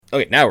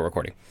Okay, now we're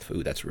recording.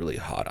 Ooh, that's really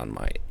hot on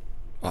my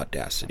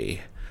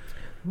Audacity.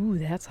 Ooh,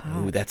 that's hot.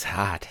 Ooh, that's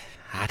hot.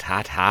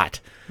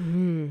 Hot.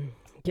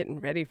 Getting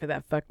ready for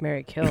that fuck,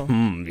 marry, kill.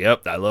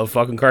 Yep, I love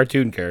fucking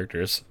cartoon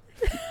characters.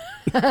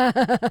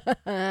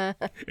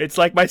 It's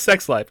like my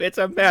sex life. It's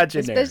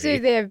imaginary. Especially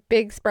if they have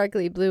big,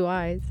 sparkly blue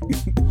eyes.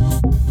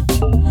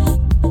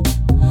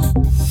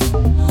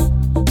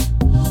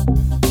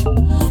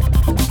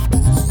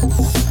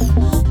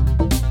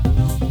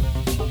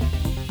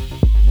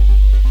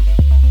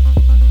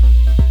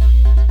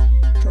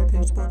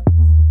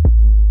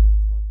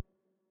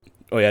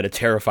 Oh, I had a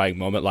terrifying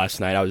moment last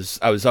night. I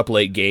was up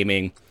late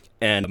gaming,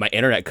 and my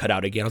internet cut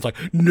out again. I was like,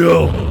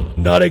 no,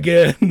 not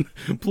again,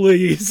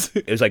 please.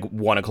 It was like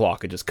 1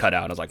 o'clock. It just cut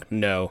out. I was like,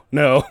 no.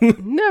 No!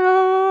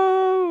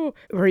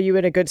 Were you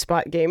in a good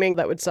spot gaming?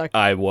 That would suck.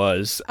 I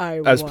was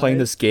playing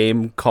this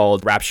game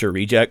called Rapture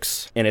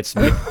Rejects, and it's...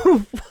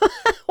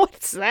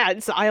 What's that?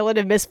 It's Island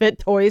of Misfit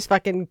Toys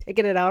fucking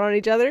picking it out on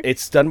each other?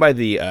 It's done by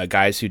the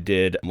guys who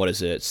did,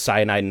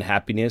 Cyanide and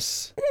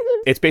Happiness.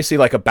 It's basically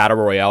like a battle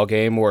royale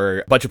game where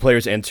a bunch of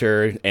players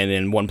enter and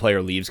then one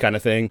player leaves kind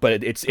of thing.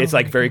 But it's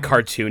like very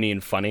cartoony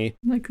and funny.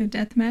 Like the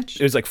deathmatch?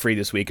 It was like free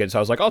this weekend, so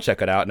I was like, I'll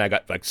check it out. And I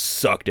got like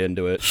sucked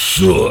into it.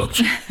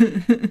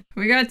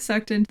 We got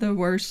sucked into the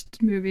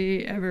worst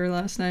movie ever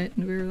last night,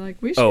 and we were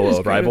like, we should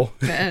just Arrival? go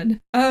to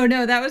bed. Oh,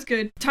 no, that was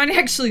good. Tanya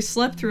actually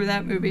slept through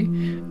that movie.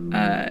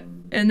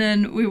 And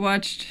then we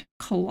watched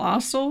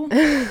Colossal.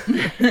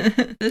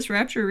 This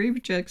Rapture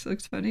Rejects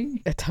looks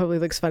funny. It totally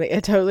looks funny.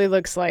 It totally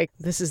looks like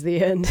this is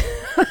the end.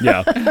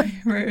 Yeah.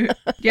 Right.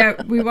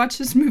 Yeah, we watched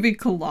this movie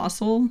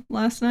Colossal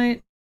last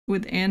night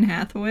with Anne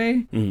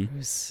Hathaway. Mm-hmm. It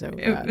was so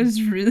bad. It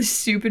was really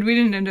stupid. We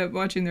didn't end up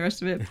watching the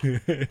rest of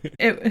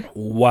it.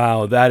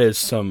 Wow, that is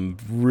some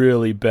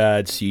really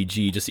bad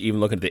CG, just even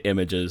looking at the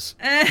images.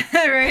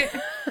 Right.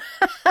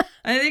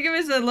 I think it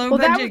was a low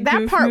budget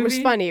that part movie. was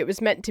funny. It was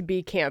meant to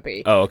be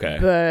campy. Oh, okay.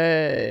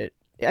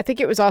 But I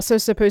think it was also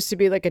supposed to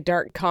be like a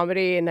dark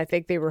comedy, and I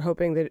think they were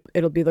hoping that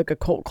it'll be like a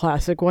cult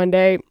classic one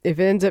day. If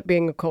it ends up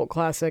being a cult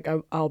classic,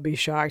 I'll be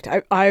shocked.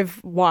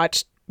 I've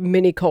watched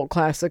many cult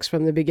classics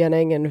from the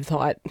beginning and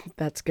thought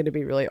that's going to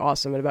be really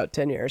awesome in about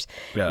 10 years.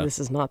 Yeah. This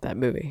is not that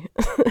movie.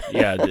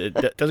 Yeah,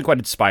 it doesn't quite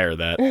inspire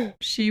that.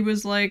 She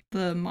was like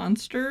the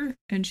monster,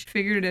 and she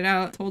figured it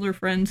out, told her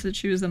friends that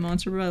she was the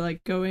monster by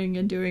like going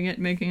and doing it,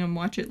 making them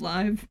watch it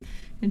live.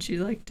 And she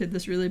like did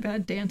this really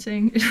bad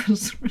dancing. It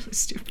was really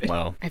stupid.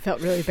 Wow. I felt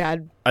really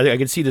bad. I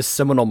can see this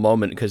seminal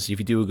moment because if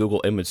you do a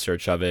Google image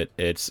search of it,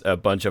 it's a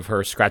bunch of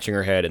her scratching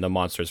her head and the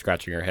monster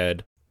scratching her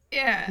head.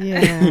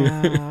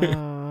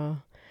 Yeah.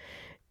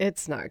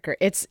 It's not great.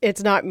 It's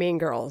not Mean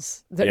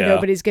Girls. Yeah.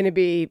 Nobody's going to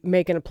be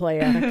making a play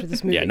after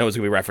this movie. Yeah, no one's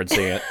going to be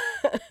referencing it.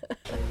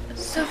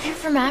 So if you're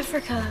from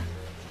Africa,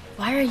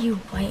 why are you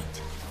white?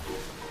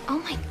 Oh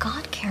my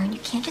God, Karen, you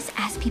can't just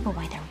ask people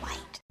why they're white.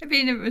 I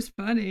mean, it was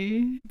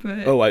funny,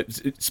 but... Oh,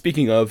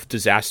 speaking of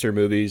disaster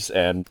movies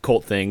and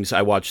cult things,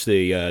 I watched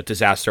the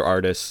Disaster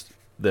Artist,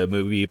 the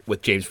movie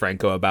with James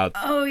Franco about...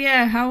 Oh,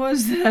 yeah, how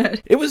was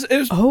that? It was...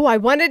 Oh, I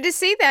wanted to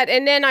see that.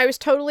 And then I was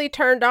totally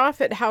turned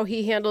off at how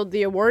he handled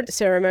the award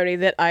ceremony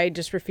that I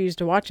just refused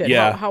to watch it.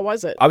 Yeah. How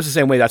was it? I was the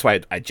same way. That's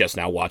why I just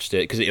now watched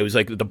it, because it was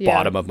like the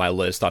bottom of my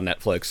list on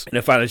Netflix. And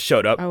it finally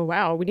showed up. Oh,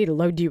 wow. We need to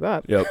load you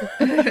up. Yep.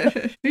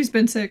 He's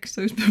been sick,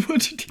 so he's been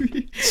watching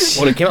TV.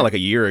 Well, it came out like a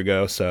year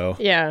ago, so...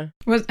 Yeah.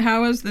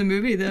 How was the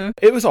movie, though?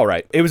 It was all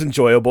right. It was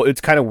enjoyable. It's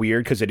kind of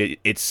weird because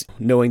it's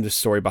knowing the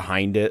story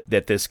behind it,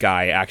 that this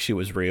guy actually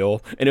was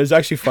real. And it was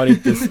actually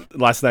funny.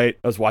 Last night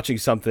I was watching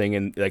something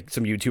and like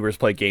some YouTubers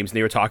play games and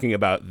they were talking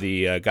about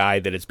the guy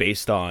that it's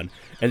based on.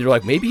 And they're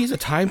like, maybe he's a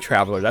time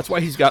traveler. That's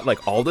why he's got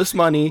like all this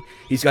money.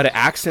 He's got an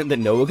accent that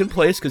no one can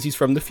place because he's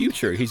from the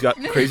future. He's got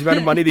a crazy amount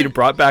of money that he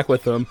brought back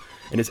with him.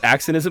 And his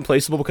accent isn't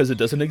placeable because it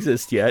doesn't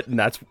exist yet. And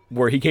that's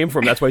where he came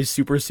from. That's why he's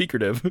super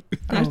secretive.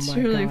 That's Oh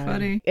my really God.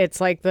 funny.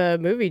 It's like the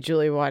movie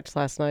Julie watched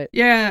last night.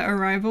 Yeah,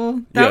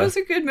 Arrival. That Yeah. was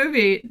a good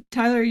movie.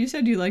 Tyler, you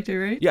said you liked it,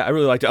 right? Yeah, I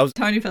really liked it.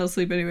 Tanya fell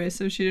asleep anyway,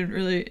 so she didn't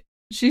really...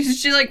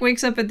 She like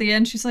wakes up at the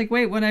end. She's like,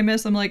 wait, what I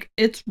miss? I'm like,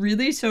 it's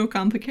really so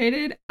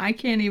complicated. I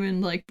can't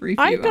even like brief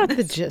you I on got the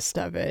this. gist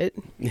of it.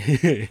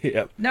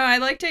 Yep. No, I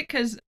liked it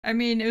because, I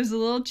mean, it was a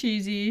little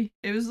cheesy.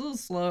 It was a little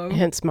slow.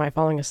 Hence my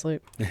falling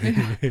asleep.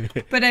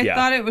 But I Yeah.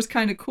 thought it was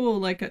kind of cool,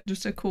 like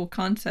just a cool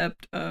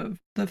concept of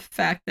the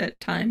fact that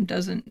time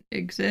doesn't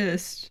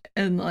exist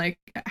and like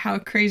how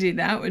crazy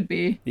that would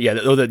be. Yeah,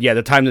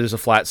 the time that there's a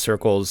flat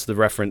circle is the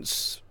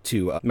reference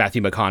to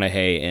Matthew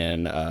McConaughey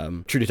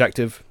in True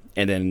Detective,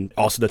 and then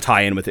also the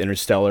tie-in with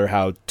Interstellar,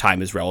 how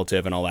time is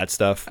relative and all that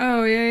stuff.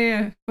 Oh,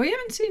 yeah. Well, you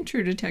haven't seen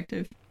True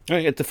Detective.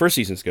 The first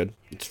season's good.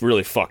 It's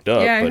really fucked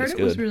up, Yeah, I but heard it's it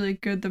good. was really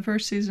good the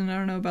first season. I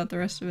don't know about the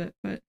rest of it,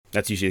 but...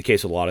 That's usually the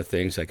case with a lot of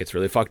things. Like, it's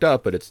really fucked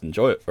up, but it's it's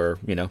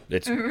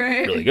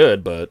Right. really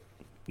good, but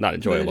not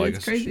enjoyable, But I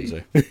it's guess I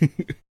should crazy.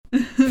 say.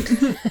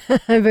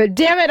 But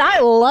damn it, I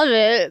love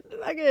it.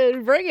 I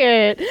can bring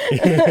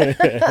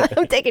it.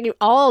 I'm taking you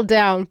all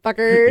down,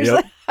 fuckers.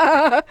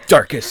 Yep.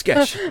 Darkest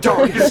sketch.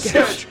 Darkest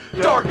sketch.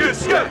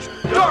 Darkest sketch.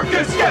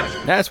 Darkest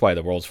sketch. That's why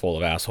the world's full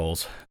of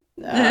assholes.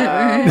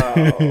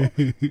 Oh.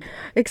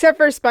 Except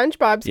for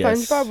SpongeBob.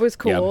 Yes. SpongeBob was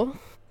cool.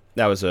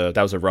 That was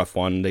a rough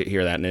one to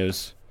hear that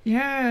news.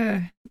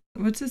 Yeah.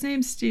 What's his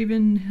name?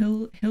 Steven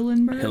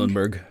Hillenburg?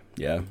 Hillenburg.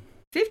 Yeah.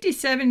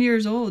 57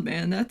 years old,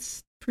 man.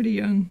 That's pretty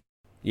young.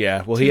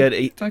 Yeah. Well, he had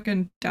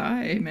Fucking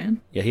die,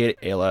 man. he had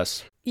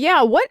ALS.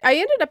 Yeah, what I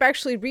ended up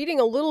actually reading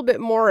a little bit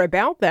more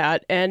about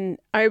that, and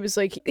I was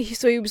like,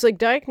 he was like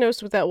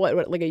diagnosed with that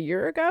what like a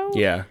year ago?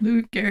 Yeah.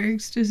 Lou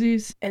Gehrig's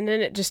disease. And then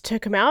it just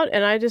took him out,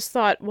 and I just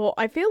thought, well,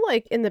 I feel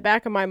like in the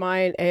back of my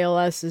mind,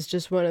 ALS is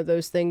just one of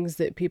those things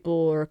that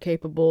people are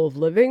capable of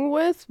living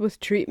with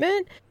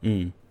treatment.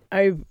 Mm.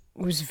 I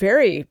was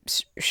very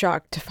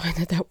shocked to find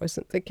that that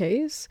wasn't the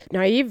case.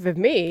 Naive of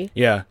me.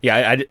 Yeah.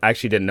 I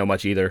actually didn't know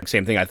much either.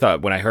 Same thing. I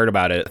thought when I heard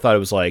about it, I thought it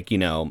was like,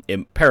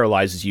 it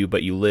paralyzes you,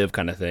 but you live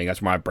kind of thing.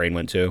 That's where my brain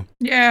went to.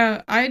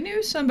 Yeah, I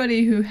knew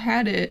somebody who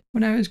had it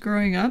when I was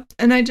growing up,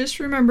 and I just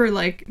remember,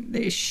 like,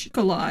 they shook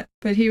a lot,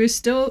 but he was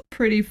still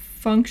pretty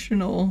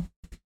functional.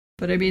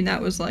 But I mean,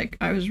 that was like,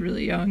 I was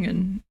really young,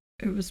 and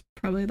it was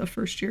probably the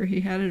first year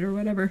he had it or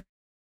whatever.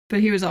 But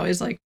he was always,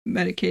 like,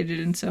 medicated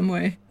in some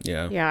way.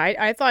 Yeah. Yeah,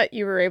 I thought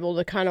you were able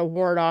to kind of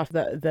ward off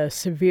the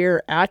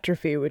severe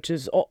atrophy, which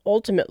is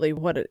ultimately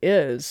what it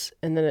is.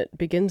 And then it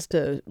begins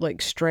to, like,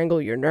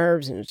 strangle your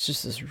nerves. And it's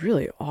just this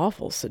really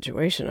awful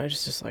situation. I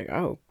just like,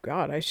 oh,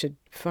 God, I should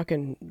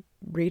fucking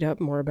read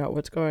up more about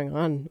what's going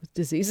on with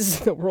diseases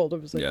in the world.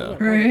 It was like, Yeah. oh my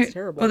God, Right. it's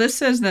terrible. Well, this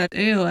says that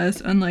ALS,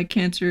 unlike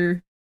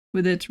cancer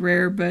with its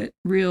rare but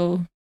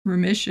real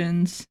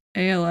remissions,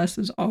 ALS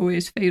is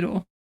always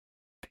fatal.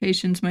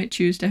 Patients might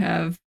choose to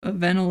have a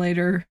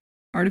ventilator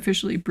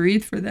artificially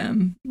breathe for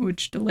them,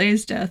 which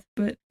delays death,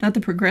 but not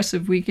the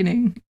progressive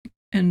weakening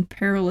and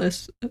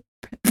paralysis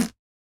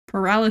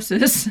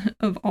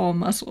of all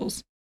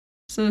muscles.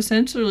 So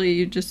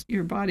essentially,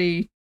 your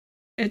body,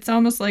 it's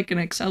almost like an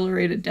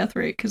accelerated death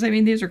rate. Because, I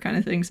mean, these are kind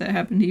of things that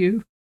happen to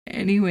you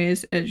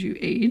anyways as you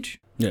age,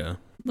 Yeah.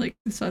 like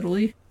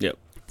subtly. Yep.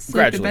 It's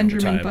like the Gradually over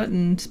Benjamin time.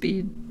 Button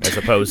speed. As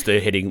opposed to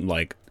hitting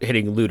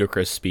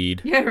ludicrous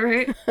speed. Yeah,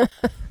 right?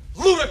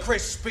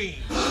 Ludicrous speed.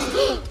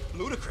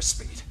 Ludicrous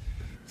speed.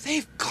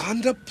 They've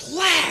gone to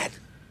plaid.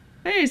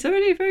 Hey,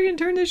 somebody fucking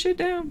turn this shit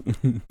down.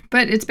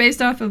 But it's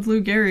based off of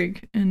Lou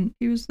Gehrig, and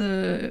he was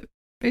the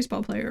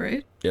baseball player,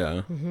 right?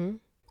 Yeah. Mm-hmm.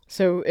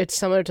 So it's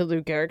similar to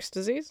Lou Gehrig's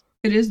disease?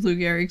 It is Lou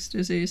Gehrig's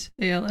disease,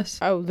 ALS.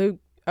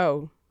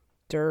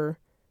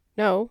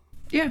 No.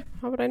 Yeah.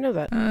 How would I know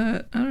that?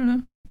 I don't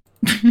know.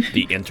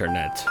 The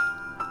internet.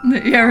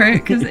 Yeah,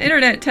 right, because the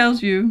internet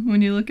tells you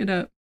when you look it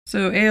up.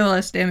 So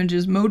ALS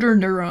damages motor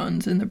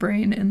neurons in the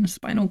brain and the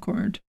spinal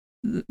cord.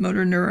 The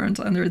motor neurons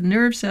are the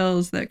nerve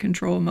cells that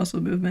control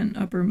muscle movement.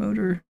 Upper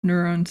motor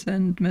neurons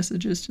send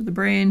messages to the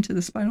brain, to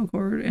the spinal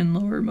cord, and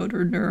lower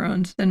motor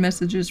neurons send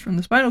messages from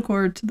the spinal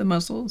cord to the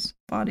muscles,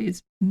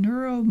 body's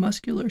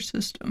neuromuscular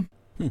system.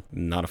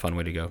 Not a fun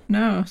way to go.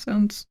 No,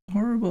 sounds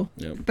horrible.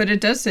 Yep. But it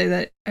does say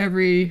that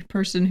every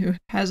person who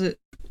has it,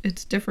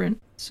 it's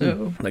different.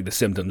 So, Like the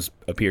symptoms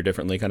appear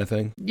differently kind of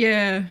thing.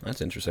 yeah.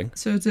 That's interesting.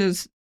 So it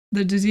says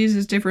the disease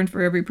is different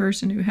for every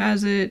person who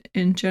has it.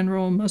 In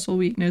general, muscle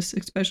weakness,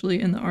 especially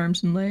in the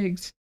arms and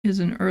legs, is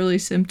an early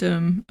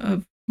symptom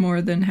of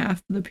more than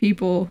half the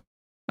people.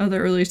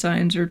 Other early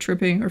signs are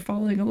tripping or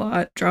falling a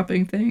lot,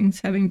 dropping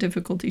things, having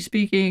difficulty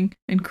speaking,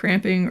 and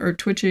cramping or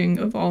twitching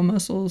of all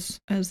muscles.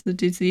 As the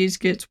disease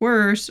gets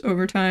worse,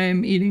 over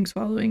time, eating,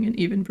 swallowing, and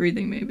even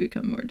breathing may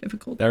become more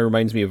difficult. That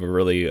reminds me of a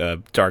really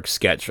dark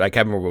sketch. I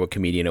can't remember what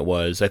comedian it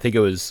was. I think it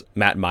was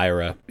Matt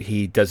Myra.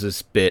 He does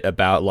this bit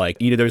about, like,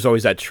 there's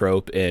always that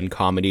trope in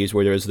comedies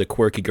where there's the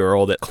quirky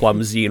girl that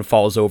clumsy and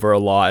falls over a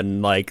lot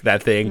and, like,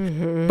 that thing.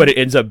 Mm-hmm. But it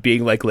ends up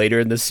being, like,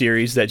 later in the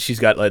series that she's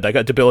got, like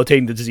a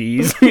debilitating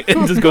disease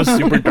and just goes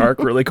super dark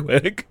really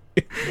quick.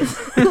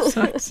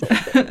 Sucks.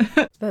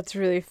 That's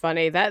really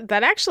funny. That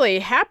actually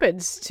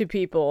happens to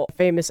people.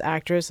 Famous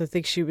actress, I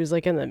think she was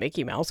like in the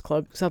Mickey Mouse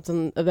Club,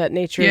 something of that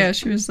nature. Yeah,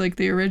 she was like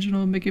the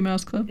original Mickey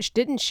Mouse Club.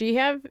 Didn't she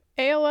have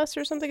ALS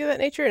or something of that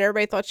nature? And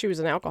everybody thought she was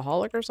an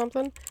alcoholic or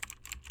something?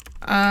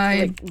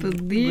 I Like,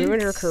 believe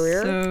ruin her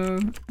career? So,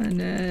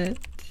 Annette.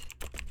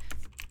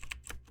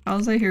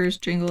 All I hear is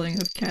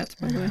jingling of cats,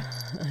 by the way.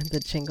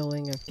 The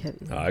jingling of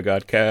kittens. I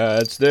got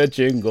cats that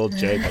jingle,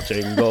 jingle,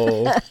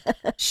 jingle.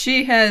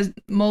 She has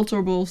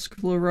multiple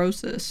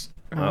sclerosis,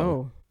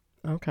 Oh,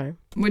 okay.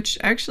 which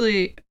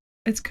actually,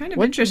 it's kind of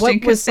What interesting was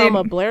because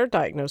Selma Blair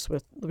diagnosed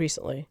with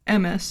recently?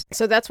 MS.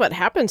 So that's what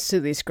happens to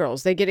these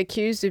girls. They get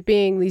accused of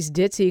being these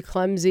ditzy,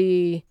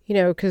 clumsy,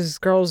 because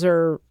girls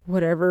are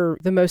whatever,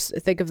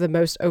 think of the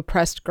most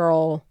oppressed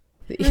girl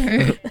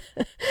that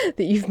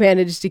you've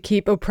managed to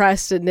keep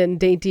oppressed and then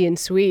dainty and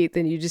sweet,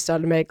 then you just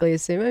automatically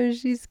assume, oh,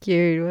 she's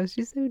cute. Well,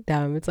 she's so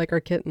dumb. It's like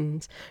our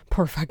kittens.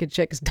 Poor fucking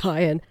chick's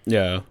dying.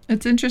 Yeah.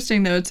 It's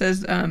interesting though. It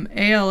says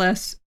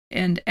ALS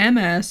and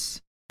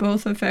MS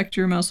Both affect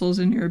your muscles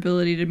and your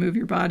ability to move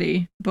your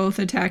body. Both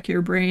attack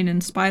your brain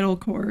and spinal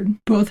cord.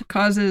 Both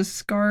causes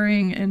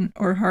scarring and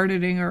or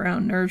hardening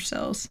around nerve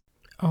cells.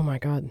 Oh my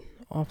God.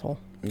 Awful.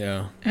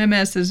 Yeah.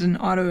 MS is an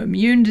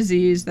autoimmune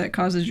disease that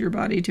causes your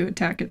body to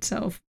attack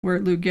itself, where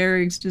Lou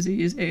Gehrig's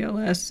disease,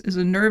 ALS, is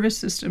a nervous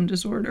system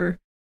disorder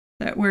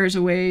that wears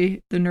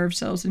away the nerve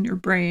cells in your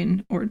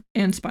brain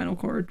and spinal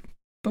cord.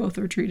 Both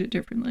are treated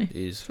differently.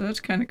 Jeez. So that's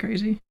kind of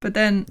crazy. But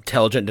then...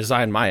 Intelligent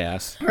design, my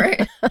ass.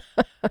 Right.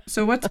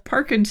 So what's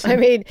Parkinson's? I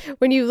mean,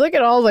 when you look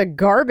at all the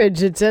garbage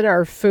that's in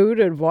our food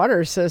and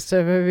water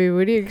system, I mean,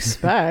 what do you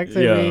expect?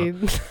 Yeah. I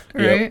mean,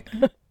 Right?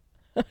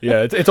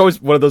 Yeah, it's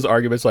always one of those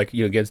arguments, like,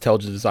 you know, against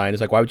intelligent design. It's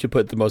like, why would you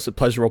put the most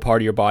pleasurable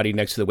part of your body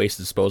next to the waste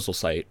disposal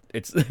site?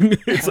 It's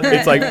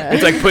it's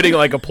like putting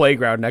like a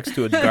playground next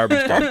to a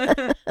garbage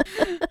dump.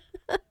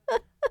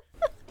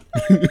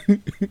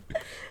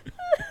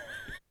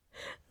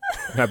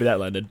 Happy that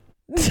landed.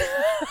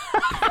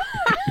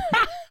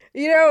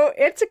 you know,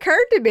 it's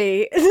occurred to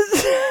me.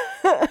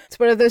 It's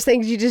one of those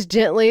things you just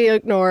gently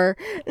ignore.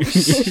 You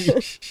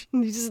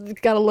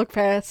just got to look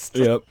past.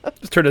 Yep.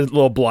 Just turn a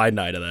little blind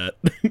eye to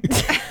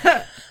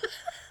that.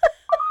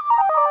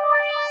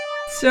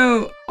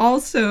 So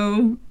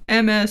also,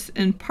 MS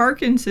and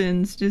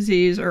Parkinson's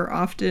disease are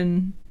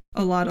often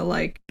a lot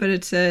alike, but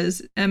it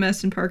says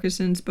MS and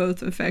Parkinson's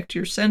both affect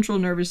your central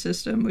nervous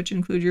system, which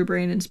include your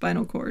brain and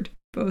spinal cord.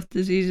 Both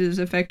diseases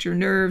affect your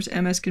nerves.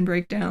 MS can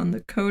break down the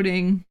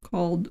coating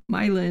called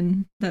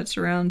myelin that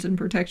surrounds and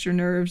protects your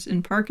nerves.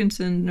 In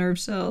Parkinson's, nerve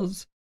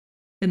cells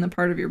in the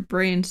part of your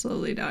brain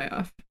slowly die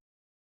off.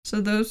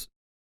 So those,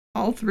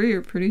 all three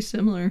are pretty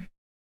similar.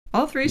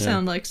 All three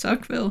sound like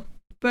Suckville.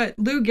 But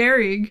Lou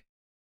Gehrig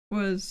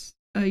was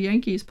a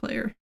Yankees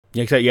player.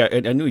 Yeah, I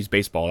knew he's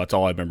baseball. That's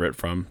all I remember it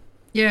from.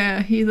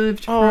 Yeah, he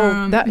lived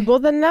Oh, from...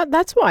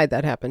 that's why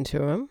that happened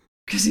to him.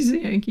 Because he's a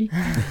Yankee.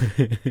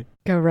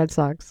 Go Red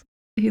Sox.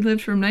 He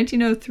lived from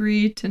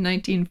 1903 to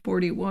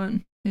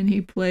 1941, and he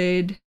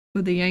played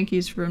with the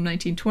Yankees from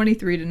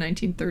 1923 to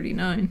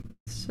 1939.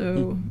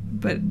 So,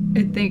 but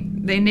I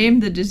think they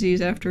named the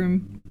disease after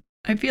him.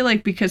 I feel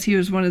like because he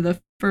was one of the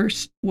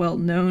first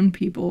well-known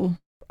people.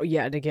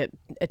 Yeah, to get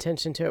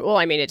attention to it. Well,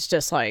 I mean, it's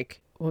just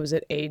like, what was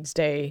it, AIDS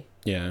Day?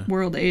 Yeah.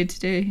 World AIDS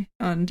Day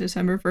on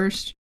December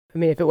 1st. I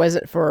mean, if it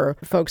wasn't for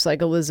folks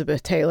like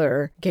Elizabeth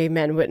Taylor, gay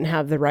men wouldn't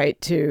have the right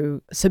to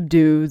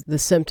subdue the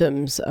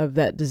symptoms of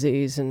that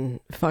disease and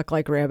fuck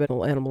like rabid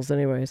animals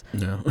anyways.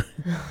 No.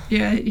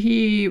 Yeah,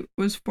 he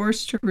was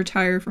forced to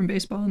retire from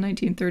baseball in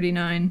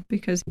 1939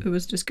 because it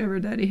was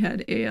discovered that he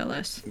had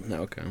ALS.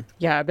 Okay.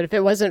 Yeah, but if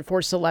it wasn't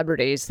for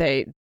celebrities,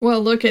 Well,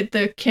 look at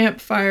the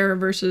Camp Fire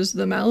versus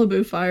the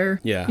Malibu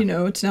Fire. Yeah. You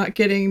know, it's not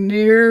getting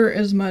near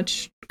as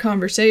much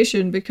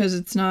conversation because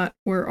it's not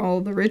where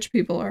all the rich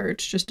people are.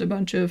 It's just a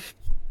bunch of,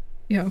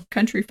 you know,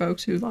 country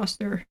folks who lost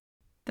their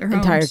homes.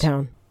 entire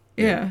town.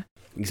 Yeah.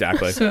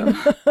 Exactly. So,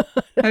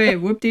 I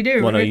mean,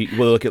 whoop-de-doo. Well, no, right?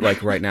 we'll look at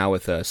like right now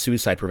with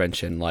suicide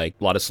prevention, like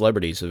a lot of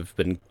celebrities have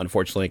been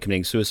unfortunately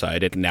committing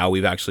suicide. And now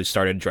we've actually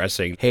started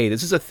addressing, hey,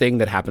 this is a thing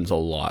that happens a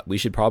lot. We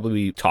should probably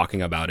be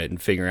talking about it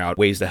and figuring out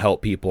ways to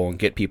help people and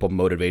get people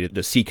motivated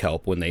to seek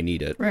help when they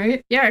need it.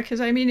 Right? Yeah,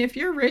 because I mean, if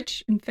you're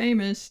rich and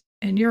famous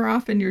and you're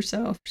offing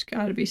yourself, there's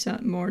got to be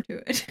something more to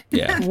it.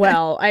 Yeah.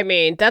 Well, I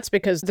mean, that's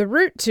because the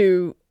root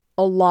to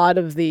a lot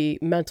of the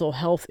mental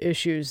health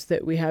issues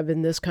that we have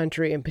in this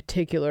country in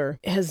particular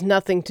has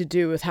nothing to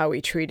do with how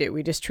we treat it.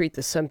 We just treat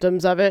the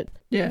symptoms of it.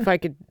 Yeah. If I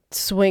could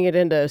swing it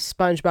into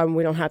SpongeBob, and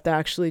we don't have to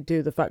actually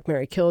do the fuck,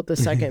 marry, kill at the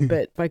second,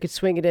 but if I could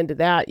swing it into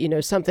that, you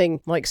know, something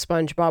like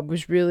SpongeBob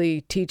was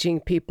really teaching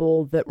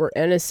people that were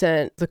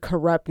innocent the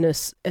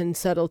corruptness and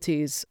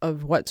subtleties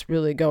of what's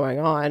really going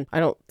on. I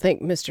don't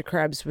think Mr.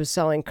 Krabs was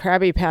selling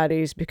Krabby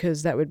Patties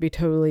because that would be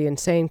totally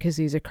insane because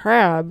he's a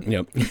crab.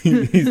 Yep.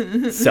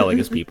 He's selling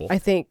his people. I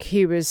think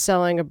he was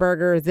selling a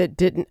burger that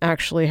didn't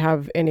actually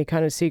have any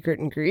kind of secret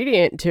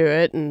ingredient to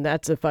it, and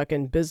that's a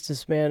fucking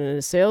businessman and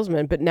a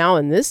salesman. But now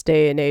in this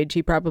day and age,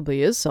 he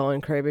probably is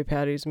selling Krabby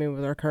Patties, I mean,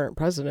 with our current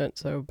president,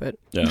 so, but...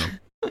 Yeah.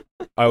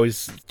 I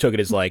always took it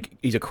as like,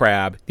 he's a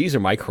crab. These are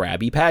my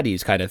Krabby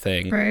Patties kind of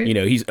thing. Right. You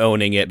know, he's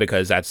owning it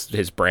because that's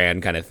his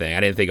brand kind of thing. I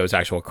didn't think it was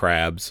actual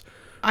crabs.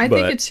 I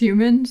think it's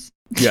humans.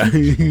 Yeah,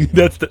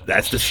 that's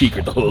the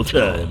secret the whole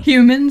time.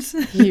 Humans.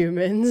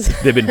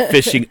 Humans. They've been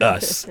fishing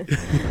us.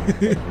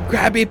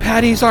 Krabby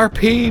Patties are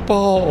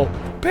people.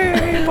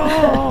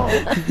 People.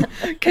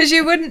 Because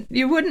you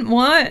wouldn't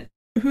want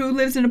who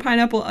lives in a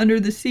pineapple under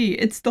the sea.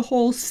 It's the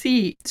whole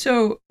sea.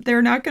 So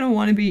they're not going to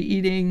want to be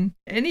eating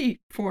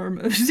any form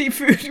of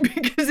seafood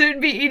because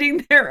they'd be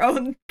eating their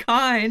own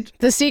kind.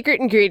 The secret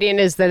ingredient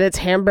is that it's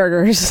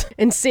hamburgers,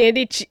 and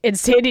Sandy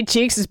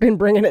Cheeks has been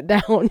bringing it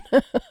down.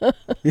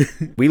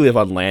 We live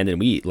on land and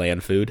we eat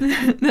land food.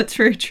 That's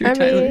very true, I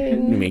Tyler. I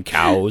mean,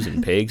 cows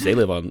and pigs, they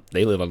live on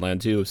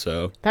land too,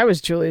 so. That was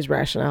Julie's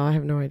rationale. I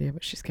have no idea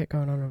what she's got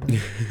going on over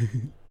there.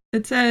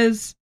 It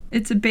says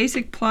it's a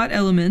basic plot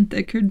element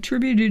that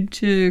contributed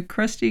to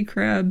Krusty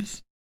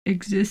Krab's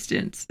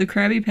existence. The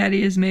Krabby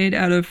Patty is made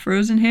out of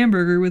frozen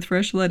hamburger with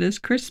fresh lettuce,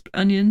 crisp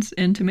onions,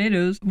 and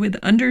tomatoes, with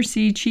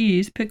undersea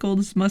cheese,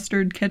 pickles,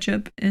 mustard,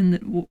 ketchup,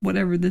 and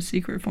whatever the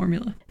secret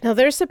formula. Now,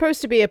 there's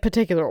supposed to be a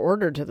particular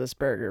order to this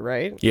burger,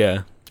 right?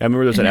 Yeah. I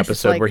remember there's an And it's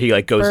episode like where he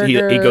like goes he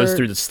goes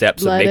through the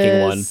steps of making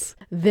one. lettuce,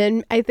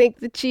 Then I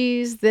think the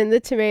cheese, then the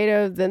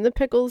tomato, then the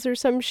pickles or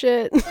some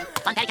shit.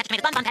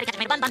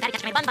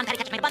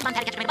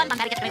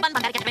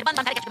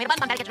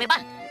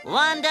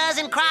 One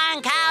dozen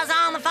crying cows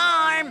on the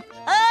farm.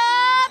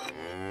 Up!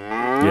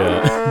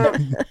 Yeah.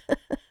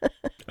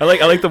 I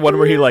like the one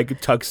where he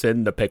like tucks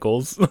in the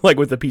pickles like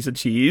with a piece of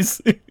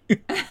cheese.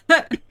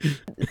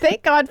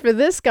 Thank God for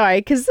this guy,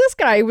 because this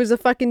guy was a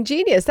fucking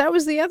genius. That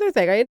was the other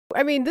thing.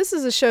 I mean, this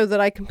is a show that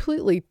I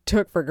completely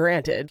took for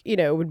granted. You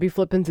know, would be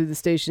flipping through the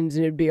stations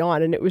and it'd be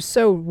on, and it was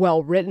so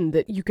well written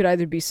that you could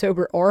either be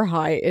sober or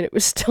high, and it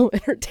was still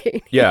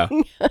entertaining. Yeah.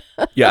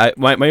 Yeah,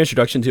 my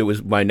introduction to it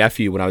was my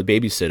nephew when I would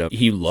babysit him.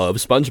 He loved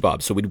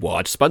SpongeBob, so we'd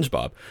watch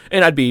SpongeBob.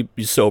 And I'd be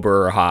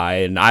sober or high,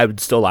 and I would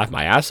still laugh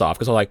my ass off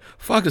because I'm like,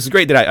 fuck, this is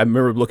great. Then I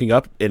remember looking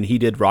up, and he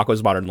did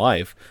Rocko's Modern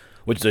Life,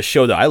 which is a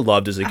show that I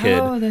loved as a kid.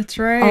 Oh, that's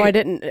right. Oh, I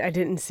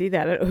didn't see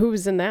that. Who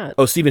was in that?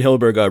 Oh, Steven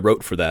Hillenburg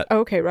wrote for that. Oh,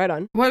 okay, right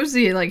on. What was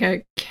he, like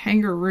a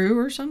kangaroo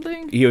or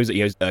something? He was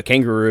a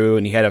kangaroo,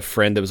 and he had a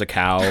friend that was a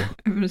cow.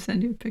 I'm going to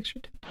send you a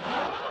picture.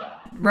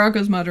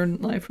 Rocko's Modern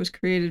Life was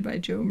created by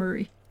Joe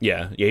Murray.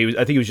 Yeah. I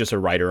think he was just a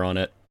writer on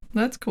it.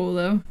 That's cool,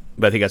 though.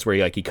 But I think that's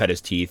where he cut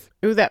his teeth.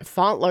 Ooh, that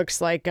font looks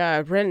like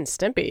Ren and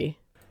Stimpy.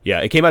 Yeah,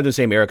 it came out in the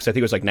same era because I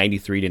think it was like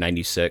 93 to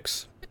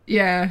 96.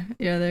 Yeah,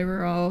 they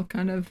were all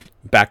kind of...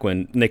 Back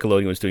when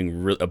Nickelodeon was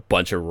doing a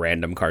bunch of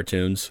random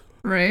cartoons.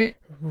 Right?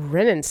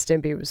 Ren and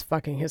Stimpy was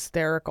fucking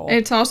hysterical.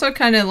 It's also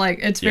kind of like,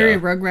 it's very Yeah.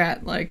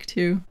 Rugrat-like,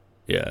 too.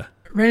 Yeah.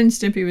 Ren and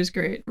Stimpy was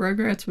great.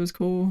 Rugrats was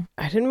cool.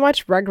 I didn't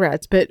watch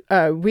Rugrats, but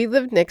we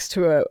lived next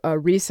to a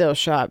resale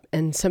shop,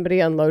 and somebody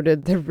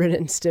unloaded the Ren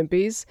and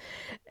Stimpys.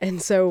 And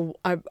so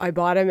I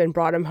bought him and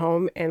brought him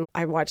home, and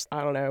I watched,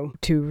 I don't know,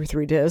 2 or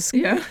 3 discs.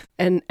 Yeah.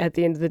 And at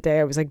the end of the day,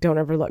 I was like, don't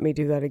ever let me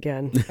do that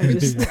again. I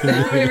just,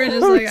 We were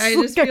just like, I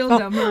just feel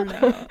dumber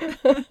now.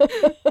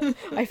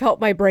 I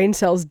felt my brain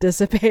cells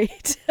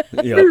dissipate.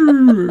 Yeah.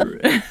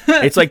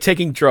 It's like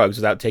taking drugs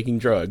without taking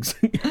drugs.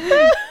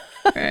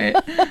 Right?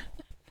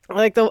 I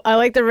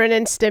like the Ren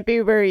and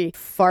Stimpy where he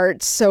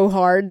farts so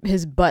hard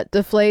his butt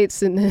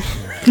deflates and then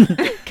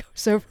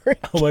goes over. And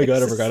Oh my God, I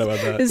kisses forgot about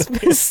that.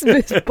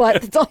 His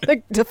butt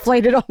is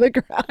deflated on the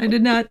ground.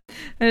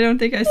 I don't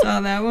think I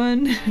saw that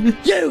one.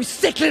 You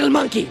sick little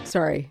monkey!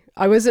 Sorry,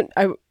 I wasn't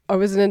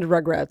into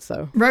Rugrats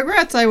though.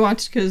 Rugrats I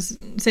watched because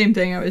same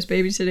thing. I was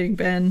babysitting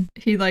Ben.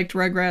 He liked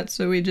Rugrats,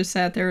 so we just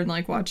sat there and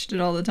like watched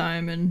it all the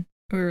time, and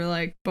we were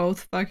like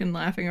both fucking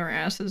laughing our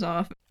asses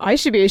off. I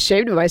should be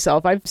ashamed of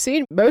myself. I've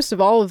seen most of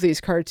all of these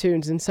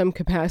cartoons in some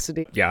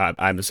capacity. Yeah,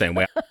 I'm the same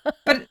way.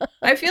 But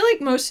I feel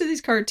like most of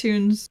these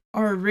cartoons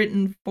are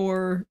written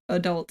for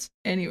adults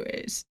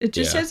anyways. It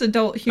just Yeah. has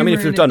adult I humor. mean, if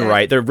they're in it done that-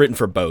 right, they're written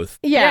for both.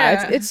 Yeah,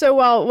 Yeah. It's so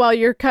while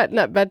you're cutting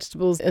up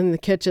vegetables in the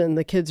kitchen,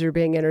 the kids are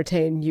being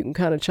entertained. You can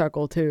kind of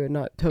chuckle too and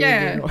not totally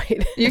Yeah. be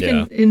annoyed. You Yeah.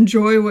 can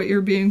enjoy what you're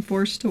being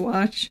forced to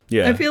watch.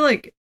 Yeah. I feel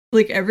like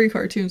every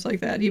cartoon's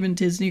like that, even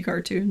Disney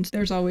cartoons.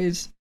 There's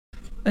always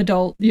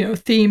adult,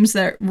 themes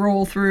that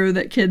roll through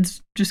that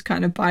kids just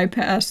kind of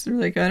bypass. They're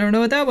like, I don't know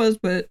what that was,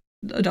 but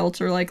adults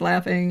are like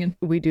laughing and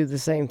We do the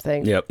same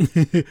thing. Yep.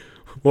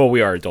 Well,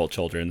 we are adult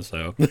children,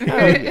 so Oh,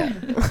 yeah.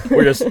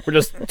 we're just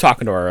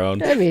talking to our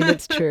own. I mean,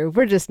 it's true.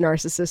 We're just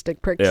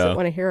narcissistic pricks Yeah. that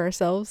want to hear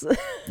ourselves.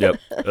 Yep.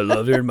 I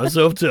love hearing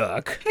myself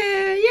talk.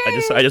 Yay!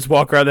 I just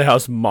walk around the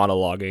house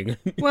monologuing.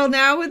 Well,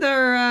 now with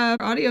our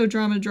audio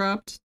drama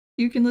dropped,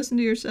 you can listen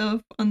to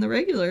yourself on the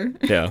regular.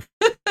 Yeah.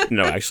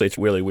 No, actually, it's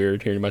really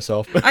weird hearing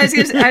myself. I was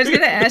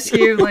gonna ask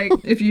you, like,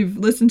 if you've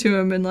listened to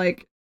them and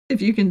like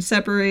if you can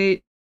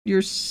separate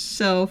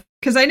yourself,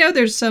 because I know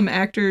there's some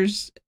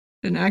actors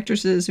and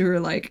actresses who are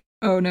like,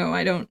 oh no,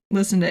 I don't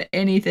listen to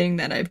anything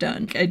that I've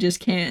done. I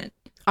just can't.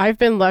 I've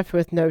been left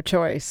with no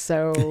choice,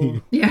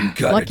 so Yeah.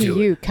 Gotta lucky do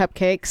it. you,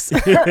 cupcakes.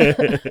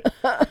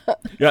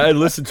 Yeah, I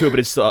listen to it, but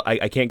it's still,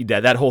 I can't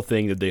that whole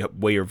thing, the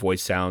way your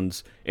voice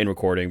sounds in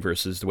recording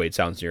versus the way it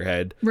sounds in your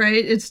head.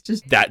 Right? It's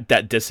just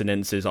That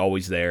dissonance is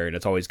always there, and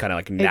it's always kind of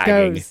like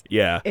nagging. goes.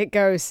 Yeah. It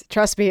goes.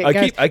 Trust me, it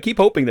goes. I keep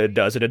hoping that it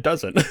does, and it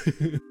doesn't.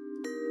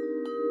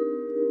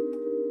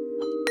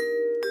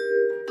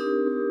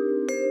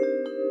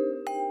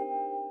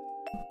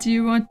 do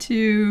you want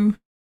to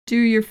do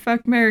your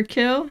fuck, marry,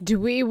 kill? Do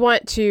we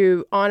want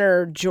to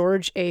honor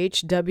George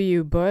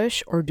H.W.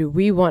 Bush, or do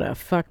we want to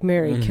fuck,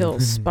 marry, kill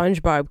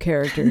SpongeBob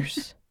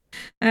characters?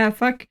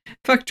 Fuck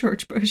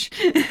George Bush.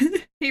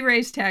 He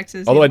raised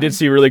taxes. Although I did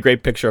see a really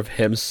great picture of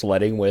him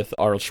sledding with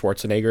Arnold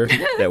Schwarzenegger.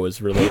 That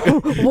was really...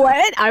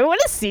 What? I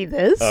want to see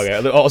this. Okay,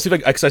 I'll see if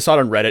because I saw it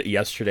on Reddit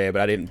yesterday,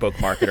 but I didn't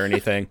bookmark it or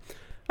anything.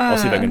 I'll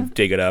see if I can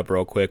dig it up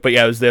real quick. But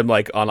yeah, it was them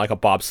like on like a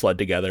bobsled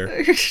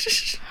together.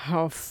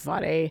 How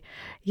funny.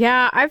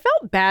 Yeah, I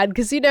felt bad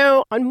because,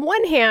 on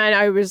one hand,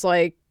 I was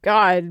like,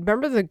 God,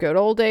 remember the good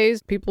old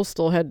days? People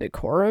still had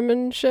decorum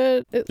and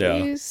shit, at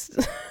least.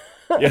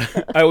 Yeah,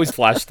 I always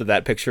flash to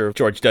that picture of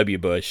George W.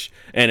 Bush,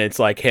 and it's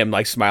like him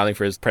like smiling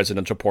for his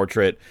presidential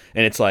portrait,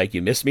 and it's like,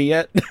 you miss me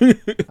yet?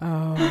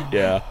 Oh.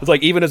 Yeah, it's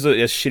like even as a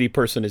shitty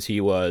person as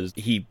he was,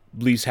 he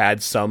at least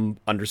had some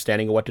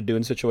understanding of what to do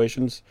in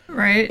situations.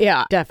 Right?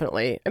 Yeah,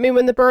 definitely. I mean,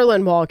 when the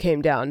Berlin Wall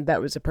came down, that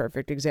was a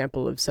perfect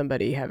example of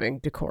somebody having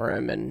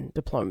decorum and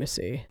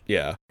diplomacy.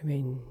 Yeah. I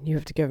mean, you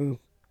have to give him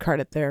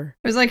credit there.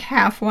 I was like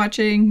half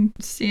watching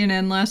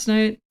CNN last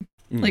night.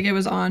 Like it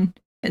was on.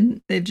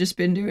 And they've just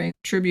been doing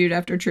tribute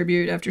after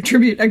tribute after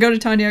tribute. I go to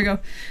Tanya, I go,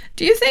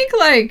 do you think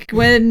like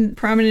when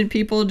prominent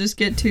people just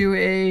get to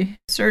a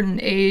certain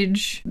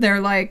age, they're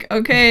like,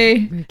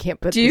 okay. We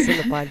can't put this in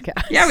the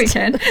podcast. Yeah, we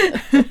can.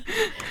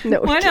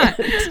 No, why not?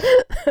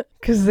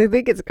 Because they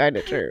think it's kind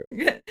of true.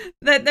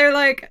 That they're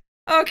like,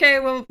 okay,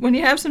 well, when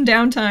you have some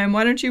downtime,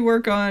 why don't you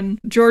work on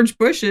George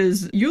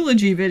Bush's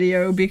eulogy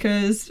video?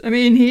 Because, I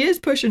mean, he is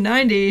pushing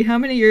 90. How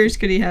many years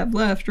could he have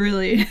left,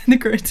 really, in the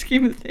grand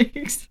scheme of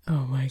things?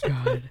 Oh, my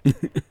God.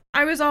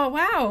 I was all,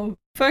 wow,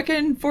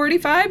 fucking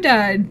 45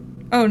 died.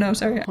 Oh, no,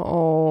 sorry.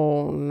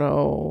 Oh,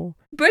 no.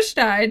 Bush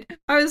died.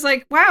 I was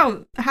like,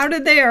 wow, how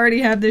did they already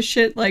have this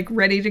shit, like,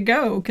 ready to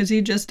go? Because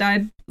he just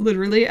died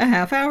literally a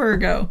half hour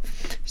ago.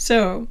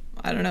 So,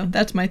 I don't know.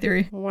 That's my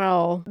theory.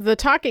 Well, the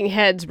talking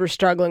heads were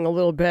struggling a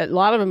little bit. A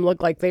lot of them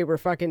looked like they were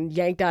fucking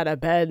yanked out of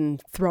bed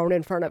and thrown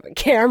in front of a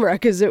camera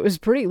because it was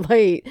pretty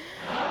late.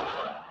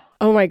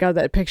 Oh my God,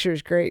 that picture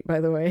is great,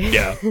 by the way.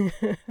 Yeah.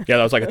 Yeah,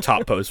 that was like a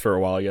top post for a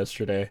while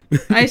yesterday.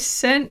 I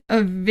sent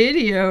a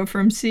video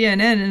from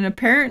CNN and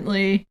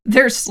apparently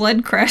their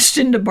sled crashed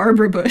into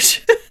Barbara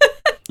Bush.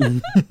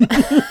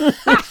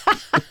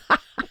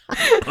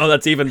 Oh,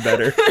 that's even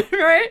better.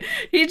 Right?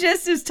 He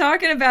just is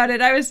talking about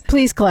it. I was...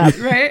 Please clap.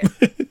 Right?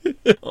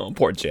 Oh,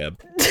 poor Jeb.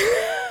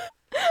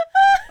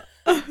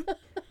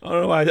 I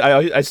don't know why.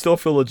 I still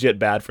feel legit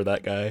bad for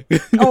that guy.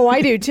 Oh,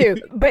 I do too.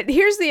 But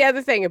here's the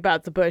other thing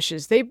about the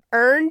Bushes. They've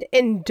earned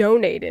and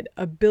donated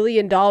 $1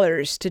 billion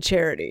to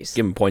charities.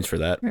 Give him points for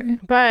that. Right.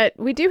 But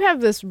we do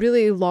have this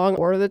really long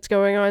war that's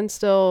going on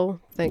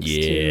still, thanks to...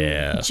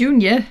 Yeah.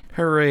 Junior.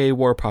 Hooray,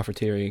 war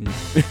profiteering.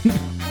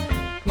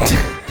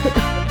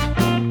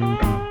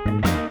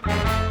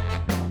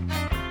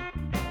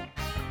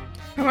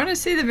 I want to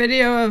see the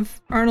video of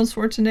Arnold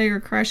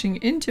Schwarzenegger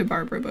crashing into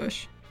Barbara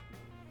Bush.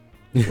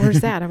 Where's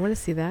that? I want to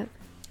see that.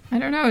 I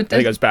don't know. I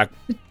think it was back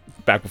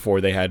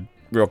before they had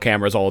real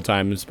cameras all the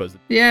time. Supposed to.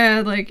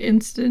 Yeah, like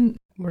instant.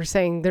 We're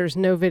saying there's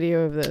no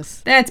video of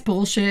this. That's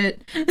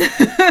bullshit.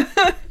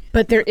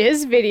 But there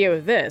is video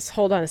of this.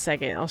 Hold on a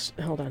second.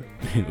 Hold on.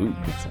 Ooh.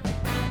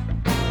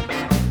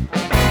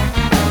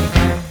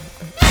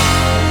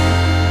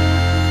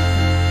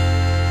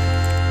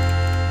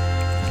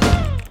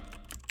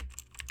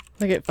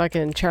 Look at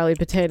fucking Charlie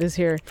Potatoes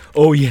here.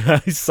 Oh yeah,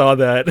 I saw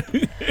that.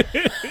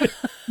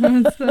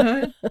 What's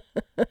that?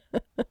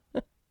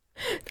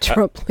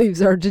 Trump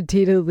leaves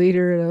Argentina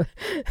leader in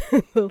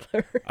a...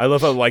 I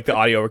love how like the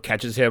audio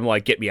catches him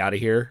like, get me out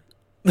of here.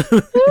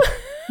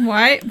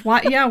 Why?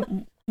 Yeah.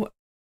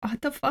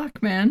 What the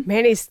fuck, man?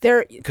 Man, he's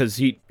there. Because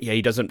he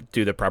doesn't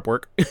do the prep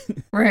work.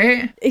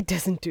 Right? It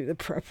doesn't do the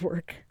prep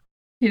work.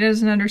 He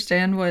doesn't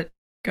understand what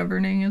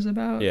governing is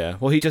about. Yeah,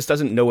 well, he just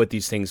doesn't know what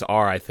these things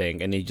are, I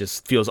think, and he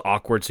just feels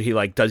awkward, so he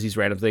like does these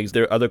random things.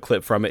 Their other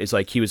clip from it is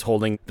like he was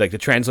holding like the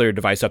translator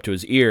device up to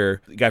his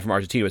ear. The guy from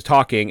Argentina was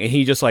talking, and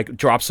he just like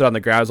drops it on the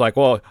ground. He's like,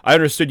 well, I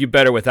understood you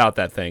better without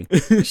that thing.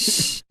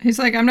 He's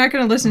like, I'm not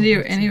going to listen to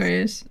you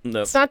anyways.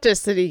 No. It's not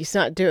just that he's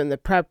not doing the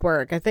prep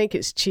work. I think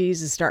his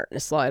cheese is starting to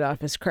slide off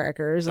his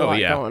crackers. A lot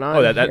going on.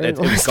 Oh,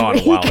 it's gone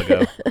a while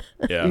ago.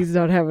 Yeah. He's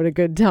not having a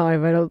good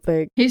time, I don't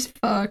think. He's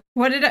fucked.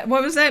 What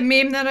was that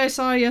meme that I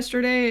saw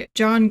yesterday?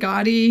 John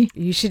Gotti.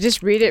 You should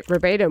just read it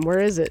verbatim. Where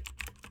is it?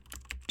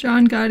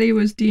 John Gotti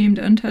was deemed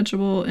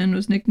untouchable and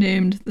was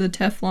nicknamed the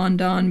Teflon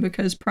Don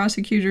because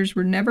prosecutors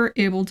were never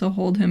able to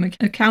hold him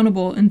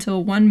accountable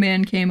until one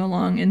man came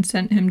along and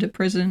sent him to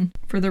prison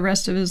for the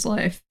rest of his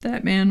life.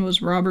 That man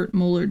was Robert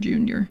Mueller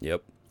Jr.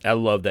 Yep. I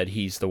love that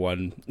he's the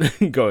one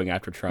going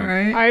after Trump.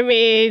 Right? I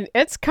mean,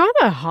 it's kind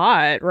of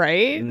hot,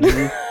 right?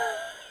 Mm-hmm.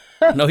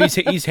 No,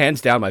 he's hands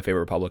down my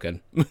favorite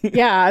Republican.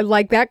 Yeah,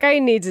 like that guy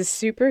needs a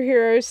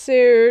superhero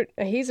suit.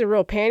 He's a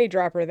real panty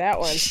dropper, that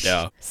one.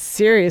 Yeah.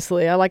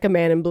 Seriously, I like a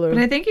man in blue.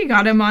 But I think he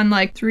got him on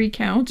like 3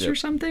 counts or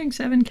something,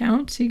 7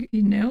 counts. He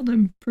nailed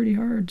him pretty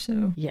hard,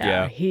 so.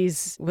 Yeah,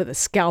 he's with a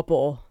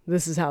scalpel.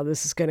 This is how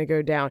this is going to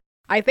go down.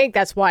 I think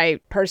that's why,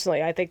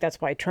 personally, I think that's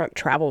why Trump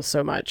travels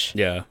so much.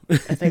 Yeah. I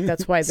think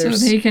that's why So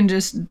there's he can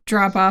just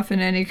drop off in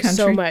any country.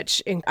 so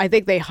much. I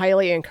think they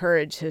highly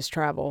encourage his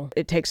travel.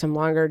 It takes him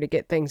longer to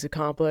get things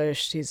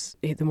accomplished.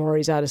 The more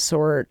he's out of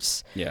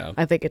sorts. Yeah.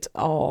 I think it's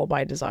all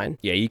by design.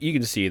 Yeah, you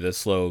can see the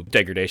slow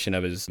degradation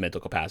of his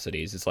mental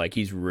capacities. It's like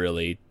he's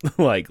really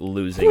like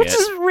losing Which it.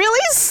 is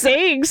really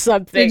saying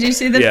something. Did you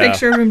see the Yeah.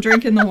 picture of him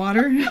drinking the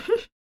water?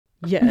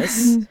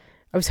 Yes.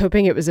 I was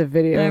hoping it was a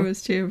video. I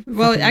was too.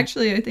 Well,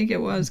 actually, I think it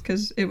was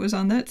because it was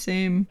on that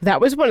same. That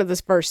was one of the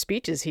first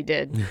speeches he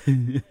did.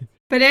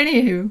 But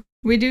anywho,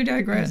 we do He was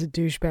digress. a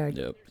douchebag.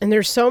 Yep. And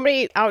there's so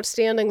many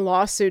outstanding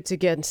lawsuits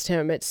against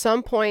him. At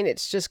some point,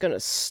 it's just going to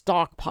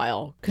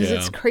stockpile because Yeah.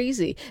 it's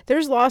crazy.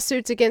 There's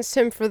lawsuits against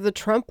him for the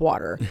Trump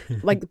water.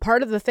 Like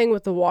part of the thing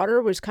with the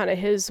water was kind of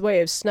his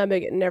way of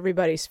snubbing it in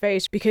everybody's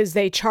face because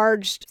they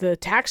charged the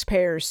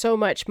taxpayers so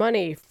much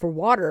money for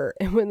water.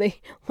 And when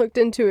they looked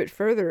into it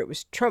further, it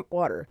was Trump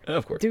water.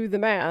 Of course. Do the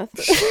math.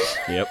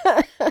 Yep.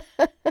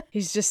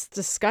 He's just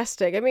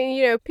disgusting. I mean,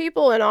 you know,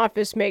 people in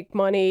office make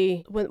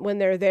money when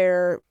they're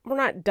there. We're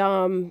not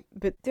dumb,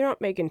 but they're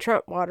not making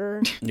Trump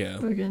water. Yeah.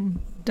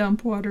 Fucking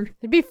dump water.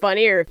 It'd be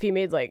funnier if he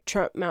made like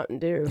Trump Mountain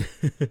Dew.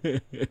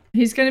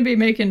 He's going to be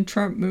making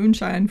Trump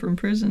moonshine from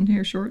prison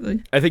here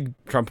shortly. I think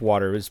Trump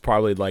water is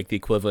probably like the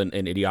equivalent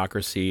in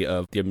idiocracy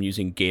of them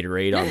using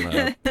Gatorade on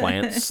the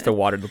plants to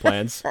water the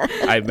plants.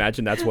 I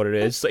imagine that's what it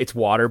is. It's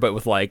water, but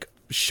with like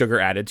sugar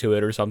added to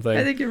it or something.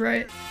 I think you're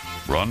right.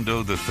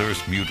 Rondo the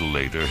Thirst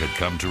Mutilator had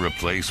come to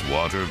replace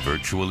water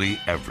virtually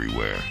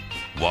everywhere.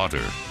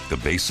 Water, the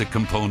basic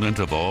component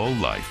of all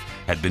life,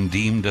 had been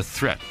deemed a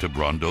threat to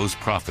Brondo's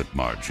profit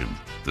margin.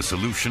 The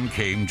solution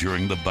came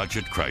during the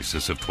budget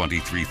crisis of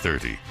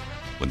 2330,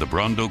 when the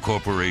Brondo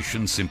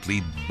Corporation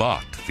simply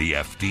bought the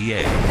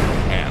FDA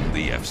and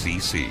the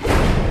FCC,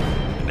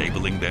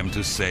 enabling them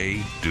to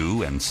say,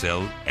 do, and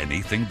sell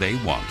anything they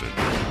wanted.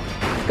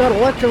 Got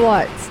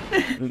electrolytes.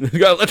 You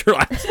got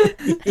electrolytes.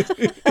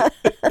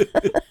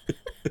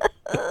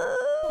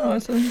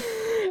 Awesome.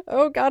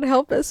 Oh, God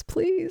help us,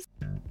 please.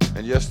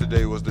 And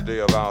yesterday was the day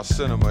of our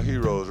cinema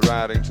heroes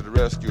riding to the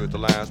rescue at the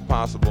last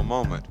possible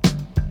moment.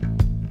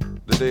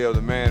 The day of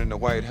the man in the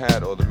white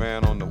hat or the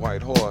man on the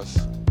white horse.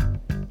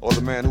 Or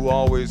the man who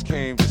always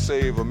came to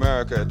save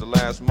America at the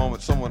last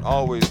moment. Someone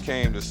always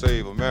came to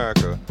save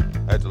America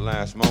at the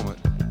last moment.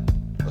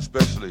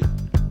 Especially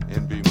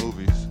in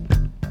B-movies.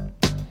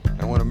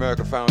 And when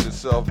America found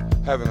itself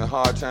having a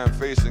hard time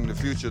facing the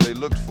future, they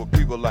looked for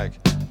people like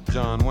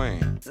John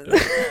Wayne.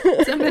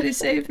 Somebody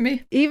save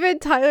me. Even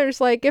Tyler's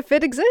like, if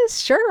it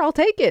exists, sure, I'll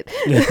take it.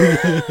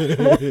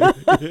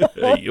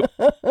 Yep.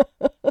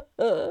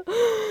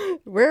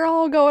 We're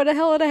all going to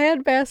hell in a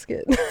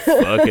handbasket.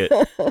 Fuck it.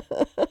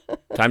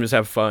 Time to just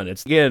have fun.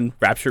 It's again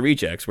Rapture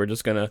Rejects. We're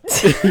just gonna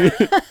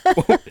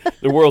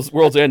the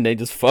world's ending.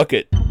 Just fuck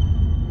it.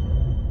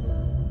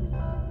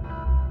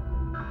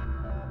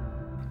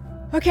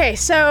 Okay,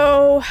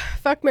 so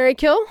fuck, marry,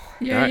 kill.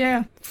 Yeah, All right.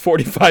 yeah.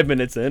 45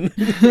 minutes in.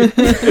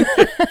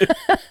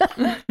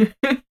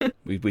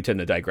 we tend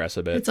to digress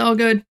a bit. It's all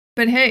good.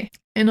 But hey,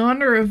 in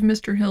honor of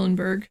Mr.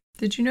 Hillenberg,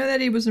 did you know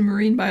that he was a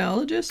marine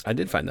biologist? I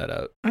did find that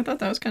out. I thought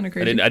that was kind of I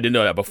crazy. didn't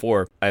know that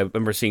before. I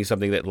remember seeing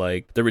something that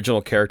like the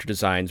original character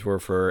designs were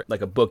for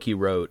like a book he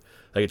wrote,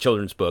 like a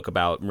children's book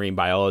about marine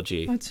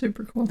biology. That's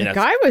super cool. And The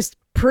that's- guy was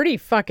pretty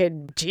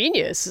fucking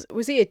genius.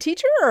 Was he a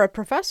teacher or a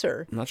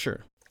professor? I'm not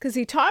sure. Because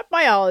he taught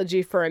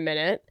biology for a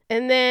minute,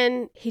 and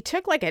then he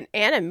took like an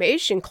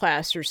animation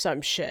class or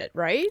some shit,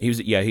 right?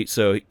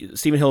 So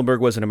Stephen Hillenburg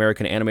was an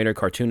American animator,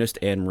 cartoonist,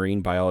 and marine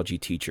biology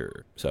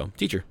teacher. So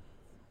teacher.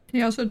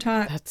 He also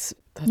taught. That's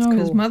No, cool.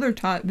 his mother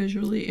taught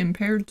visually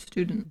impaired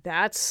students.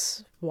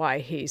 That's why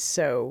he's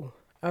so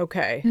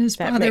okay. His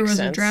that father makes was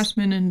sense. a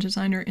draftsman and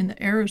designer in the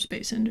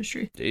aerospace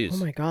industry. Jeez. Oh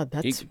my god,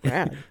 that's He-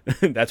 rad.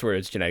 That's where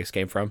his genetics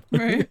came from.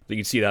 Right. You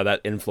can see how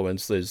that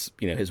influenced his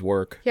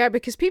work. Yeah,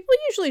 because people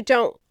usually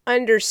don't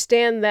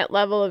understand that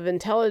level of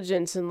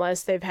intelligence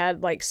unless they've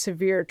had like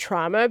severe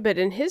trauma. But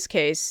in his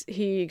case,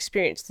 he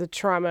experienced the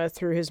trauma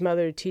through his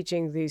mother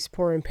teaching these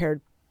poor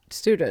impaired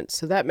students.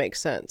 So that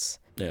makes sense.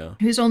 Yeah.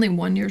 He was only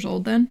 1 year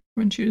old then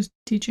when she was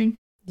teaching.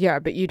 Yeah,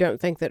 but you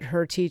don't think that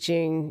her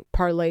teaching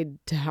parlayed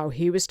to how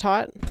he was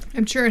taught?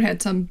 I'm sure it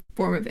had some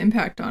form of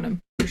impact on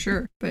him, for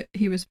sure, but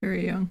he was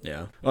very young.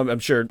 Yeah. I'm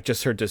sure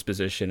just her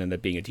disposition and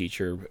that being a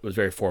teacher was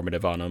very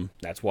formative on him.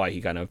 That's why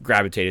he kind of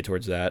gravitated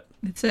towards that.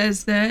 It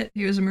says that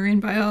he was a marine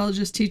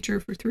biologist teacher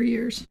for 3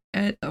 years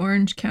at the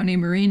Orange County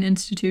Marine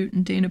Institute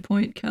in Dana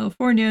Point,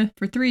 California.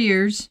 For 3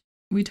 years,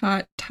 we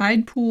taught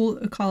tide pool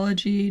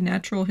ecology,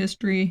 natural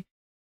history,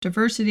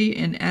 diversity,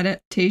 and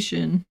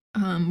adaptation.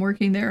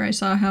 Working there, I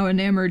saw how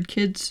enamored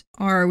kids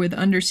are with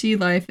undersea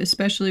life,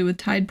 especially with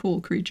tide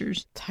pool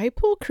creatures. Tide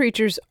pool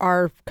creatures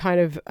are kind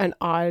of an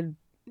odd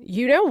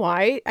You know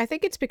why? I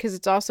think it's because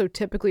it's also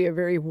typically a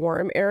very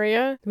warm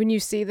area when you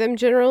see them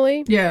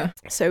generally. Yeah.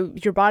 So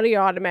your body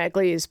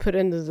automatically is put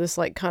into this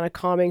like kind of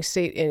calming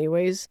state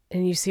anyways.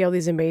 And you see all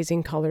these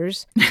amazing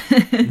colors.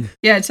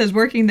 Yeah, it says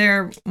working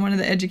there, one of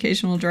the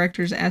educational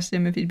directors asked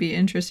him if he'd be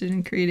interested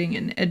in creating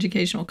an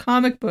educational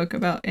comic book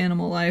about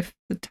animal life,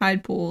 the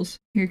tide pools.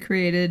 He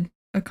created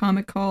a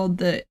comic called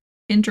The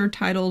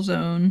Intertidal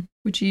Zone,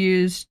 which he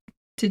used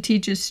to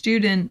teach his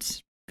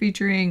students,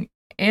 featuring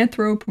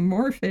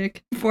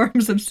anthropomorphic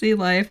forms of sea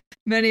life,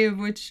 many of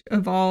which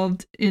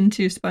evolved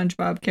into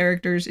SpongeBob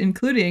characters,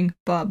 including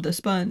Bob the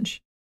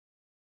Sponge.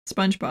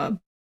 SpongeBob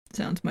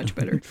sounds much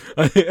better.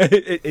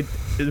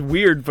 It's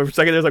weird. For a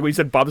second, there's like when you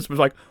said Bob the Sponge,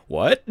 like,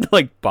 what?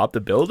 Like Bob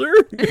the Builder?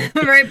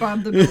 Right,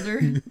 Bob the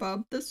Builder.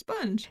 Bob the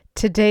Sponge.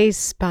 Today's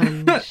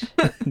Sponge.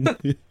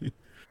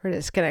 We're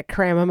just going to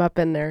cram him up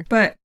in there.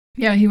 But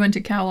yeah, he went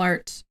to Cal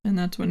Arts, and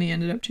that's when he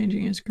ended up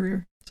changing his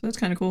career. So that's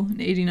kind of cool,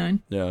 in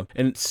 89. Yeah.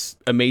 And it's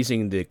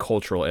amazing the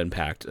cultural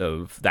impact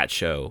of that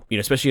show, you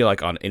know, especially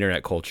like on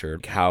internet culture,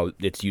 how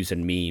it's used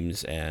in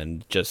memes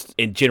and just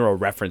in general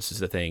references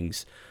to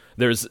things.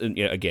 There's,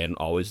 you know, again,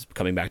 always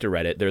coming back to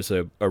Reddit, there's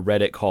a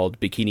Reddit called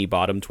Bikini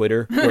Bottom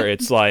Twitter, where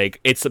it's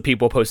like, it's the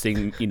people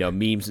posting, you know,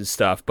 memes and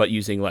stuff, but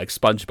using like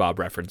SpongeBob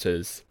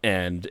references.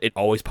 And it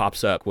always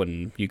pops up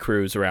when you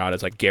cruise around.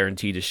 It's like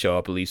guaranteed to show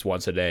up at least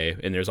once a day.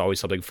 And there's always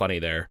something funny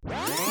there.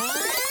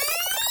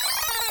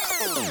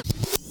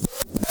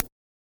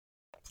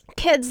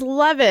 Kids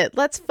love it.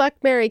 Let's fuck,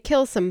 marry,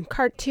 kill some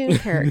cartoon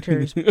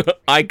characters.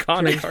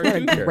 Iconic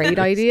cartoon What a great characters.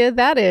 idea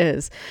that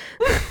is.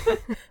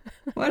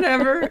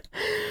 Whatever.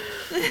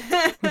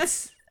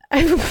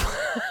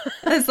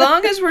 As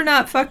long as we're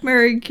not fuck,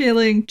 marry,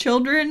 killing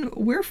children,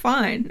 we're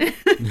fine.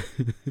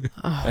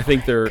 I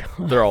think they're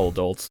all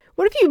adults.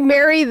 What if you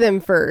marry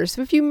them first?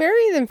 If you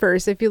marry them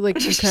first, I feel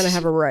like you kind of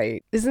have a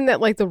right. Isn't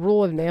that like the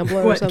rule of NAMBLA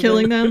or What, something?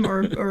 killing them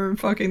or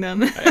fucking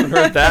them? I haven't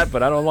heard that,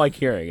 but I don't like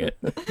hearing it.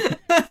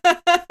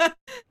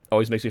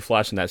 Always makes me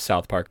flash in that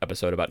South Park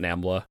episode about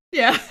NAMBLA.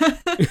 Yeah.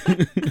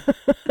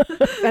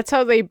 That's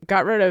how they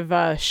got rid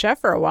of Chef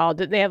for a while.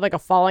 Didn't they have like a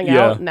falling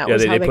out? And that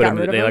was how they got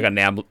rid of him? Like a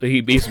NAMBLA. He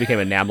basically became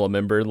a NAMBLA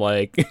member,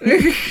 like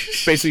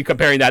basically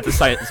comparing that to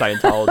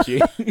Scientology.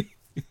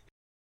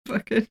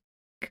 Fucking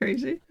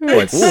crazy.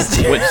 Like,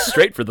 ooh, went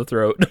straight for the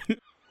throat.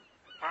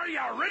 Are you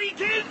ready,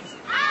 kids?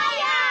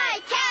 Aye, aye,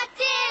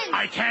 Captain!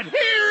 I can't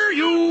hear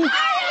you! Aye,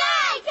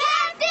 aye,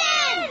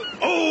 Captain!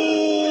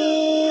 Oh!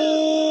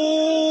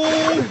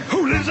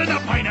 Who lives in a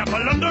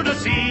pineapple under the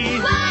sea?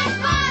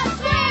 SpongeBob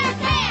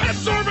SquarePants!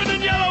 Absorbent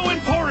and yellow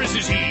and porous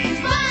is he.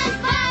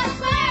 SpongeBob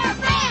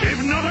SquarePants! If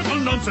nautical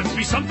nonsense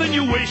be something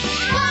you wish,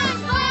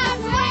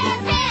 SpongeBob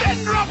SquarePants!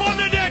 then drop on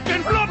the deck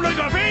and flop like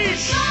a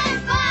fish!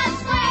 SpongeBob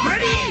SquarePants!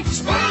 Ready?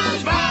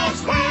 SpongeBob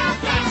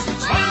SquarePants!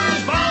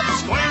 SpongeBob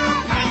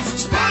SquarePants!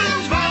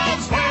 SpongeBob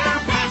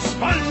SquarePants!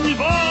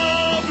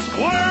 SpongeBob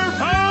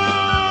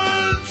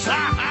SquarePants!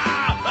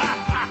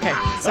 Okay,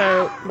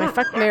 so my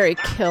fuck, marry,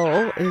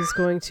 kill is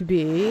going to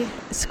be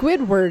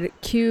Squidward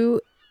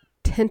Q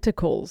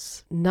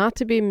tentacles, not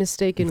to be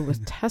mistaken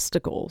with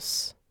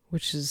testicles,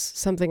 which is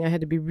something I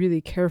had to be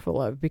really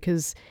careful of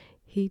because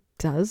he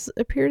does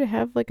appear to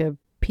have like a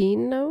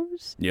peen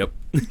nose. Yep.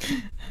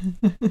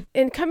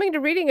 And coming to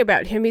reading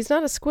about him, he's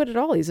not a squid at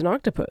all. He's an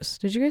octopus.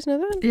 Did you guys know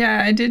that?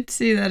 Yeah, I did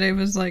see that. It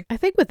was like, I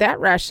think with that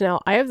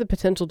rationale, I have the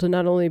potential to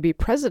not only be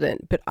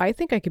president, but I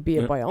think I could be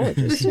a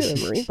biologist too, a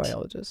marine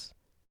biologist.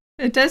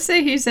 it does say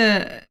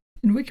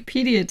in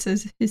Wikipedia it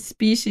says his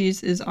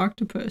species is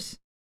octopus.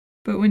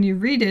 But when you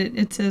read it,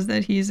 it says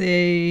that he's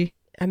A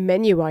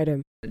menu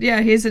item.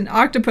 he's an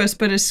octopus,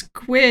 but a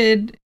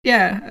squid,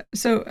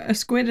 so a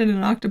squid and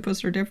an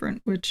octopus are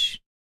different,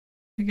 which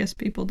I guess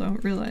people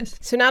don't realize.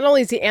 So not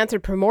only is he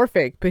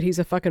anthropomorphic, but he's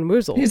a fucking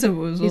woozle. He's a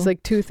woozle. He's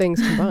like two things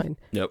combined.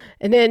 Yep.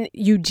 And then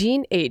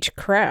Eugene H.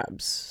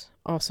 Krabs,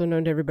 also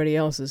known to everybody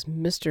else as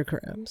Mr.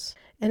 Krabs.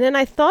 And then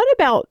I thought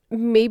about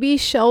maybe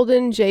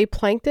Sheldon J.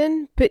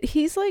 Plankton, but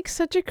he's like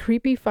such a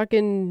creepy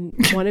fucking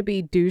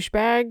wannabe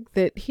douchebag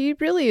that he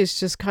really is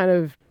just kind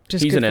of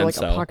just He's good an for like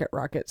a incel. pocket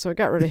rocket. So I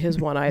got rid of his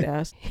one-eyed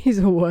ass. He's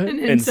a what? An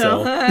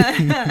Incel.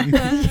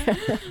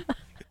 incel.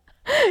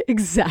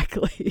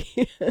 Exactly.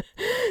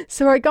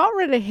 So I got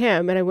rid of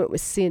him and I went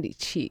with Sandy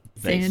Cheek.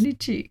 Sandy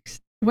cheeks.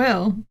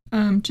 Well,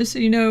 just so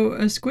you know,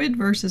 a squid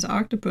versus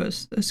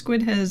octopus. A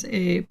squid has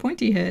a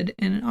pointy head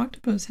and an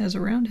octopus has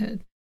a round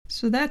head.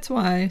 So that's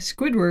why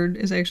Squidward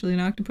is actually an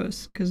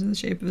octopus, because of the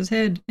shape of his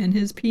head and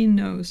his peen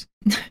nose.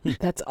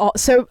 That's all.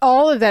 So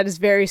all of that is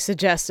very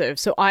suggestive.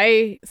 So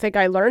I think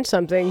I learned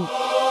something. All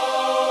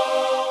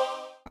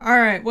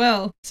right,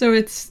 well, so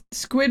it's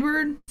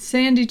Squidward,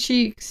 Sandy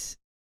Cheeks,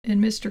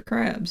 and Mr.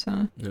 Krabs,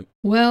 huh? Yep.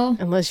 Well,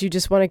 Unless you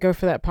just want to go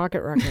for that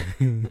pocket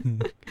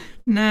rocket.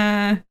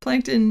 Nah,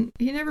 Plankton,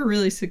 he never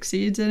really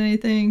succeeds at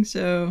anything,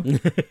 so...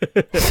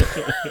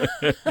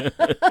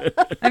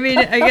 I mean,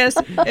 I guess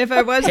if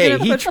I was Hey,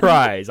 gonna he put...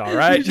 tries, all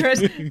right? He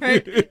tries,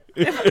 right? I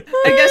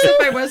guess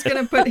if I was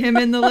gonna put him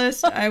in the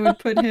list, I would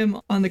put him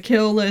on the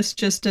kill list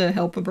just to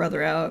help a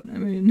brother out. I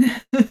mean...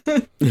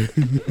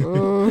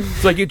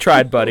 It's like, you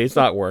tried, buddy. It's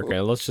not working.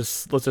 Let's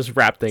just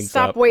wrap things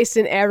Stop up.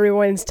 wasting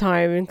everyone's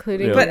time,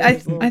 including. Yeah. But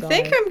this little I guy.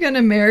 think I'm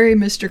gonna marry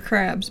Mr.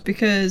 Krabs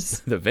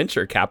because... The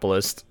venture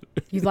capitalist.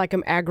 You like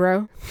him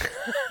aggro?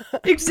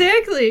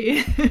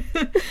 Exactly.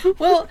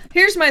 Well,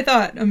 here's my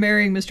thought of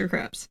marrying Mr.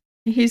 Krabs.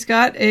 He's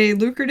got a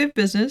lucrative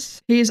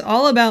business. He's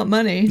all about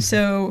money,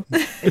 so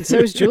And so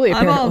is Julie.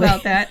 I'm all apparently.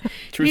 about that.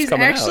 Truth's He's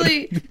coming out.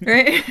 actually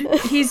right.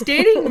 He's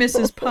dating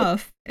Mrs.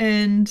 Puff,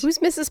 and Who's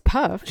Mrs.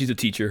 Puff? She's a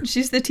teacher.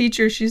 she's the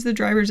teacher. She's the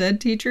driver's ed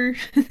teacher.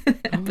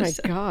 Oh my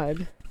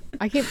god.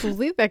 I can't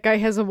believe that guy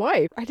has a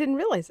wife. I didn't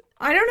realize it.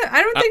 I don't know.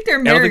 I don't think they're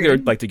I married. don't think they're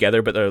like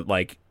together, but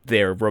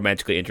they're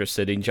romantically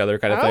interested in each other,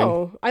 kind of thing.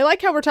 Oh, I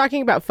like how we're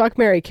talking about fuck,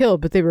 marry, kill,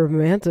 but they were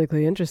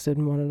romantically interested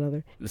in one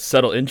another. The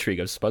subtle intrigue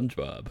of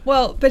SpongeBob.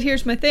 Well, but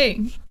here's my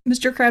thing.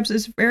 Mr. Krabs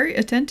is very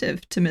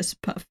attentive to Miss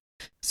Puff.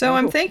 So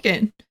I'm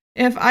thinking,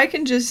 if I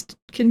can just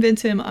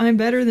convince him I'm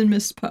better than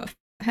Miss Puff,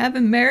 have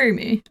him marry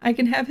me, I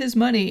can have his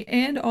money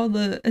and all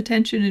the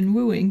attention and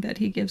wooing that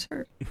he gives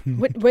her.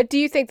 What do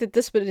you think that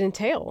this would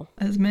entail?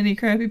 As many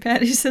Krabby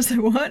Patties as I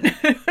want.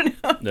 I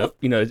don't know. Nope.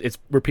 You know, it's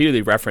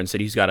repeatedly referenced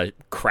that he's got a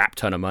crap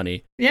ton of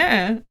money.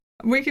 Yeah.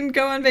 We can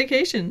go on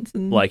vacations.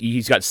 And Like,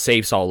 he's got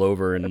safes all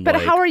over. And But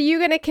like, how are you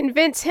going to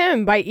convince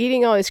him by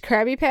eating all his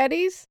Krabby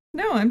Patties?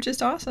 no, I'm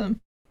just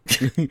awesome.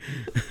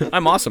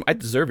 I'm awesome. I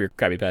deserve your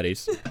Krabby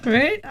Patties.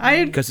 Right?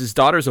 Because his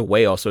daughter's a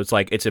whale, so it's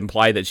like it's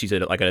implied that she's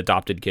like an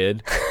adopted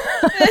kid.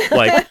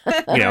 Like,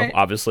 you know, Right.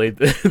 obviously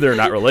they're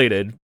not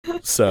related.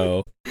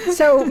 So,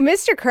 So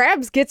Mr.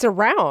 Krabs gets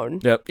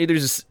around. yep. Either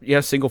just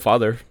single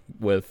father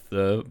with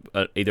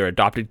either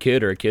adopted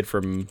kid or a kid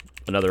from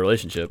another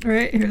relationship.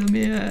 Right, here, let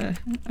me,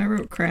 I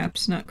wrote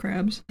craps, not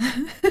crabs.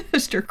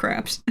 Mr.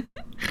 Craps.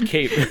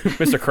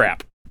 Mr.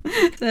 Crap.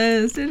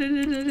 Says,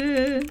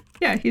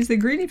 yeah, he's the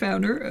greedy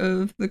founder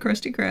of the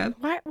Krusty Krab.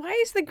 Why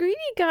is the greedy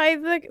guy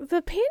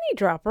the panty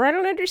dropper? I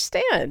don't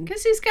understand.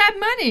 Because he's got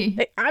money.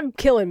 Hey, I'm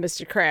killing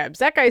Mr. Krabs.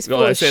 That guy's full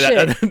Well, I of say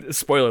shit. that.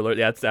 Spoiler alert.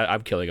 Yeah,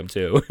 I'm killing him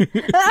too.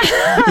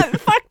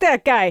 Fuck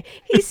that guy.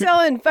 He's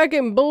selling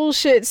fucking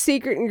bullshit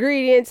secret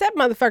ingredients. That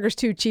motherfucker's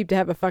too cheap to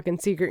have a fucking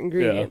secret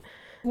ingredient.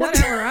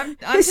 Whatever, I'm The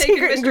taking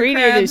secret Mr.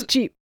 ingredient Krabs. is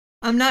cheap.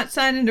 I'm not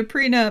signing a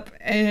prenup,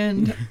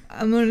 and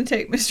I'm going to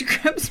take Mr.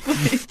 Krabs'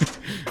 money.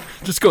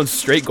 Just going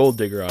straight gold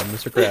digger on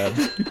Mr.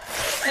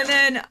 Krabs. And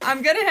then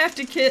I'm going to have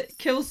to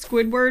kill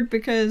Squidward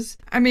because,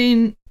 I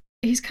mean,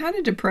 he's kind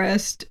of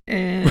depressed,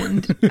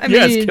 and I He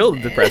has mean,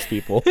 killed depressed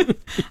people.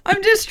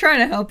 I'm just trying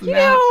to help him You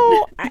out.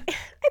 know, I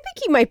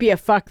think he might be a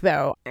fuck,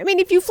 though. I mean,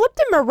 if you flipped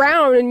him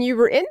around and you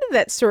were into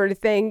that sort of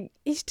thing,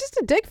 he's just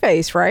a dick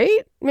face,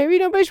 right? Maybe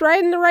nobody's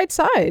riding the right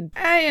side.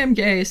 I am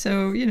gay,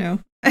 so, you know.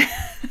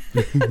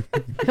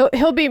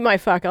 He'll be my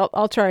fuck.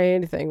 I'll try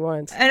anything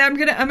once. And I'm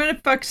gonna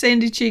fuck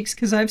Sandy Cheeks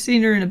because I've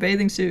seen her in a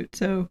bathing suit.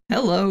 So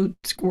hello,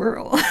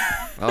 squirrel.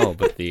 Oh,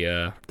 but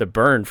the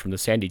burn from the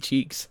sandy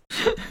cheeks.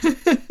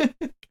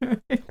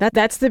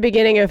 That's the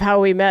beginning of how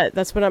we met.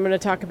 That's what I'm going to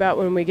talk about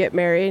when we get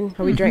married.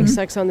 How we drank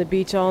sex on the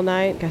beach all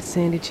night, got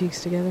sandy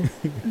cheeks together.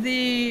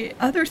 The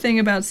other thing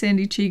about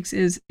Sandy Cheeks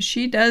is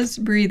she does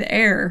breathe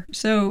air,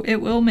 so it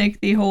will make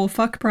the whole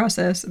fuck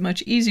process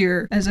much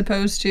easier as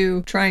opposed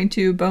to trying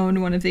to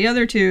bone one of the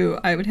other two.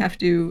 I would have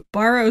to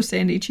borrow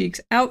Sandy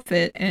Cheeks'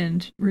 outfit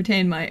and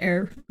retain my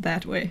air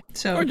that way.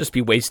 So Or just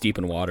be waist deep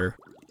in water.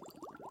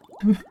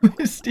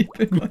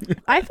 Stephen.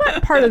 I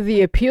thought part of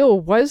the appeal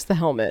was the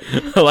helmet.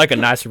 Like a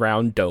nice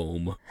round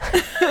dome.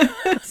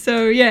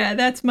 So yeah,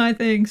 that's my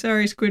thing.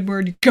 Sorry,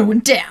 Squidward, you're going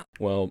down.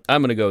 Well,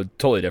 I'm going to go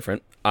totally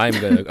different. I'm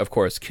going to, of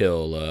course,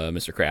 kill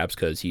Mr. Krabs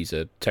because he's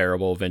a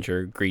terrible,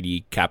 venture,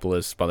 greedy,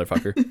 capitalist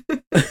motherfucker.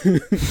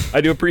 I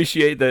do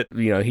appreciate that,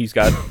 you know, he's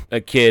got a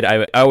kid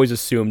I always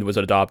assumed was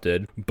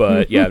adopted.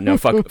 But yeah, no,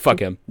 fuck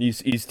him.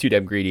 He's too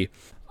damn greedy.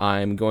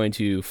 I'm going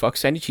to fuck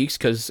Sandy Cheeks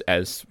because,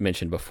 as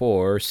mentioned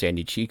before,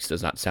 Sandy Cheeks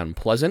does not sound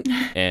pleasant.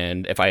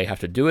 And if I have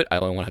to do it, I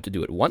only want to have to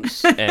do it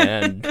once.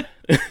 And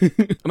I'm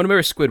going to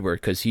marry Squidward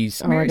because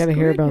he's... Oh, I got to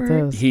hear about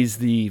Squidward. those. He's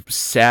the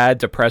sad,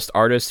 depressed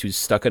artist who's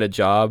stuck at a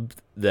job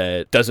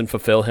that doesn't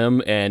fulfill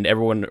him, and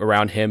everyone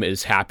around him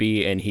is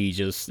happy, and he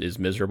just is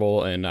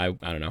miserable. And I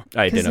don't know.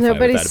 I Because identify with that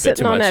nobody's a bit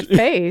sitting too on much. that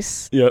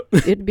face. Yep.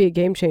 It'd be a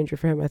game changer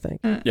for him, I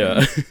think.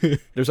 Yeah.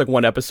 There's like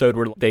one episode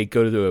where they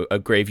go to a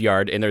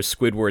graveyard, and there's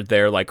Squidward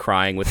there, like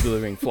crying with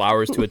delivering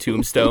flowers to a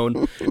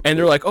tombstone, and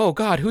they're like, "Oh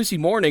God, who's he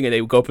mourning?" And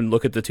they go up and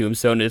look at the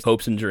tombstone, and it's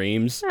hopes and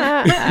dreams.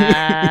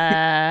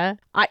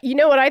 You You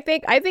know what I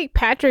think? I think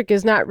Patrick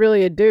is not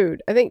really a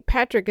dude. I think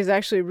Patrick is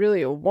actually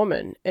really a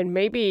woman. And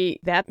maybe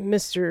that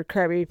Mr.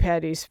 Krabby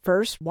Patty's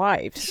first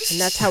wives. And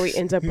that's how he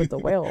ends up with the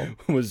whale.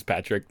 Was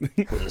Patrick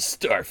was a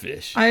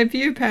starfish. I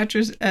view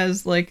Patrick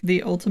as like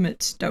the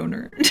ultimate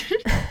stoner.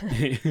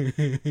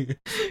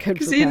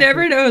 Because he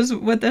never knows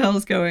what the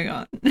hell's going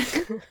on.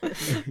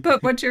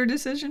 But what's your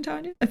decision,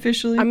 Tanya?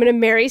 Officially? I'm going to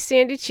marry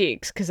Sandy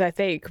Cheeks because I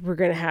think we're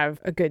going to have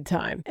a good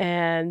time.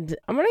 And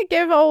I'm going to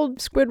give old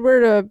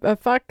Squidward a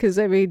fuck because,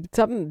 I mean,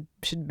 something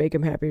should make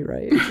him happy,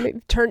 right?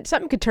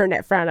 Something could turn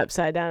that frown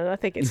upside down, and I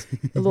think it's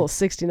a little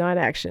 69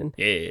 action.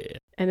 Yeah.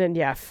 And then,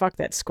 yeah, fuck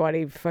that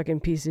squatty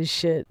fucking piece of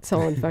shit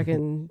selling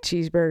fucking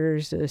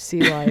cheeseburgers to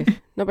sea life.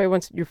 Nobody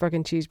wants your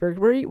fucking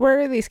cheeseburgers.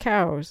 Where are these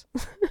cows?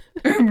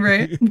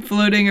 Right,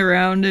 floating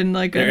around in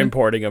like They're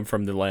importing them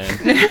from the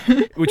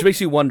land. Which makes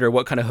you wonder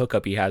what kind of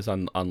hookup he has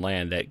on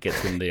land that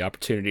gets him the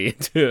opportunity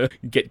to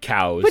get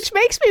cows. Which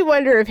makes me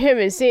wonder if him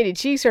and Sandy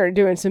Cheeks aren't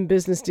doing some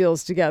business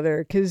deals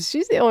together, because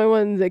she's the only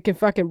one that can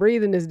fucking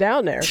breathe and is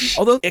down there.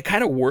 Although it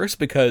kind of works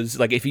because,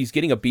 like, if he's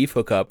getting a beef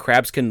hookup,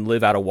 crabs can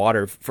live out of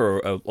water for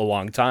a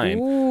long time.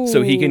 Ooh.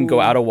 So he can go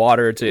out of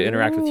water to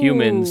interact with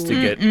humans to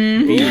get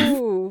beef.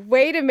 Ooh,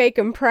 way to make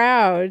him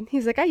proud.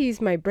 He's like, I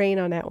used my brain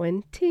on that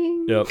one.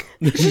 Ting. Yep.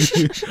 I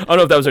don't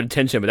know if that was her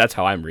intention, but that's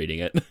how I'm reading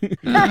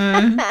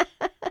it.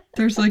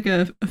 There's like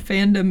a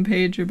fandom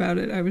page about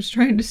it I was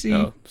trying to see.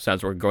 Oh,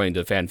 sounds we're going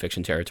to fan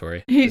fiction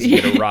territory. This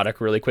get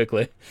erotic really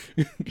quickly.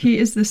 He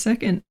is the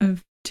second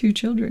of 2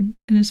 children,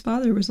 and his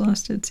father was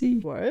lost at sea.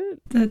 What?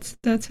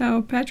 That's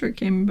how Patrick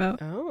came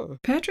about. Oh.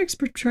 Patrick's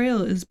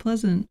portrayal is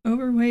pleasant,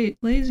 overweight,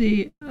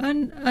 lazy,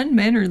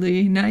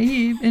 unmannerly,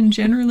 naive, and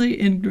generally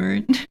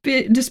ignorant.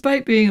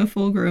 Despite being a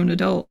full-grown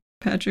adult,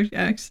 Patrick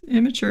acts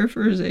immature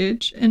for his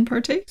age and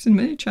partakes in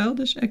many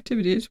childish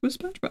activities with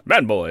SpongeBob.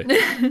 Man boy.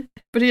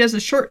 But he has a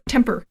short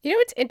temper. You know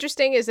what's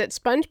interesting is that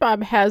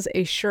SpongeBob has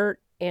a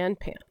shirt and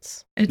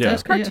pants.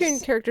 Those cartoon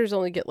characters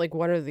only get like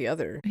one or the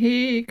other.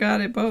 He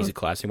got it both. He's a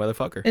classy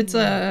motherfucker. It's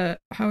a,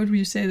 how would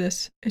we say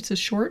this? It's a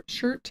short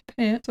shirt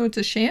pant. So it's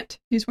a shant.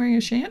 He's wearing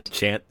a shant.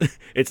 Shant.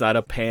 It's not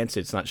a pants.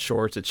 It's not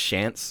shorts. It's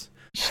shants.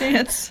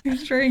 Shants.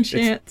 He's wearing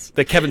shants. It's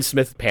the Kevin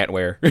Smith pant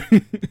wear.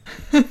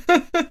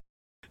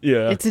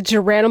 Yeah. It's a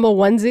Geranimal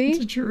onesie.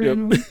 It's a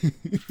Geranimal.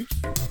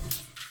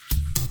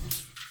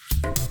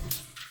 Yep.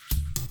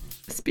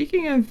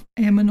 Speaking of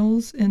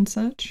aminals and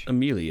such.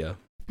 Amelia.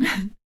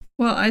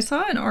 Well, I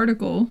saw an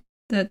article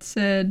that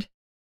said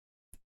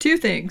 2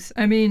 things.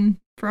 I mean,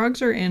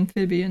 frogs are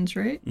amphibians,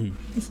 right? Mm.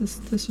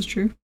 This is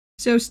true.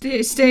 So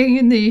staying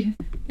in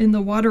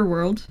the water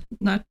world,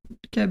 not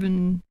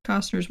Kevin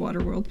Costner's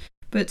water world,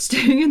 but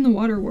staying in the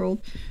water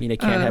world. You mean I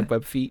can't have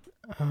web feet?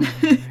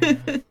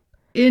 Oh,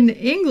 in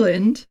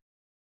England,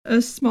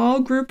 a small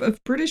group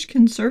of British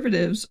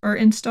conservatives are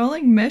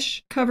installing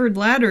mesh-covered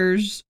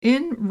ladders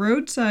in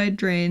roadside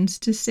drains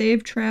to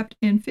save trapped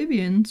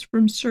amphibians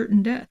from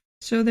certain death.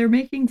 So they're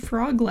making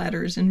frog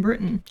ladders in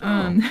Britain.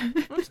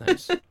 That's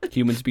nice.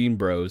 Humans being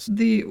bros.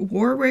 The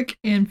Warwick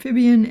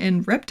Amphibian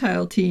and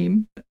Reptile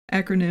Team,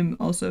 acronym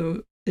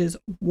also is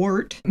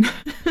WART,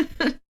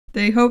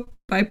 they hope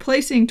by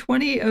placing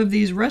 20 of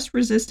these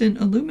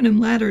rust-resistant aluminum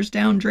ladders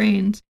down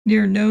drains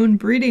near known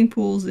breeding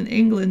pools in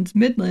England's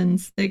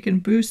Midlands, they can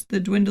boost the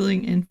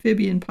dwindling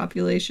amphibian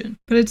population.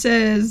 But it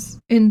says,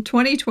 in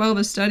 2012,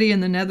 a study in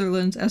the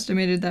Netherlands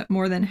estimated that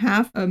more than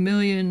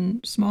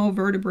 500,000 small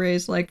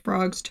vertebrates like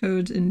frogs,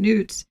 toads, and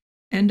newts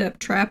end up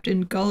trapped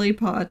in gully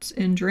pots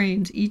and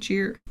drains each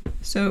year.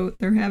 So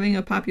they're having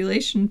a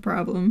population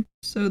problem.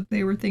 So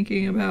they were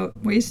thinking about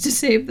ways to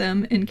save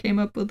them and came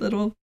up with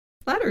little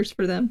ladders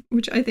for them,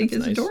 which I think is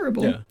nice.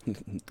 Adorable.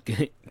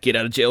 Yeah. Get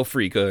out of jail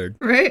free card.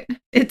 Right?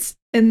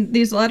 And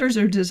these ladders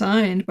are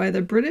designed by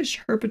the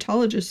British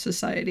Herpetologist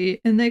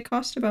Society, and they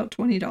cost about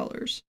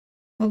 $20.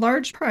 A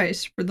large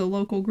price for the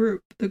local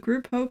group. The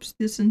group hopes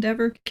this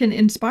endeavor can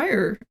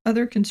inspire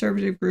other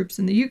conservative groups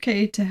in the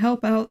UK to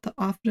help out the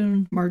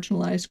often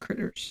marginalized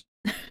critters.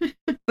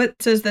 But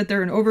says that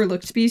they're an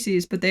overlooked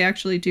species, but they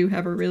actually do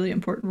have a really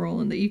important role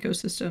in the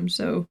ecosystem.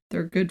 So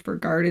they're good for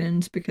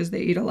gardens because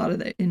they eat a lot of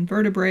the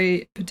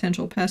invertebrate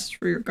potential pests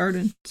for your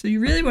garden. So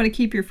you really want to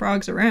keep your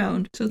frogs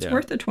around. So it's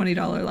worth a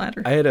 $20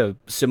 ladder. I had a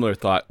similar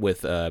thought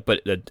with,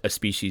 but a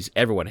species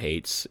everyone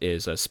hates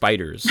is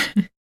spiders.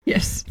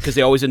 Yes. Because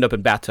they always end up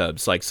in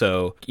bathtubs. Like,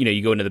 so,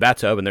 you go into the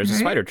bathtub and there's a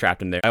spider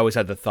trapped in there. I always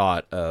had the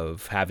thought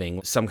of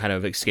having some kind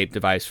of escape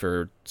device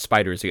for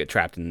spiders to get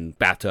trapped in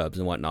bathtubs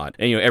and whatnot.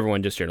 And,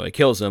 everyone just generally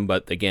kills them.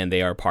 But again,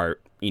 they are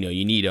part, you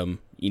need them.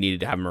 You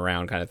needed to have them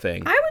around kind of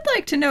thing. I would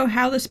like to know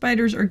how the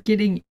spiders are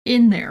getting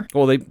in there.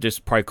 Well, they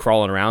just probably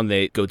crawling around.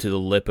 They go to the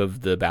lip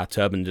of the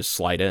bathtub and just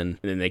slide in, and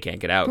then they can't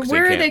get out. But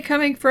where are they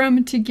coming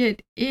from to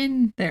get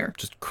in there?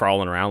 Just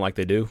crawling around like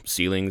they do.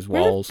 Ceilings,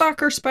 walls. Where the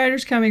fuck are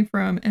spiders coming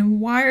from, and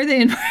why are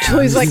they in...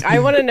 Julie's like, I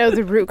want to know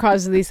the root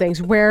cause of these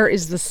things. Where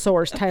is the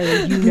source,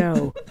 Tyler? You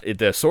know.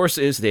 The source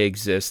is they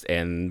exist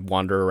and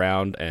wander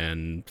around,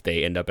 and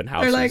they end up in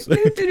houses.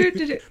 They're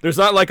like... There's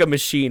not like a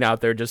machine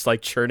out there just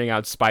like churning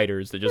out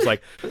spiders. They're just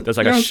like, there's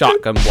like a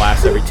shotgun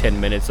blast every 10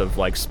 minutes of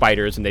like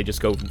spiders and they just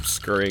go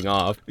scurrying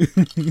off.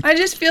 I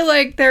just feel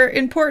like they're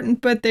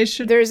important, but they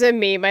should. There's a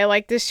meme I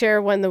like to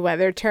share when the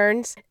weather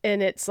turns,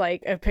 and it's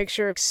like a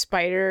picture of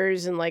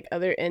spiders and like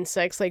other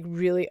insects like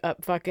really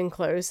up fucking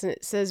close, and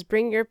it says,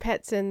 "Bring your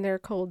pets in, they're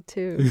cold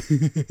too."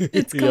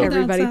 It's cold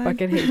Everybody outside.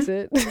 fucking hates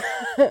it.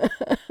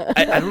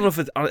 I don't know if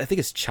I think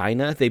it's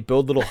China. They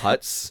build little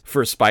huts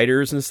for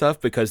spiders and stuff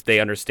because they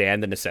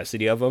understand the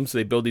necessity of them. So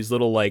they build these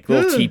little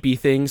teepee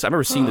things. I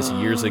remember seeing this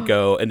years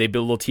ago, and they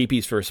build little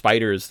teepees for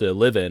spiders to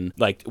live in,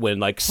 like when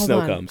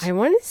snow comes. I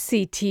want to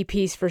see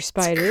teepees for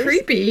spiders.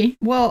 Creepy.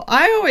 Well,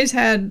 I always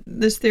had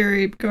this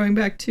theory going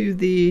back to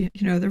the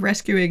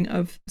rescuing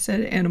of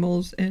said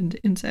animals and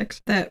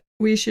insects that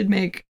we should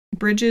make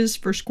bridges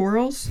for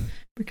squirrels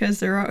because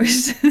they're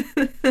always,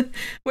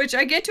 which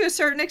I get to a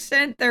certain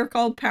extent, they're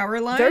called power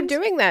lines. They're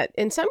doing that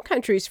in some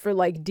countries for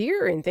like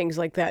deer and things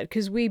like that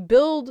because we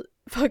build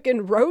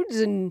fucking roads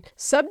and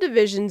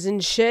subdivisions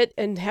and shit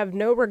and have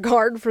no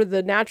regard for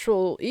the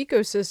natural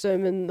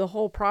ecosystem and the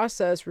whole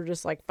process. We're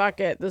just like, fuck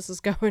it, this is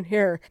going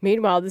here.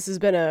 Meanwhile, this has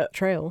been a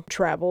trail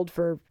traveled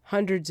for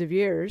hundreds of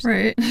years.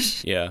 Right.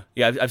 Yeah.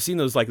 I've seen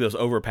those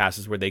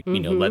overpasses where they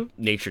let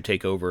nature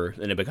take over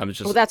and it becomes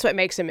just. Well, that's what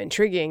makes them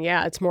intriguing.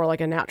 Yeah, it's more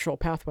like a natural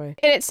pathway,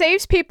 and it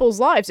saves people's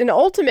lives. And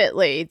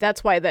ultimately,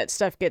 that's why that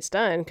stuff gets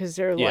done because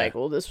they're like,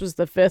 well, this was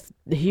the 5th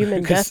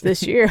human death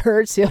this year.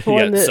 It's the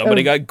only one that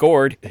somebody got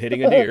gored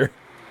hitting a deer.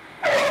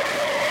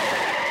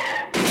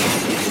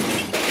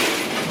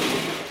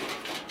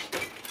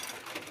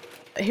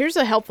 Here's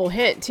a helpful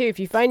hint, too. If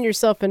you find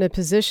yourself in a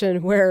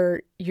position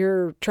where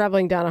you're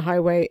traveling down a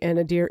highway and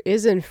a deer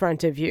is in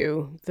front of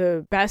you,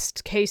 the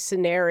best case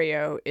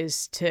scenario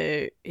is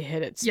to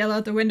hit its... Yell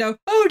out the window,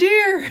 "Oh,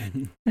 dear!"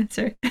 That's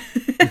right.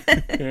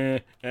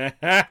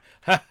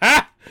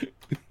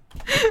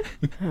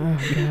 Oh,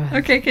 God.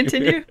 Okay,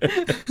 continue.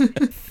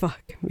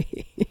 Fuck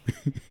me.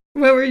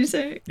 What were you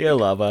saying? You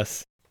love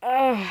us.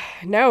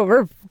 No,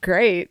 we're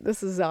great.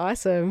 This is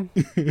awesome.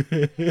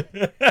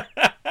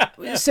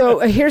 So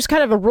here's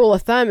kind of a rule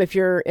of thumb. If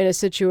you're in a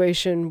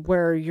situation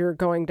where you're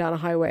going down a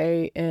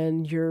highway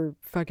and you're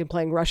fucking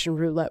playing Russian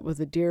roulette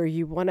with a deer,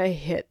 you want to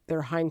hit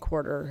their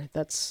hindquarter.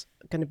 That's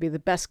going to be the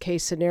best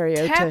case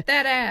scenario Tap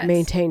that ass.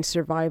 Maintain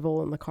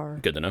survival in the car.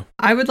 Good to know.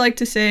 I would like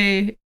to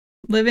say,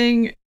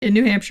 living in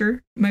New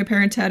Hampshire, my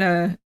parents had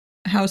a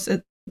house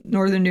at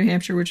northern New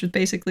Hampshire, which was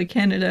basically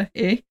Canada,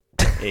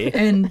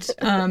 And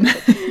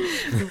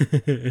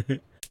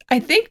I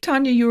think,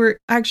 Tanya, you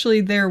were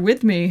actually there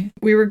with me.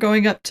 We were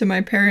going up to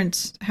my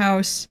parents'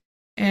 house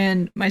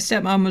and my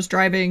stepmom was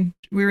driving.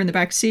 We were in the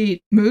back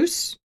seat.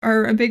 Moose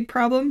are a big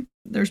problem.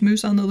 There's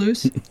moose on the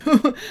loose.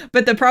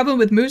 But the problem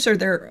with moose are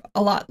they're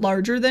a lot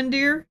larger than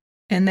deer.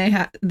 And they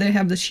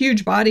have this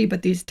huge body,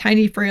 but these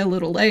tiny, frail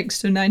little legs.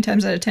 So 9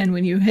 times out of 10,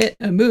 when you hit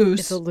a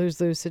moose, it's a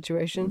lose-lose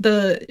situation.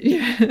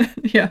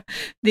 The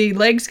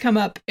legs come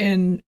up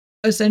and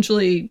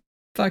essentially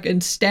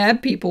fucking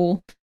stab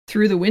people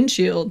through the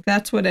windshield.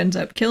 That's what ends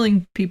up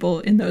killing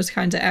people in those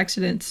kinds of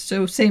accidents.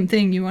 So same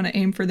thing, you want to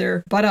aim for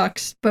their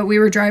buttocks. But we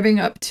were driving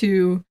up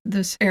to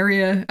this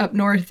area up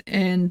north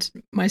and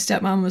my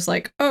stepmom was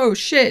like, "Oh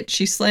shit."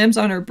 She slams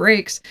on her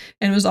brakes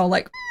and was all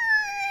like,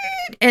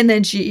 and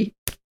then she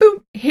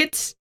boom,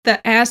 hits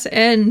the ass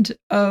end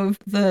of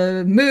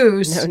the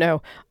moose.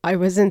 No, I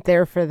wasn't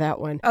there for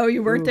that one. Oh,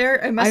 you weren't there?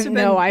 It must have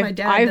been my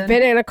dad. I've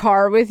been in a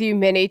car with you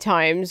many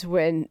times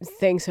when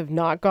things have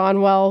not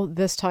gone well.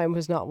 This time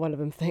was not one of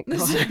them, thank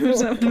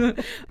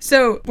God.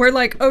 So we're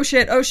like, oh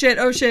shit.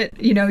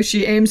 You know,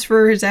 she aims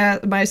for his ass.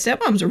 My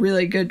stepmom's a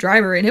really good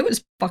driver, and it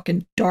was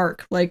fucking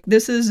dark. Like,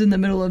 this is in the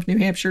middle of New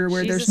Hampshire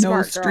where there's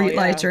no street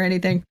lights or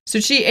anything.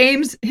 So she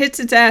aims, hits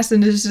its ass,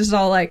 and is just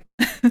all like,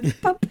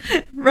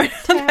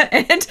 right on the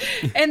end.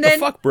 And then,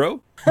 the fuck,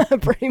 bro?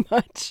 Pretty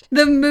much.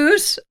 The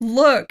moose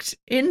looked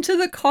into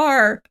the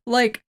car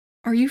like,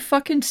 "Are you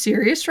fucking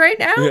serious right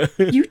now?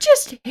 You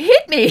just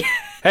hit me."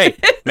 Hey,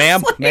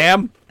 ma'am,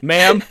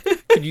 ma'am,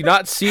 did you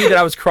not see that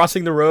I was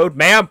crossing the road,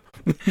 ma'am?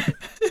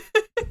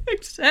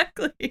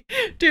 Exactly.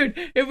 Dude,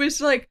 it was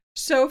like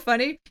so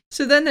funny.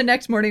 So then the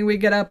next morning we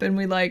get up and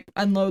we like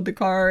unload the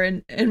car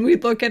and we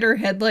look at her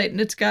headlight and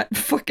it's got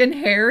fucking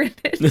hair in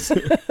it. So,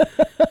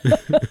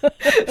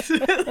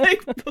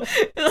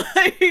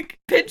 like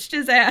pinched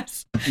his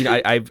ass. You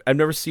know, I've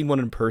never seen one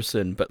in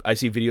person, but I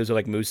see videos of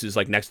like mooses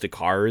like next to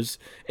cars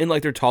and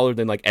like they're taller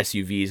than like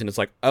SUVs and it's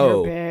like,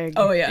 oh, they're big.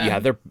 Oh yeah. Yeah,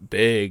 they're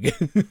big.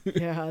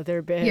 Yeah,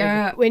 they're big.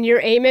 Yeah. When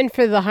you're aiming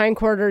for the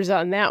hindquarters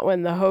on that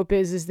one, the hope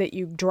is that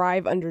you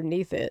drive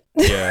underneath it.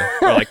 Yeah.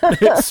 Or like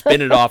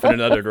spin it off in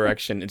another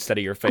direction instead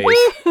of your face.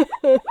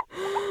 Oh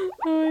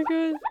my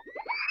God.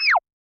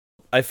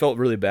 I felt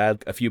really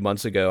bad a few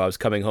months ago. I was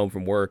coming home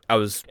from work. I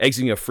was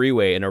exiting a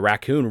freeway and a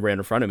raccoon ran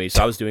in front of me.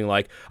 So I was doing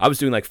like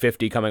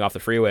 50 coming off the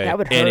freeway. That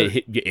would hurt.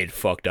 And it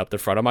fucked up the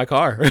front of my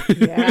car.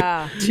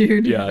 Yeah.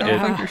 Dude,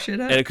 Yeah, fuck your shit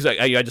up. And because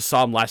I just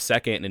saw him last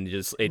second and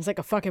It's like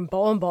a fucking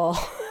bowling ball.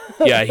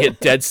 yeah, hit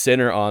dead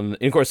center on.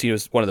 And of course, he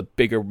was one of the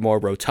bigger, more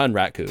rotund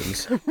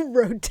raccoons.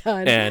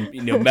 Rotund. And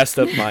messed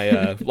up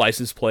my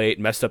license plate,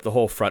 messed up the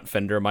whole front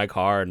fender of my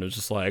car, and it was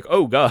just like,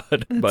 oh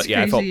god. But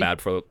yeah, crazy. I felt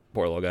bad for the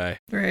poor little guy.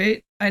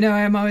 Right? I know,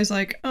 I'm always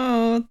like,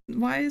 oh,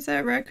 why is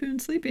that raccoon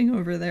sleeping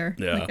over there?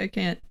 Yeah. Like, I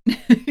can't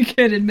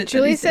admit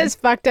Julie that he's says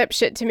dead. fucked up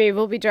shit to me.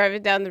 We'll be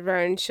driving down the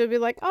road and she'll be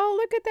like, oh,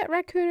 look at that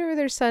raccoon over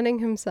there sunning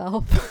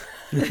himself.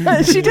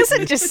 She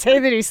doesn't just say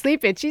that he's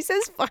sleeping. She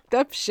says fucked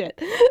up shit.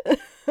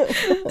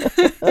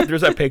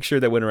 There's that picture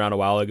that went around a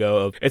while ago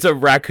of it's a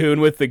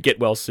raccoon with the get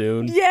well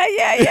soon.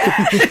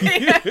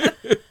 Yeah.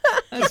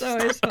 That's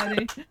always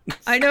funny.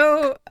 I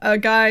know a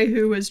guy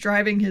who was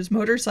driving his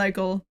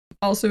motorcycle,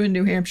 also in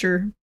New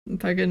Hampshire,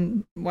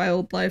 fucking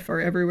wildlife are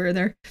everywhere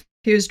there.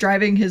 He was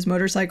driving his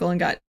motorcycle and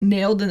got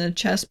nailed in the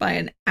chest by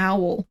an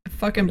owl.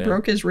 Fucking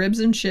broke his ribs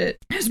and shit.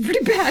 It was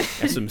pretty bad.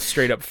 That's some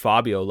straight up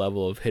Fabio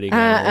level of hitting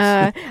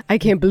animals. I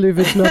can't believe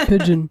it's not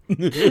pigeon.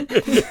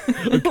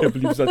 I can't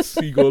believe that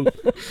seagull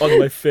on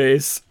my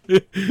face.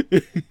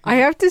 I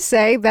have to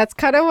say, that's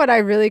kind of what I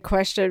really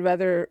questioned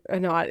whether or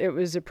not it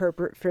was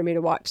appropriate for me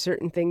to watch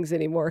certain things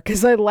anymore.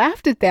 Because I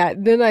laughed at that.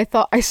 And then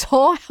I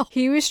saw how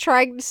he was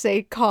trying to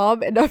stay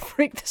calm and not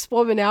freak this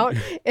woman out.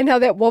 And how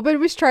that woman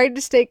was trying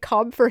to stay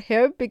calm for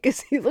him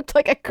because he looked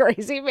like a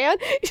crazy man.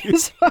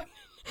 Just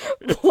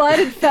blood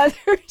and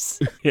feathers.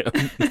 Yeah.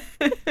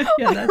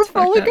 Yeah, on that's a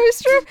roller fucked up.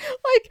 coaster.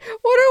 Like,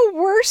 what a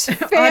worse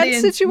fan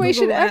Audience,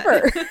 situation Google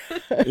that.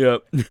 ever.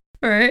 Yep.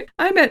 All right.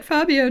 I met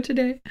Fabio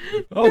today.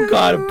 Oh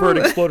god, a bird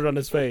exploded on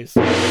his face.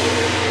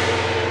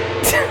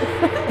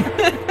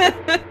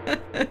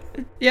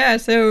 Yeah,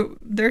 so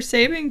they're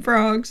saving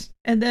frogs.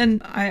 And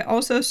then I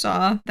also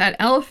saw that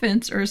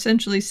elephants are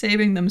essentially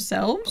saving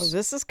themselves. Oh,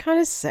 this is kind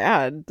of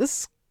sad.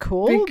 This is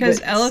cool. Because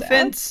but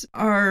elephants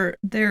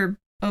they're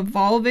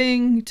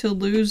evolving to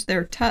lose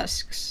their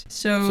tusks.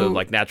 So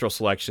like natural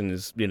selection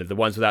is, the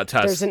ones without sad.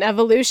 tusks. There's an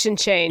evolution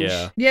change.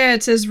 Yeah. Yeah,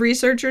 it says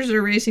researchers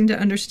are racing to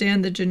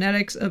understand the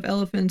genetics of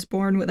elephants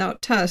born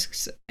without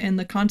tusks and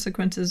the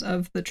consequences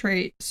of the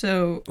trait.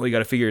 So, Well, you got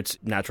to figure it's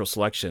natural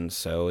selection.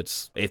 So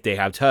it's if they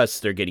have tusks,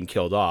 they're getting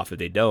killed off. If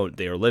they don't,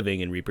 they are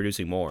living and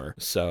reproducing more.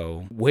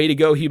 So way to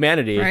go,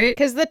 humanity. right?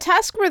 Because the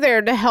tusks were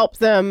there to help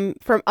them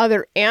from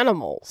other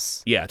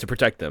animals. Yeah, to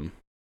protect them.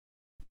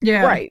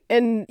 Yeah. Right.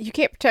 And you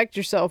can't protect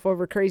yourself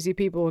over crazy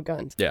people with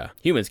guns. Yeah,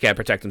 humans can't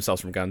protect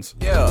themselves from guns.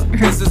 Yeah,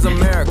 this is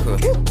America.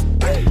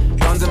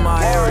 Guns in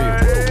my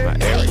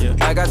area.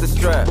 I got the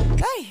strap.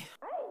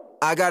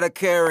 I gotta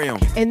carry them.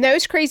 And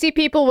those crazy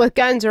people with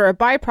guns are a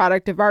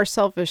byproduct of our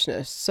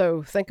selfishness.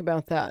 So think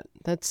about that.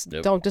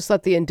 Don't just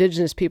let the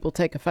indigenous people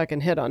take a fucking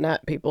hit on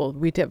that, people.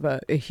 We have a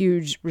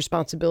huge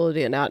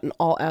responsibility in that in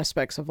all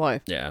aspects of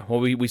life. Yeah,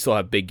 well, we still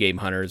have big game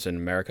hunters in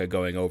America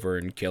going over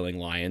and killing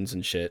lions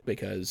and shit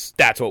because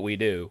that's what we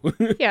do.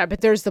 Yeah,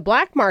 but there's the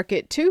black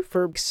market too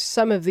for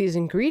some of these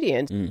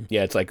ingredients.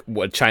 Yeah, it's like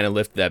what China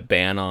lifted that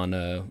ban on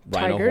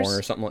rhino Tigers? horn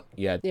or something like.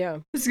 Yeah.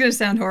 This is going to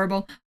sound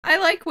horrible. I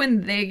like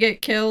when they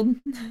get killed.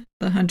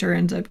 The hunter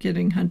ends up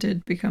getting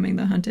hunted, becoming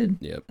the hunted.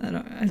 Yep.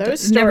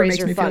 Those it never stories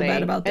makes are me funny. feel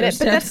bad about And those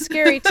but that's deaths.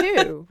 scary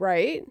too,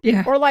 right?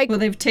 Yeah. Or like, well,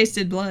 they've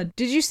tasted blood.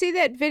 did you see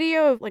that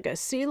video of like a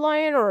sea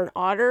lion or an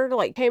otter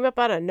like came up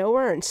out of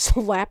nowhere and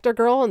slapped a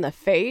girl in the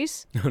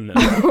face? Oh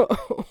no.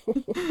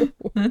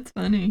 That's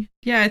funny.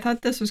 Yeah, I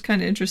thought this was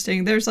kind of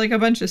interesting. There's like a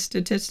bunch of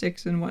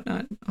statistics and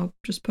whatnot. I'll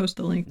just post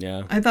a link.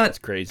 Yeah. I thought That's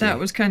crazy. that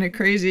was kind of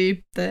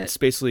crazy that It's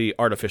basically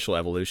artificial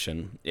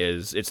evolution.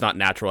 It's not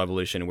natural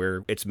evolution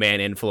where it's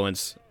man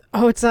influence.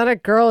 Oh, it's not a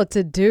girl, it's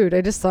a dude.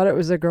 I just thought it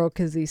was a girl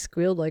because he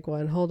squealed like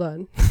one. Hold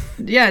on.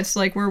 yeah, it's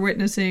like we're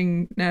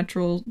witnessing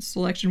natural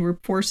selection. We're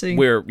forcing,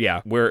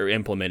 We're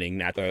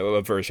implementing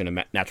a version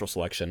of natural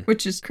selection.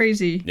 which is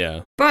crazy.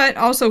 Yeah. But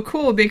also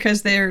cool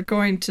because they're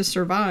going to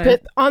survive.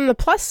 But on the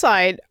plus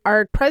side,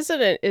 our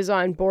president is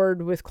on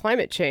board with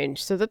climate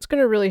change, so that's going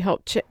to really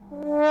help.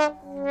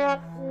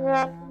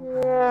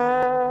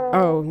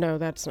 Oh, no,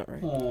 that's not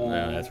right.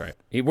 No, that's right.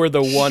 We're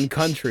the one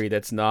country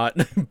that's not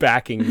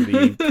backing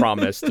the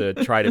promise to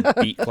try to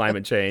beat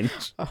climate change.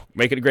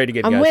 Make it great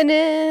again, I'm guys.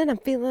 winning. I'm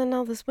feeling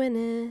all this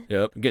winning.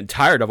 Yep. I'm getting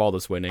tired of all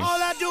this winning. All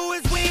I do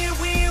is win,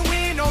 win,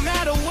 win, no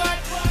matter what.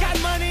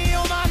 Got money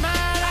on my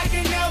mind, I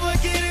can never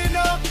get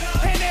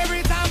enough. And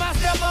every time I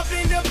step up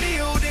in the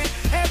building,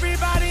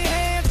 everybody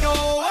hands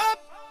go up.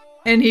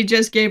 And he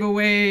just gave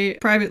away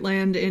private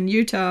land in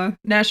Utah,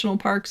 national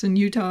parks in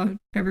Utah.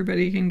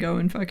 Everybody can go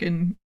and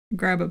fucking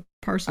grab a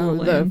parcel Oh,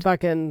 of the land.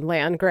 fucking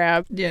land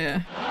grab.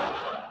 Yeah.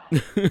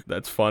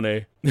 That's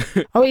funny.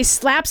 Oh, he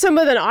slaps him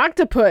with an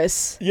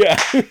octopus.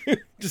 Yeah.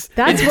 Just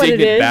That's what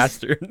it indignant is.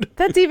 bastard.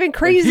 That's even Here,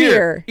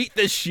 crazier. eat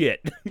this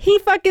shit. He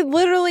fucking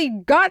literally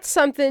got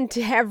something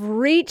to have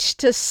reach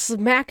to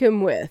smack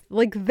him with.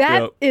 Like,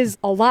 that is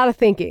a lot of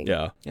thinking.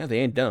 Yeah. Yeah, they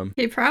ain't dumb.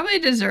 He probably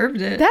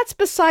deserved it. That's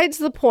besides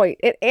the point.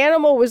 An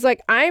animal was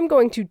like, I am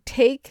going to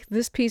take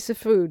this piece of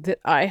food that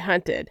I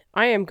hunted.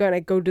 I am going to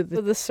go to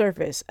the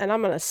surface and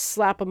I'm going to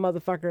slap a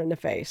motherfucker in the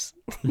face.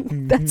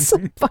 That's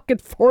some fucking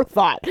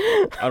forethought.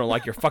 I don't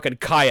like your fucking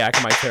kayak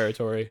in my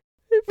territory.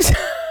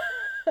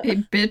 He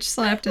bitch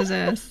slapped his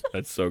ass.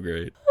 That's so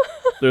great.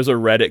 There's a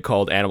Reddit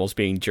called Animals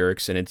Being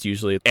Jerks, and it's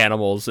usually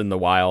animals in the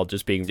wild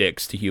just being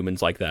dicks to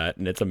humans like that,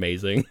 and it's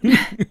amazing.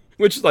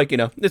 Which is like,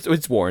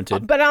 it's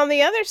warranted. But on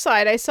the other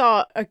side, I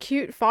saw a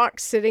cute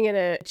fox sitting in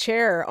a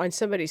chair on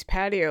somebody's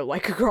patio,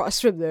 like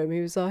across from them.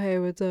 He was like, hey,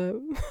 what's up?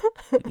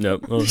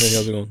 Nope. Oh, hey,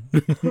 how's it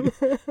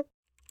going?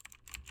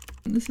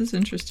 This is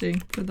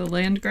interesting for the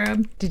land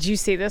grab. Did you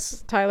see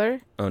this, Tyler?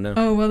 Oh, no.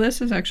 Oh, well,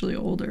 this is actually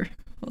older.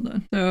 Hold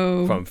on.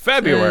 So From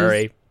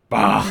February.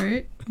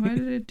 Right? Why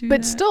did it do that?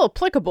 But still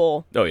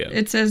applicable. Oh, yeah.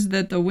 It says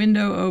that the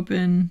window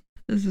open.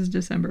 This is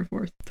December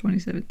 4th,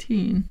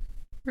 2017.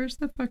 Where's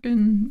the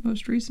fucking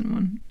most recent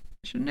one?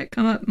 Shouldn't it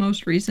come up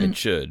most recent? It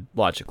should,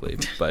 logically.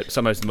 But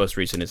sometimes the most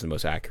recent isn't the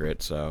most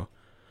accurate, so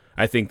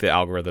I think the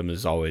algorithm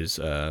is always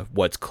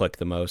what's clicked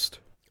the most.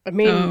 I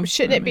mean, Oh,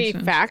 shouldn't that it be makes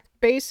sense.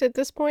 fact-based at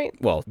this point?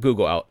 Well,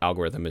 Google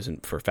algorithm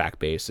isn't for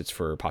fact-based, it's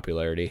for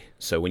popularity.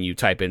 So when you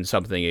type in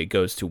something, it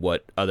goes to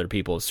what other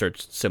people have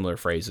searched similar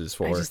phrases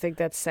for. I just think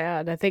that's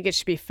sad. I think it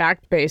should be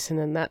fact-based and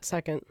then that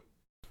second.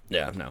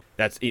 Yeah, no.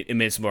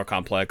 It's more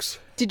complex.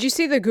 Did you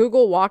see the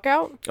Google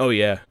walkout? Oh,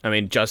 yeah. I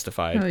mean,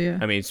 justified. Oh, yeah.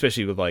 I mean,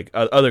 especially with, like,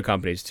 other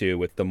companies, too,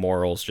 with the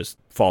morals just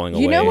falling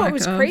away. You know what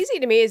was Lack of. crazy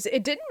to me is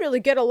it didn't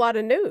really get a lot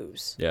of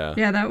news. Yeah.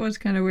 Yeah, that was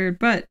kind of weird,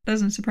 but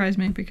doesn't surprise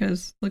me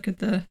because look at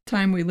the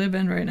time we live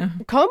in right now.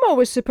 Como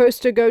was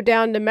supposed to go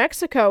down to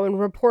Mexico and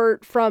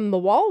report from the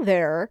wall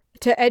there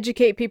to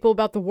educate people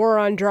about the war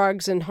on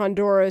drugs in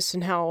Honduras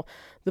and how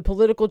the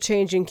political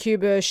change in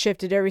Cuba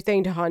shifted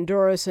everything to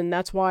Honduras, and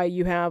that's why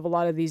you have a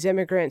lot of these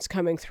immigrants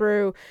coming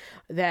through,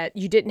 that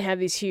you didn't have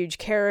these huge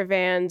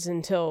caravans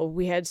until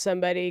we had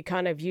somebody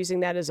kind of using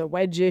that as a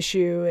wedge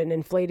issue and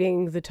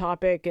inflating the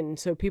topic, and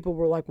so people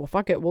were like, well,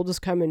 fuck it, we'll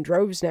just come in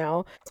droves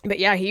now. But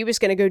yeah, he was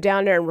going to go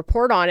down there and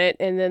report on it,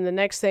 and then the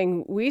next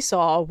thing we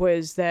saw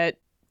was that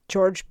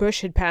George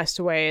Bush had passed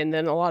away, and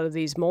then a lot of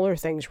these Mueller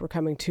things were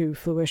coming to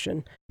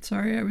fruition.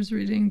 Sorry, I was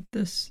reading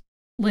this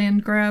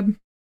land grab.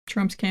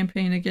 Trump's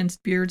campaign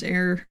against Bears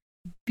ears.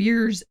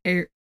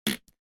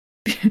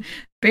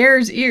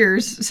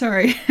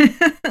 Sorry.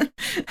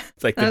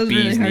 It's like That the was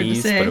really bee's hard to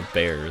knees, say. but of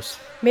bears.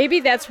 Maybe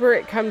that's where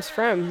it comes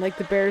from. Like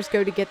the bears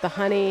go to get the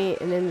honey,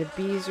 and then the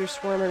bees are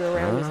swarming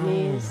around his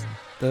knees.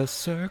 The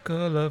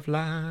circle of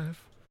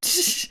life.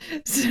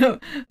 So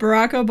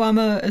Barack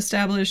Obama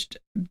established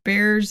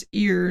Bears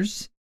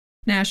Ears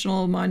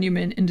National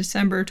Monument in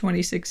December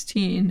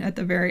 2016 at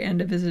the very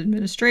end of his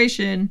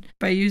administration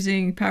by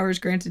using powers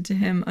granted to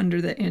him under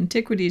the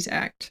Antiquities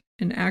Act,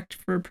 an act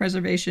for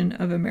preservation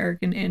of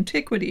American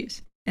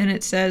antiquities. And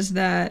it says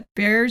that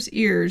Bears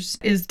Ears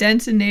is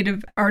dense in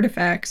native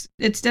artifacts.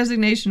 Its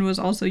designation was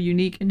also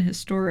unique and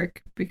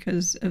historic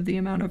because of the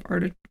amount of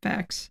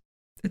artifacts.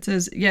 It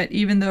says, yet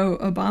even though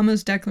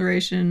Obama's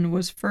declaration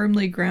was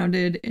firmly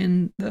grounded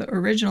in the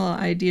original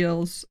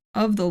ideals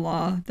of the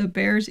law, the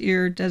Bears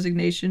Ear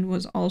designation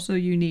was also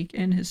unique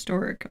and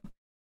historic.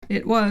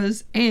 It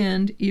was,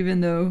 and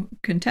even though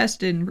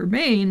contested,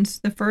 remains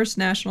the first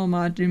national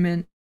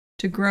monument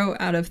to grow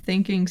out of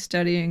thinking,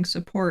 studying,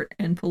 support,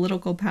 and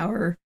political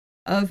power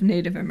of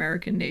Native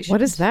American nations.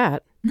 What is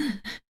that?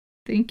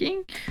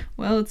 Thinking?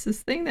 Well, it's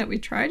this thing that we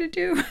try to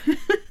do.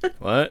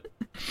 What?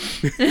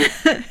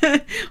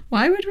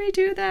 Why would we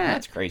do that?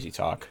 That's crazy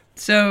talk.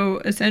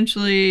 So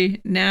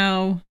essentially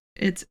now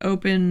it's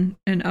open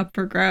and up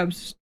for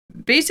grabs.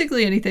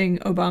 Basically anything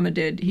Obama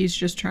did, he's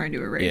just trying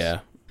to erase. Yeah.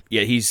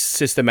 Yeah, he's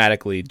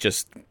systematically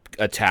just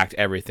attacked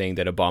everything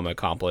that Obama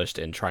accomplished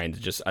and trying to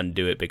just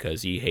undo it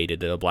because he hated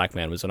that a black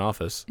man was in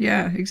office.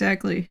 Yeah,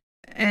 exactly.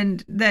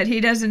 And that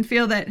he doesn't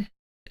feel that.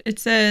 It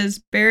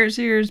says Bears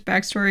Ears'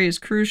 backstory is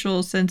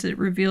crucial since it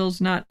reveals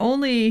not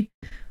only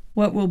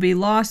what will be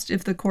lost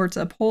if the courts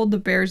uphold the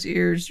Bears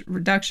Ears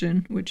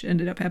reduction, which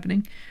ended up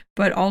happening,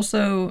 but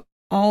also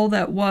all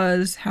that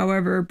was,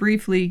 however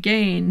briefly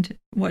gained,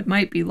 what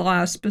might be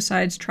lost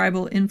besides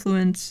tribal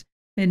influence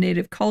and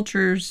native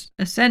culture's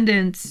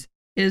ascendance,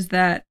 is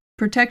that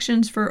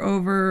protections for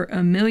over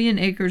 1 million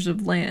acres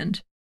of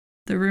land,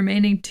 the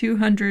remaining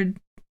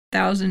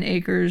 200,000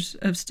 acres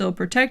of still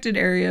protected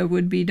area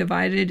would be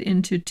divided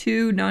into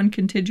 2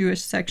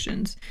 non-contiguous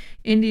sections,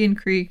 Indian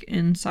Creek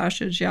and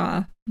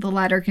Sasha, the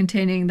latter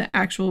containing the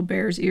actual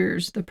Bears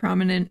Ears, the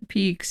prominent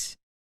peaks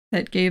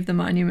that gave the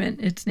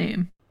monument its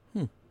name.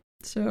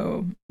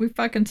 So we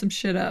fucking some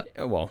shit up.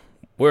 Well,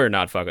 we're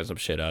not fucking some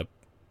shit up.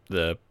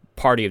 The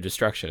party of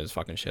destruction is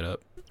fucking shit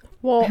up.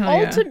 Well, Hell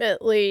yeah.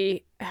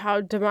 ultimately,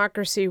 how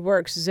democracy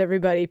works is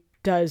everybody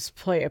does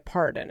play a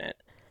part in it.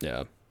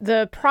 Yeah.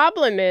 The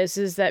problem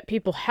is that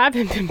people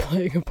haven't been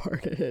playing a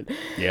part in it.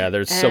 Yeah,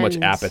 there's so much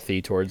And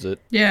apathy towards it.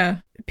 Yeah.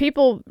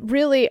 people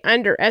really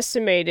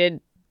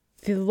underestimated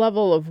the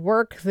level of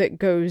work that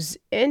goes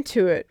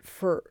into it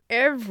for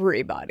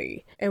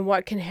everybody and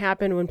what can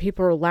happen when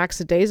people are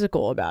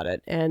lackadaisical about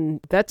it. And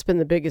that's been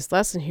the biggest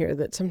lesson here,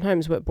 that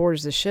sometimes what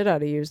bores the shit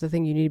out of you is the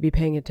thing you need to be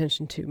paying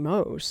attention to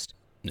most.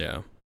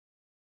 Yeah.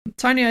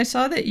 Tanya, I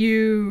saw that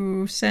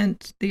you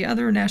sent the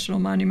other national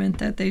monument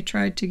that they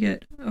tried to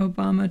get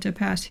Obama to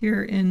pass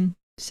here in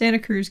Santa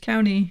Cruz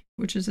County,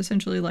 which is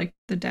essentially like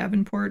the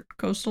Davenport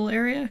coastal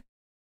area.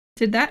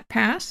 Did that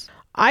pass?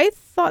 I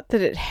thought that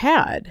it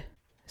had,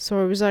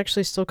 so I was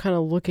actually still kind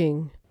of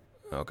looking.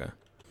 Okay.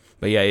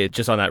 But yeah,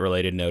 just on that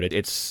related note,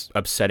 it's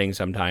upsetting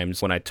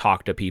sometimes when I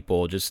talk to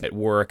people just at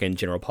work and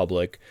general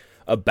public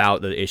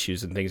about the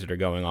issues and things that are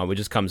going on. It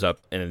just comes up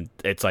and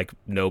it's like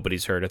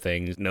nobody's heard of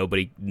things.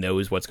 Nobody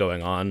knows what's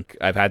going on.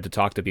 I've had to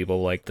talk to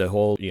people like the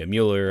whole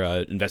Mueller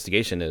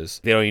investigation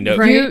is. They don't even know.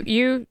 Right.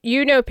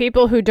 You know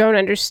people who don't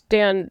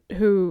understand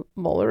who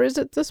Mueller is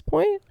at this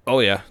point? Oh,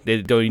 yeah.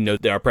 They don't even know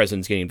that our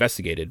president's getting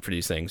investigated for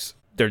these things.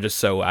 They're just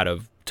so out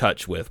of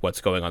touch with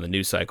what's going on in the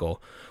news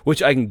cycle,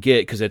 which I can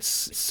get because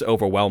it's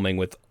overwhelming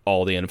with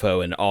all the info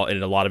and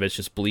a lot of it's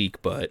just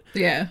bleak. But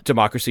Yeah.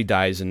 democracy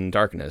dies in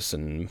darkness,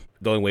 and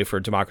the only way for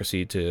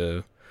democracy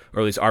to,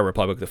 or at least our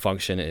republic, to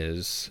function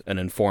is an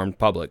informed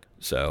public.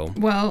 So,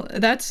 Well,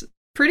 that's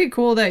pretty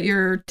cool that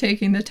you're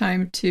taking the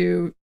time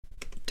to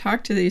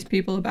talk to these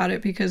people about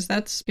it, because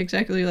that's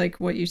exactly like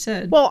what you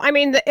said. Well, I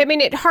mean,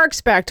 it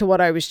harks back to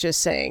what I was just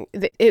saying,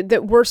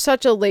 that we're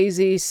such a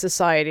lazy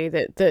society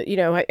that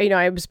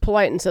I was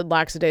polite and said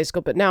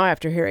lackadaisical, but now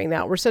after hearing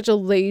that, we're such a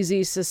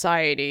lazy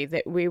society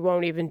that we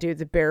won't even do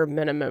the bare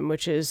minimum,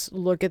 which is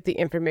look at the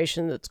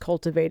information that's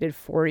cultivated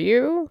for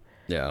you.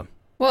 yeah.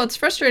 Well, it's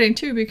frustrating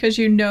too, because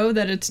you know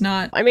that it's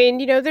not. I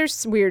mean,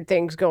 there's weird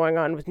things going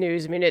on with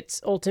news. I mean, it's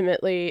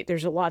ultimately,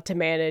 there's a lot to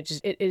manage.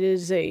 It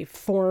is a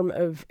form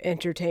of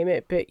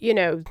entertainment, but,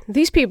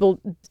 these people,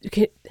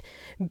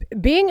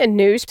 being a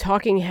news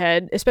talking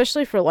head,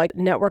 especially for like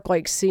network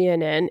like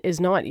CNN, is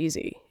not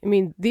easy. I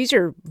mean, these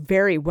are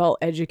very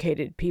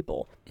well-educated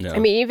people. No. I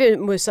mean,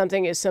 even with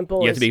something as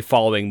simple You have as... to be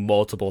following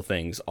multiple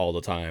things all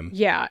the time.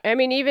 Yeah. I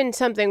mean, even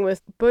something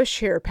with Bush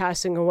here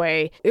passing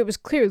away, it was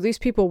clear these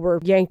people were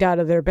yanked out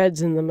of their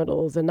beds in the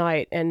middle of the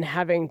night and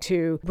having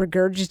to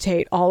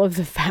regurgitate all of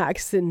the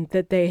facts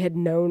that they had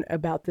known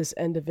about this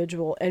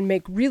individual and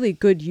make really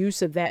good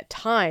use of that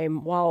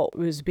time while it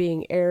was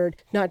being aired,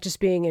 not just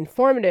being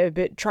informative,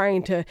 but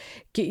trying to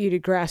get you to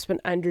grasp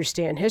and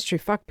understand history.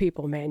 Fuck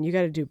people, man. You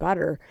got to do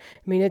better.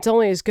 I mean, it's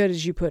only as good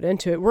as you put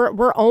into it.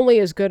 We're only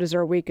as good as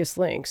our weakest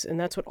links, and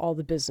that's what all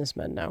the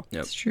businessmen know.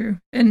 Yep. It's true.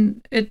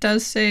 And it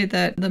does say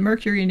that the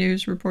Mercury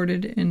News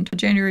reported in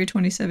January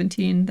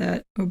 2017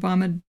 that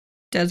Obama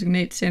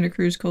designates Santa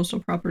Cruz coastal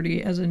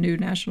property as a new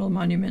national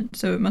monument.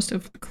 So it must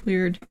have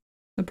cleared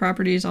the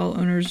properties. All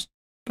owners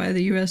by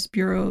the U.S.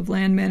 Bureau of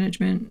Land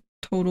Management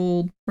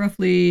totaled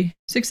roughly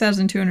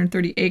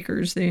 6,230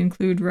 acres. They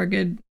include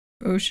rugged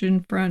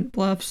oceanfront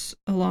bluffs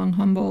along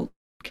Humboldt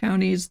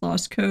County's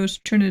Lost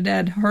Coast,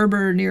 Trinidad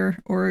Harbor near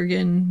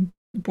Oregon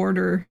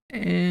border,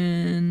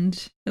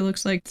 and it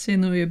looks like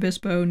San Luis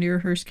Obispo near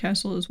Hearst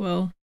Castle as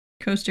well.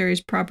 Coast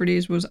Area's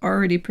properties was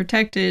already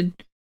protected,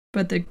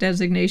 but the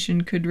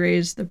designation could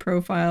raise the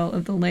profile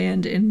of the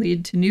land and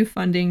lead to new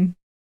funding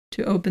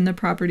to open the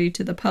property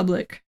to the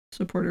public,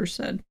 supporters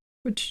said,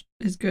 which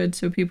is good,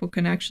 so people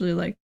can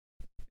actually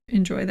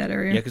enjoy that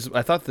area. Yeah, because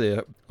I thought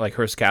the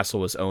Hearst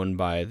Castle was owned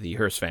by the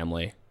Hearst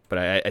family, but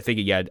I think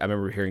I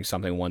remember hearing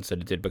something once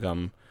that it did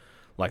become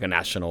like a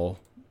national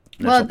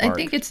park. I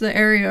think it's the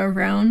area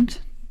around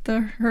the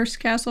Hearst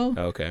Castle.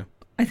 Oh, okay.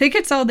 I think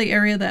it's all the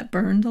area that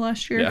burned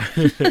last year.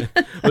 Yeah.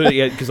 Well,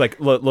 yeah, because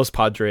Los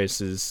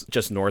Padres is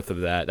just north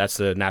of that. That's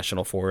the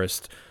national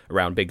forest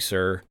around Big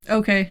Sur.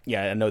 Okay.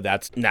 Yeah, I know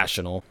that's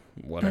national.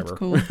 Whatever. That's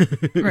cool.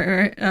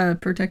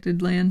 right.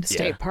 Protected land.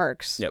 State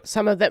parks. Yep.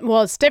 Some of them,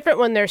 well, it's different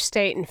when they're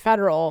state and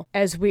federal,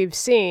 as we've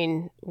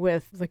seen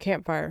with the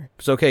campfire.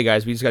 It's okay,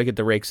 guys. We just got to get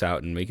the rakes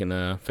out and we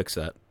can fix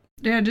that.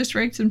 Yeah, just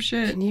rake some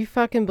shit. Can you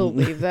fucking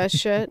believe that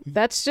shit?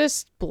 That's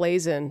just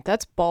blazing.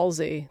 That's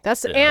ballsy.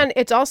 Yeah. And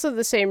it's also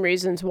the same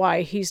reasons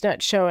why he's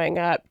not showing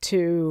up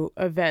to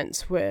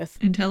events with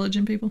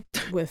intelligent people,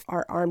 with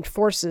our armed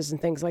forces and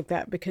things like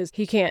that, because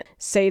he can't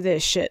say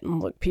this shit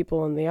and look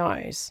people in the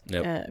eyes.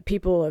 Yep.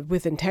 People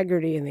with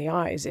integrity in the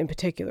eyes, in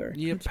particular.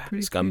 Yep.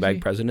 Scumbag crazy.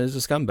 President is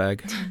a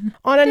scumbag.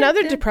 On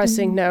another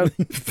depressing note,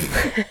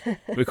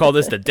 we call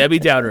this the Debbie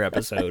Downer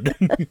episode.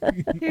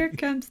 Here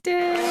comes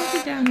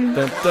Debbie Downer.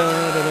 Dun, dun.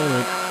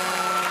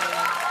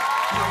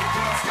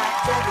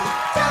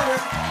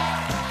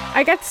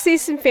 I got to see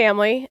some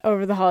family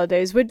over the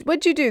holidays.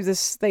 What'd you do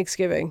this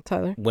Thanksgiving,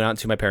 Tyler? Went out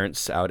to my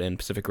parents out in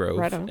Pacific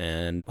Grove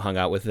and hung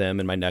out with them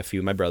and my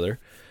nephew and my brother.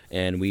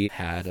 And we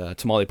had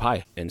tamale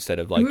pie instead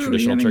of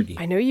traditional turkey.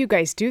 I know you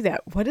guys do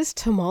that. What is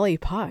tamale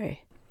pie?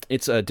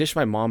 It's a dish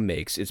my mom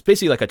makes. It's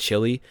basically like a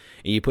chili,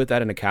 and you put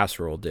that in a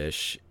casserole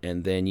dish,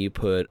 and then you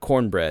put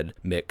cornbread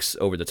mix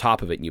over the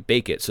top of it, and you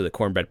bake it so the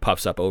cornbread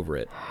puffs up over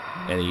it,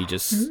 and then you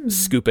just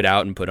scoop it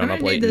out and put it on a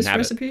plate and have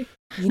recipe. it.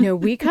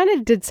 We kind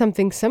of did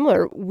something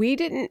similar. We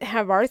didn't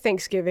have our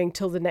Thanksgiving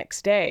till the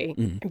next day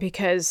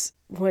because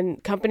when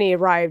company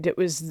arrived, it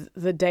was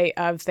the day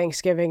of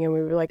Thanksgiving, and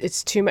we were like,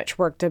 it's too much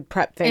work to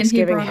prep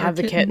Thanksgiving, have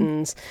the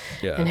kittens,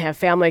 and have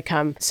family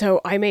come.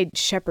 So I made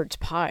shepherd's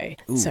pie.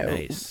 Ooh, so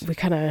nice. we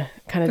kind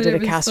of did a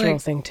casserole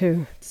thing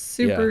too.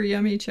 Super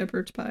yummy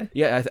shepherd's pie.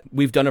 Yeah,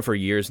 we've done it for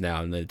years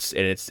now, and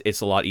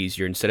it's a lot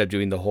easier. Instead of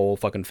doing the whole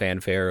fucking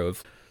fanfare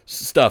of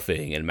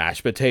stuffing and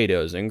mashed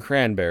potatoes and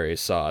cranberry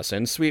sauce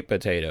and sweet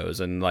potatoes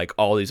and like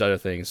all these other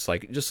things,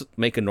 like just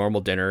make a normal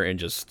dinner and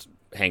just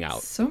hang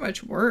out. So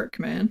much work,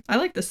 man. I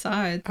like the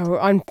sides. Oh,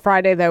 on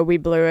Friday though, we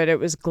blew it. It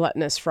was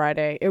gluttonous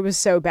Friday. It was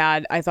so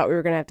bad. I thought we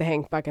were gonna have to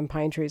hang fucking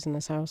pine trees in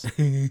this house.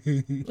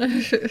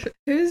 It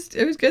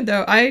was good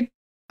though. I'm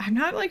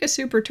not like a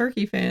super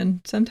turkey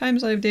fan.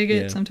 Sometimes I dig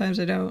it, sometimes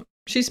I don't.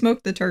 She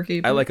smoked the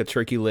turkey. I like a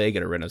turkey leg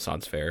at a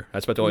Renaissance fair.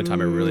 That's about the only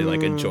time I really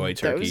like enjoy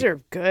turkey. Those are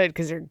good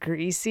because they're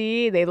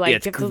greasy. They like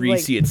it's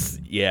greasy.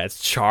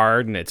 It's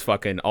charred and it's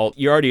fucking all.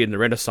 You're already in the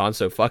Renaissance,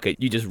 so fuck it.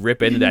 You just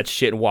rip into that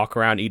shit and walk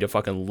around, eat a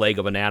fucking leg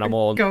of an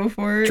animal, and go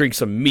for it. Drink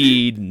some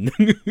mead. And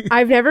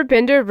I've never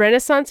been to a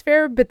Renaissance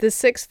fair, but the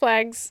Six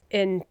Flags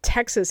in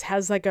Texas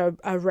has like a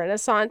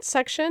Renaissance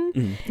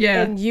section.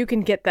 Yeah, and you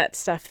can get that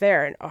stuff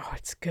there, and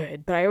it's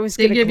good. But I always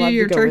they give you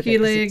your turkey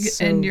leg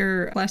and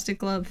your plastic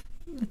glove.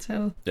 That's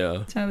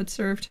how it's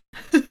served.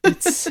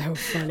 It's so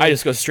funny. I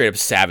just go straight up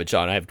savage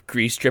on. I have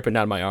grease dripping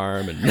down my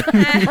arm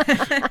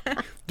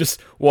and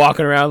just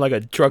walking around like a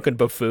drunken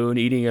buffoon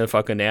eating a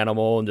fucking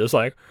animal and just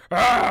like,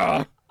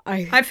 ah!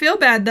 I feel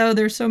bad though.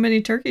 There's so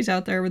many turkeys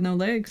out there with no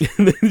legs.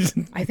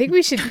 I think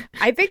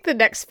the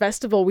next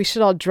festival we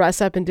should all dress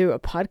up and do a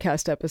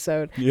podcast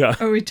episode. Yeah.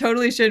 Oh, we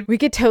totally should. We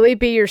could totally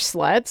be your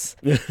sleds.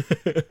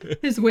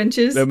 His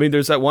winches. I mean,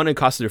 there's that one in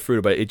Costa de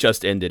Fruta, but it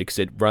just ended because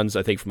it runs,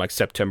 I think, from like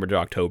September to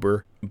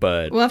October.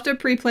 But we'll have to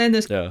pre-plan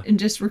this and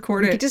just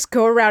record it. We could just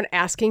go around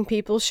asking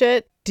people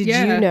shit. Did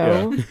you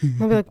know?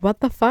 I'll be like, what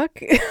the fuck?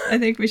 I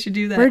think we should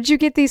do that. Where'd you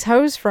get these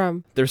hoes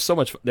from? There's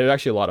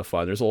actually a lot of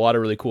fun. There's a lot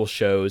of really cool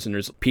shows, and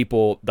there's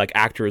people, like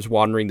actors,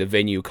 wandering the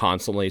venue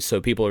constantly.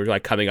 So people are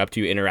like coming up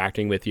to you,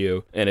 interacting with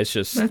you, and it's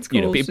just, that's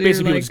cool. Basically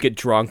people just get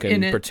drunk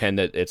and pretend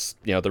that it's,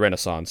 the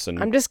Renaissance.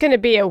 And I'm just going to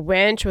be a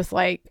wench with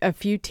like a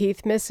few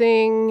teeth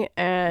missing,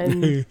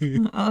 and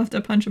I'll have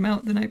to punch them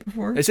out the night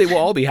before. I say we'll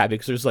all be happy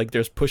because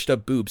there's pushed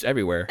up boobs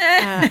everywhere.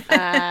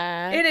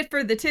 In it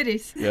for the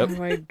titties. Yep. Oh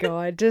my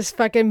God. Just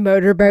fucking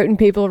motorboating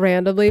people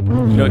randomly.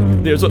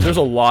 There's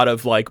a lot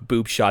of like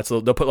boob shots.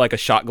 They'll put like a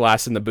shot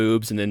glass in the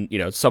boobs, and then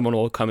someone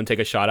will come and take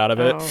a shot out of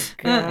it. Oh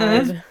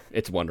God.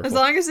 It's wonderful. As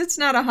long as it's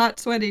not a hot,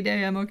 sweaty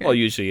day, I'm okay. Well, it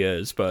usually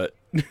is, but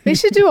they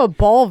should do a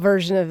ball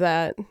version of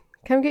that.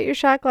 Come get your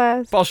shot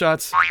glass. Ball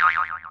shots.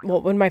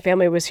 Well, when my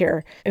family was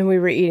here and we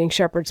were eating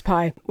shepherd's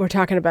pie, we're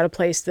talking about a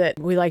place that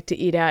we like to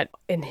eat at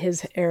in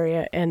his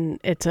area, and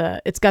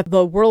it's got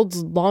the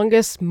world's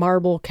longest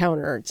marble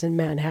counter. It's in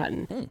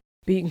Manhattan.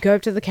 But you can go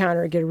up to the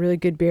counter, get a really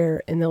good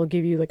beer, and they'll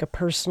give you like a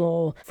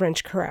personal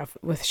French carafe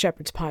with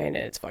shepherd's pie in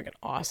it. It's fucking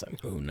awesome.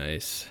 Oh,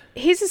 nice.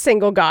 He's a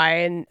single guy,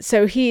 and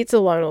so he eats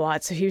alone a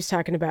lot. So he was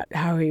talking about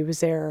how he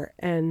was there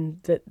and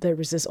that there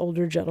was this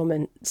older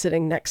gentleman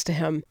sitting next to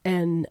him,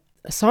 and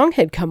a song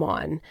had come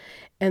on.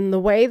 And the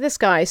way this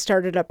guy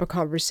started up a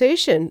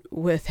conversation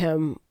with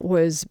him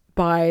was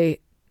by,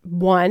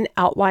 one,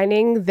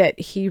 outlining that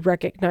he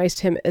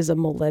recognized him as a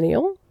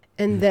millennial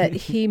and that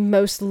he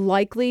most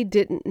likely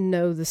didn't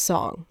know the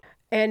song.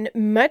 And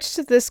much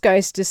to this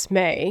guy's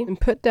dismay, and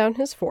put down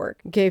his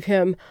fork, gave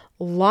him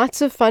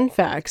lots of fun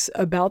facts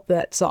about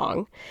that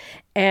song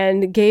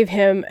and gave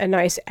him a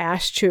nice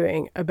ass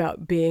chewing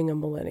about being a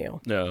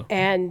millennial. No.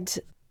 And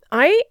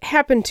I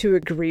happen to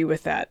agree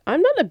with that.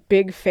 I'm not a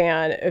big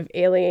fan of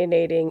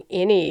alienating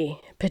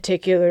any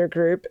particular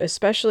group,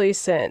 especially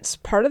since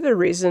part of the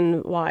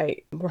reason why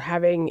we're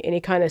having any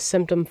kind of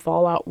symptom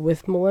fallout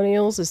with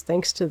millennials is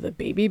thanks to the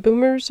baby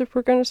boomers, if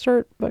we're going to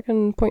start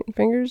fucking pointing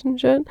fingers and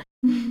shit.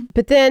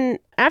 But then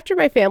after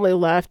my family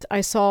left,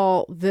 I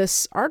saw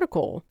this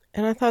article.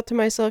 And I thought to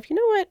myself, you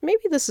know what?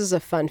 Maybe this is a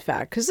fun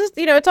fact because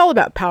it's all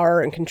about power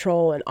and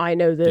control, and I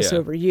know this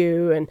over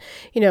you, and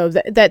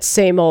that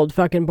same old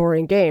fucking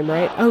boring game,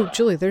 right? Oh,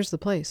 Julie, there's the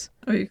place.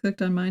 Oh, you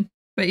clicked on mine.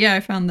 But yeah, I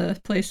found the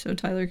place so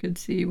Tyler could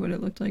see what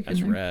it looked like.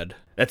 That's rad.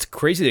 That's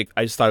crazy.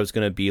 I just thought it was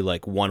going to be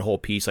like one whole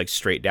piece, like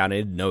straight down. It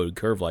didn't know it would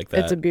curve like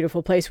that. It's a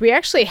beautiful place. We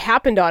actually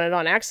happened on it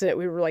on accident.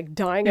 We were like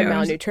dying of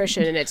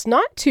malnutrition, and it's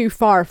not too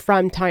far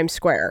from Times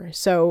Square.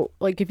 So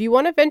like if you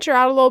want to venture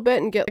out a little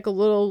bit and get like a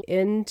little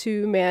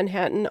into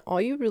Manhattan, all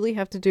you really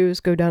have to do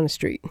is go down a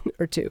street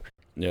or two.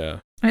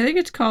 Yeah. I think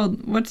it's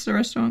called, what's the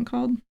restaurant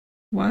called?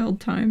 Wild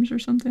Times or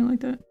something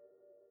like that.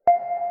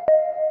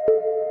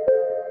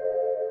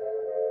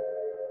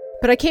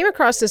 But I came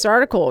across this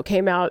article. It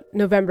came out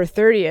November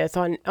 30th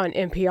on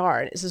NPR.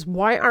 And it says,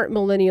 why aren't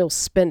millennials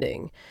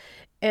spending?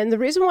 And the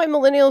reason why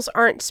millennials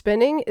aren't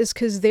spending is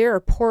because they are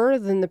poorer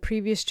than the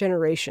previous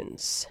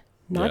generations.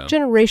 Not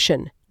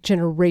generation,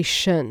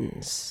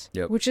 generations.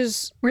 Yep. Which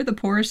is... We're the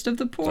poorest of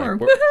the poor.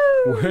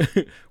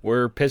 Like,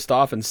 we're pissed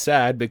off and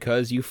sad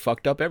because you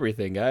fucked up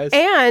everything, guys.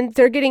 And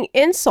they're getting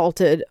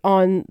insulted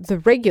on the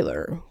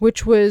regular,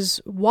 which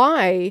was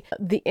why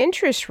the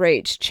interest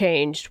rates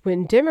changed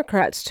when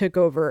Democrats took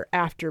over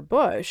after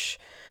Bush.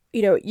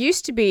 You know, it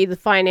used to be the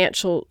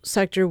financial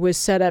sector was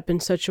set up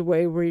in such a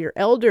way where your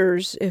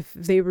elders, if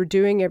they were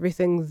doing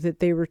everything that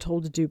they were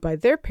told to do by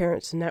their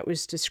parents, and that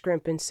was to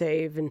scrimp and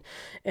save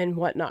and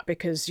whatnot,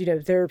 because, you know,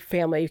 their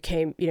family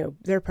came, you know,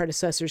 their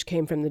predecessors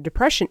came from the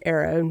Depression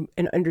era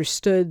and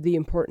understood the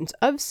importance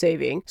of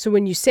saving. So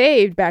when you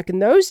saved back in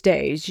those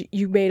days,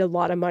 you made a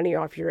lot of money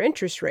off your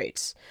interest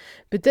rates.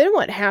 But then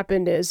what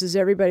happened is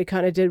everybody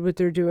kind of did what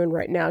they're doing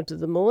right now to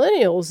the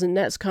millennials, and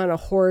that's kind of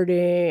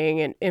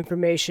hoarding and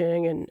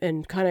information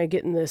and kind of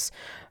getting this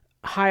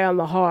high on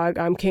the hog,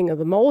 I'm king of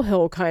the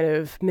molehill kind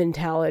of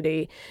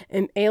mentality,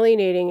 and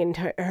alienating an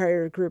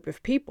entire group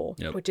of people,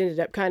 which ended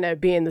up kind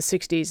of being the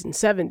 60s and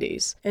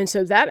 70s. And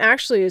so that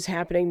actually is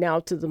happening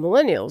now to the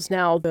millennials.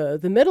 Now the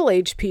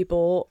middle-aged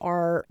people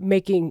are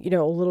making, you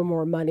know, a little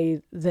more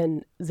money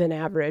than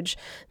average.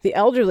 The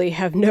elderly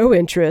have no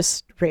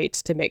interest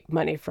rates to make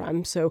money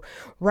from. So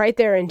right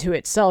there into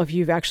itself,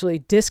 you've actually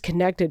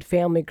disconnected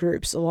family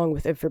groups along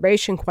with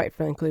information, quite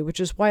frankly, which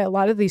is why a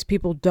lot of these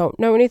people don't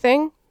know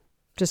anything.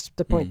 Just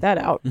to point that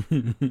out.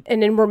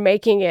 And then we're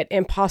making it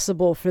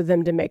impossible for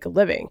them to make a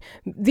living.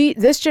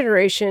 This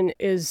generation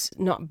is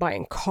not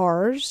buying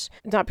cars,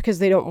 not because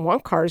they don't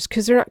want cars,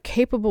 because they're not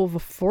capable of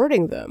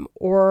affording them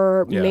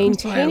or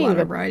maintaining them. A lot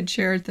them. of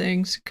rideshare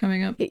things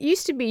coming up. It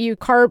used to be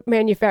car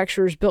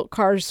manufacturers built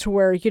cars to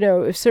where, you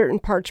know, if certain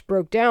parts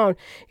broke down,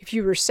 if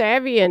you were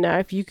savvy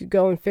enough, you could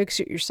go and fix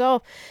it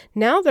yourself.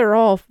 Now they're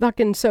all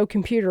fucking so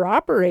computer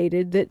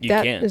operated that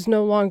is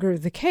no longer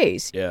the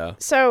case. Yeah.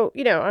 So,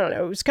 you know, I don't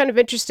know. It was kind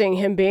of interesting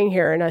him being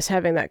here and us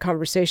having that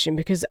conversation,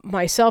 because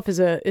myself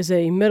as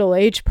a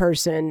middle-aged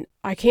person,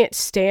 I can't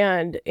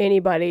stand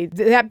anybody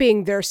that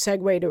being their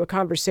segue to a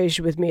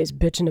conversation with me is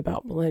bitching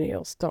about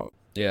millennials. Don't.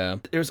 Yeah.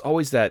 There's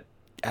always that.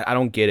 I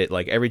don't get it.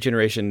 Like every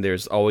generation,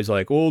 there's always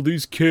like, oh,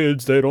 these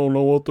kids, they don't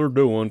know what they're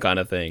doing kind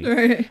of thing.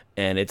 Right.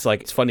 And it's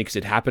like, it's funny because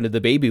it happened to the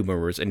baby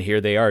boomers, and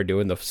here they are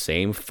doing the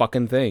same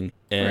fucking thing.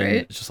 And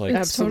it's just like,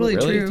 it's totally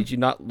really? true. Did you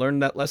not learn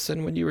that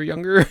lesson when you were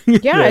younger?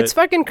 Yeah, it's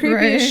fucking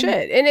creepy as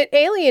shit. And it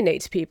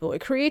alienates people. It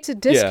creates a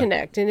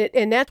disconnect.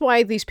 And that's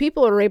why these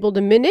people are able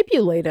to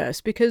manipulate us,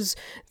 because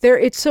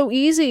it's so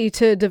easy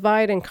to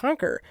divide and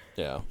conquer.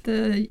 Yeah.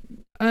 The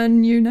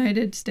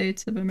ununited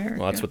states of America.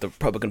 Well, that's what the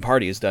Republican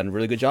Party has done a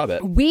really good job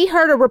at. We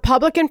heard a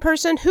Republican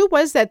person, who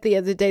was that the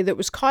other day, that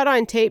was caught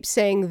on tape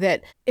saying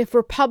that if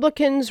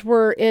Republicans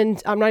were in,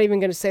 I'm not even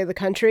going to say the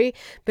country,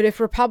 but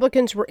if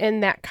Republicans were in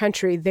that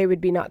country, they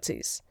would be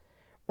Nazis.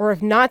 Or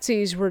if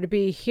Nazis were to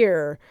be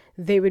here,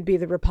 they would be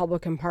the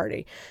Republican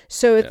Party.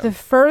 So at the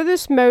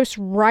furthest most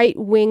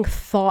right-wing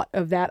thought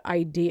of that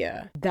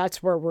idea,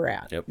 that's where we're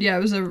at. Yep. Yeah,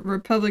 it was a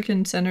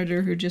Republican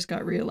senator who just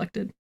got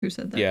reelected who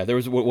said that. Yeah, there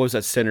was, what was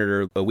that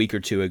senator a week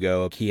or two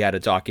ago? He had a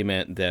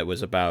document that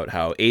was about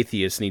how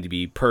atheists need to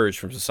be purged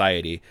from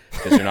society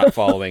because they're not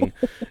following...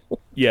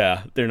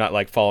 Yeah, they're not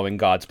like following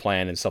God's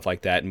plan and stuff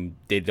like that, and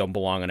they don't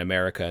belong in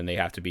America, and they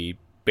have to be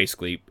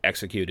basically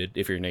executed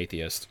if you're an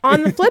atheist.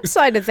 On the flip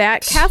side of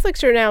that,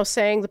 Catholics are now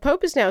saying, the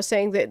Pope is now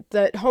saying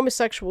that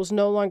homosexuals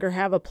no longer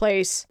have a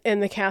place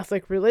in the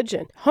Catholic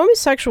religion.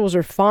 Homosexuals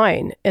are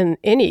fine in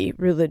any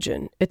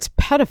religion. It's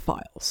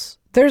pedophiles.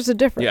 There's a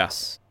difference.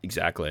 Yes,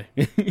 exactly.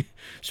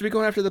 Should be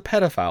going after the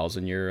pedophiles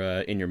in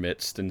your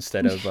midst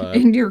instead of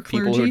in your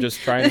people who are just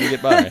trying to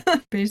get by.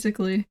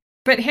 Basically.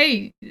 But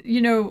hey, you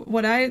know,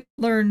 what I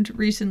learned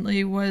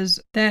recently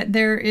was that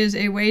there is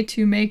a way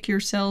to make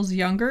your cells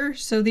younger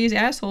so these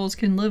assholes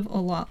can live a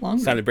lot longer.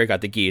 It's time to break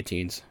out the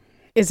guillotines.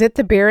 Is it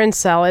the beer and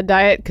salad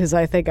diet? Because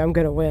I think I'm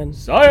going to win.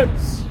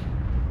 Science!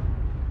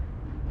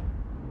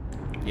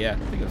 Yeah,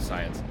 think of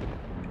science.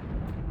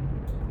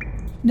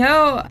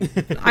 No,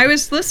 I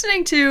was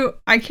listening to,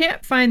 I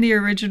can't find the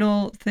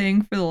original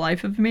thing for the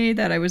life of me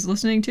that I was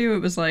listening to. It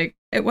was like,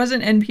 it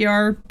wasn't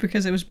NPR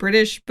because it was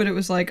British, but it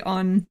was like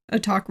on a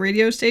talk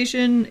radio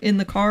station in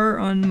the car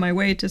on my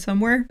way to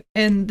somewhere.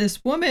 And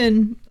this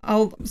woman,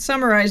 I'll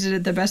summarize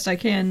it the best I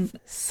can.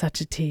 Such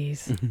a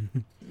tease.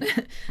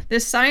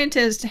 This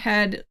scientist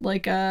had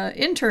like a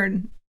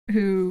intern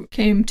who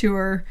came to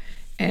her,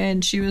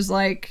 and she was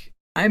like,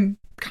 I'm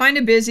kind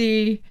of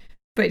busy,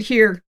 but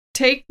here,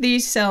 take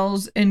these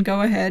cells and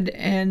go ahead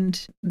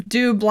and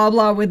do blah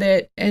blah with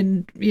it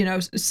and, you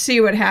know,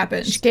 see what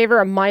happens. She gave her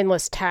a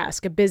mindless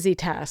task, a busy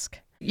task.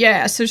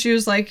 Yeah, so she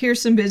was like,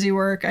 here's some busy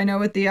work. I know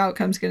what the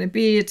outcome's going to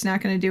be. It's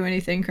not going to do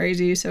anything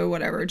crazy, so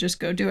whatever, just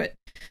go do it.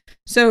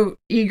 So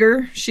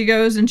eager, she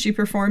goes and she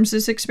performs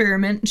this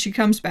experiment, and she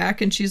comes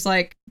back and she's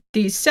like,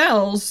 these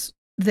cells,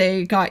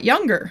 they got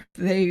younger.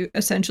 They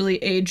essentially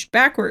aged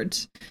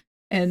backwards.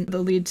 And the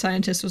lead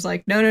scientist was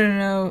like,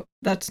 no,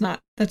 that's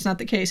not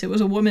the case. It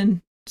was a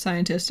woman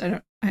scientist.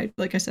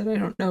 Like I said, I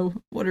don't know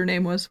what her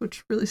name was,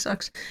 which really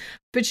sucks.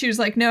 But she was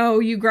like, "No,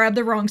 you grabbed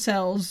the wrong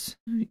cells,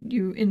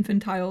 you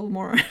infantile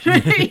moron." You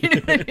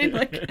know what I mean?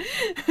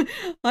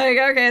 Like,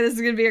 okay, this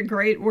is gonna be a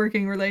great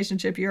working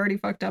relationship. You already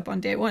fucked up on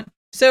day one.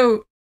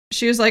 So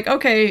she was like,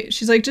 okay.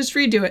 She's like, just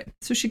redo it.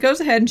 So she goes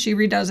ahead and she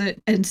redoes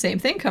it, and same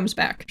thing comes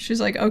back.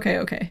 She's like,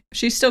 okay.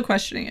 She's still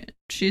questioning it.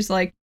 She's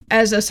like,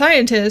 as a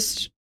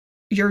scientist,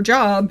 your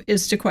job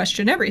is to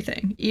question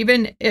everything,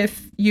 even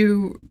if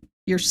you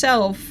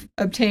yourself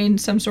obtain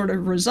some sort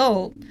of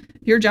result.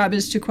 Your job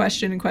is to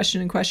question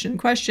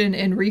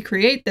and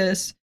recreate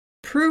this,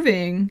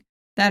 proving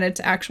that it's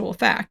actual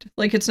fact.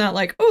 Like, it's not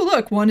like, oh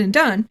look, one and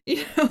done.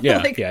 You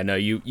know, No,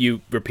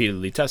 you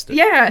repeatedly test it.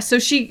 Yeah, so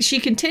she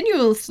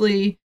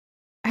continuously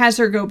has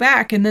her go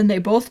back, and then they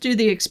both do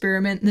the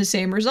experiment and the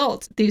same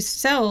results. These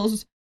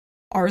cells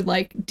are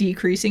like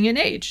decreasing in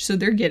age, so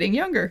they're getting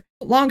younger.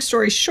 Long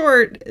story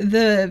short,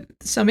 the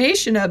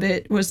summation of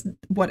it was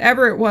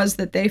whatever it was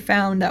that they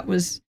found that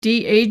was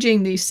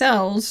de-aging these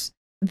cells,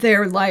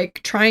 they're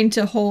like trying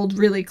to hold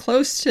really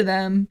close to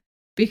them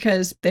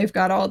because they've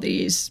got all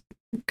these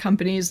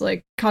companies,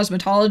 like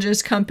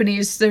cosmetologist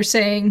companies, they're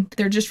saying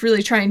they're just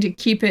really trying to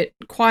keep it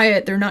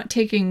quiet. They're not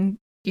taking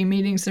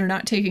meetings, they're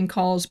not taking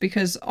calls,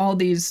 because all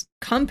these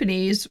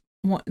companies,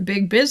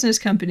 big business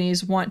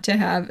companies, want to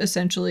have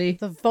essentially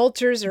the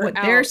vultures are what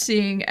out. They're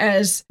seeing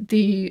as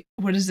the,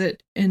 what is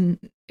it in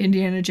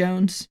Indiana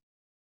Jones,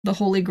 the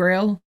Holy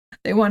Grail.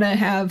 They want to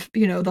have,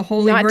 the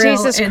Holy Not Grail.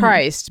 Not Jesus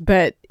Christ,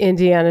 but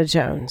Indiana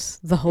Jones,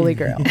 the Holy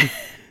Grail.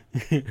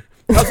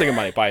 I was thinking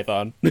Monty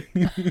Python.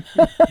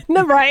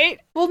 No, right?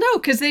 Well, no,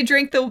 because they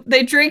drink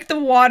the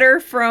water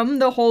from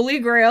the Holy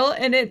Grail,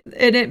 and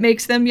it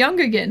makes them young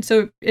again.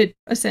 So it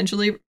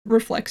essentially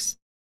reflects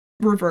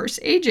reverse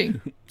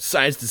aging.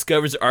 Science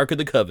discovers the Ark of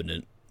the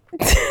Covenant.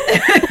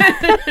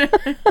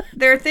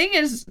 Their thing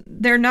is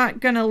they're not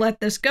going to let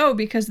this go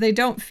because they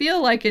don't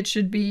feel like it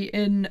should be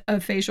in a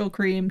facial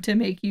cream to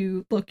make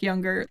you look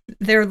younger.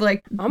 They're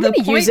like, I'm going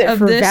to use it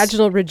for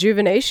vaginal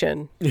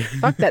rejuvenation.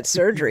 Fuck that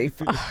surgery.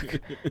 Fuck.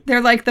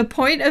 They're like, the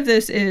point of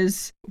this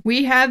is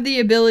we have the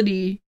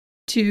ability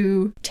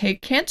to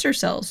take cancer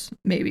cells,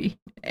 maybe,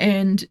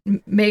 and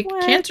make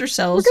cancer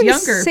cells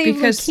younger. Save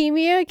because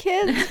leukemia,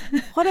 kids.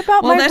 What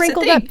about my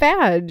wrinkled up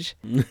badge?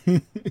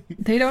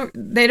 They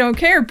don't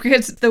care,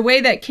 because the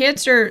way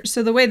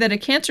that a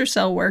cancer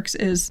cell works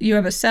is you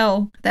have a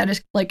cell that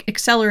is like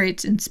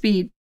accelerates in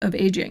speed of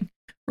aging,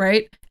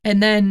 right?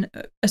 And then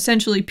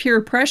essentially peer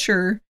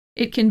pressure,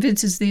 it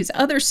convinces these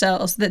other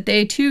cells that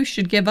they too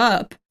should give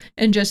up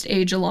and just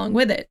age along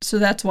with it. So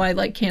that's why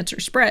like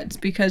cancer spreads,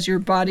 because your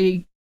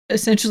body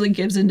essentially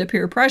gives into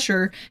peer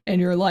pressure, and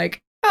you're like,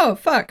 oh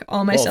fuck,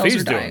 all my cells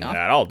are dying off.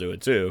 I'll do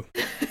it too.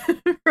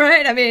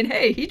 Right? I mean,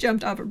 hey, he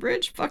jumped off a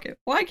bridge. Fuck it.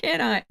 Why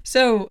can't I?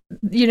 So,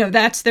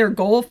 that's their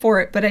goal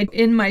for it. But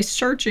in my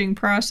searching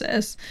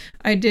process,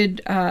 I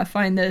did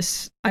find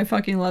this I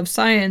Fucking Love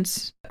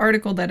Science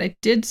article that I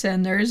did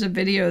send. There is a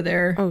video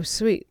there. Oh,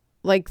 sweet.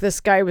 Like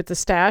this guy with the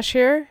stash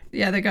here?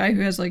 Yeah, the guy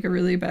who has like a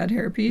really bad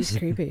hairpiece. He's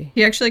creepy.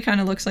 He actually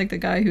kind of looks like the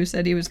guy who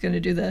said he was going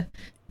to do the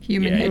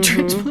human head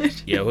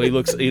transplant. Yeah, well, he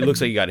looks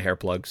like he got hair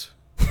plugs.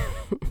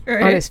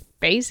 Right? On his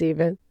face,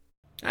 even.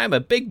 I'm a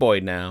big boy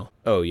now.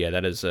 Oh yeah,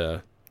 that's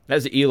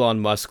Elon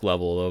Musk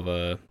level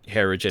of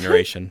hair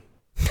regeneration.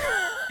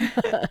 You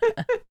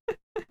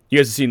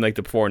guys have seen like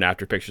the before and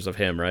after pictures of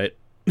him, right?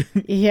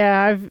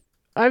 Yeah,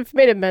 I've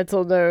made a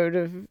mental note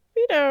of,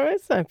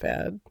 it's not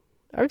bad.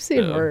 I've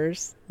seen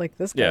worse, like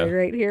this guy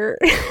right here.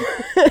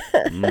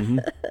 Mm-hmm.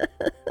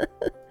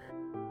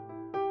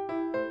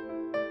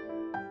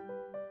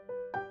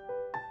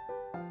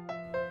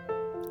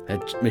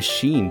 That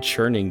machine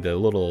churning the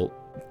little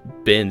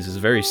bins is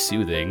very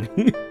soothing.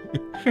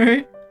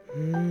 Right?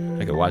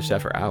 I could watch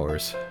that for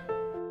hours.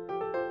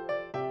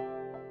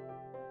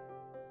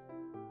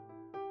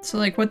 So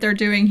like what they're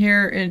doing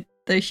here in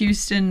the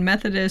Houston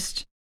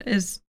Methodist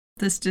is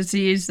this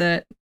disease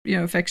that,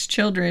 affects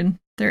children.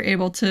 They're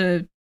able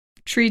to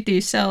treat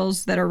these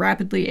cells that are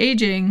rapidly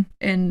aging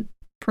and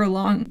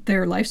prolong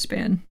their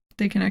lifespan.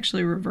 They can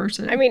actually reverse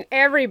it. I mean,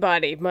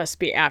 everybody must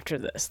be after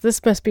this.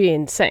 This must be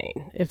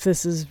insane if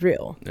this is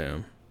real. Yeah.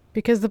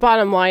 Because the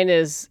bottom line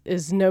is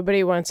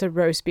nobody wants a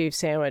roast beef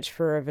sandwich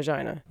for a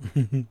vagina.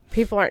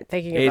 People aren't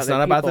thinking about it. It's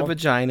not about the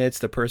vagina, it's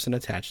the person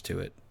attached to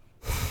it.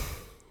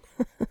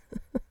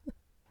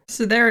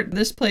 So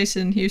this place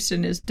in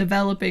Houston is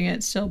developing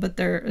it still, but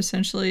they're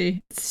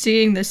essentially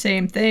seeing the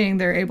same thing.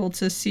 They're able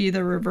to see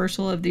the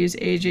reversal of these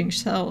aging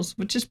cells,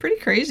 which is pretty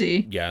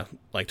crazy. Yeah,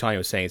 like Tanya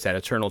was saying, it's that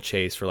eternal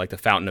chase for like the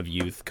fountain of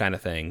youth kind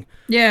of thing.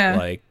 Yeah.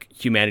 Like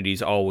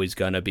humanity's always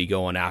gonna be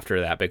going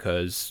after that,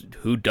 because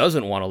who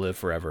doesn't want to live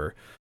forever?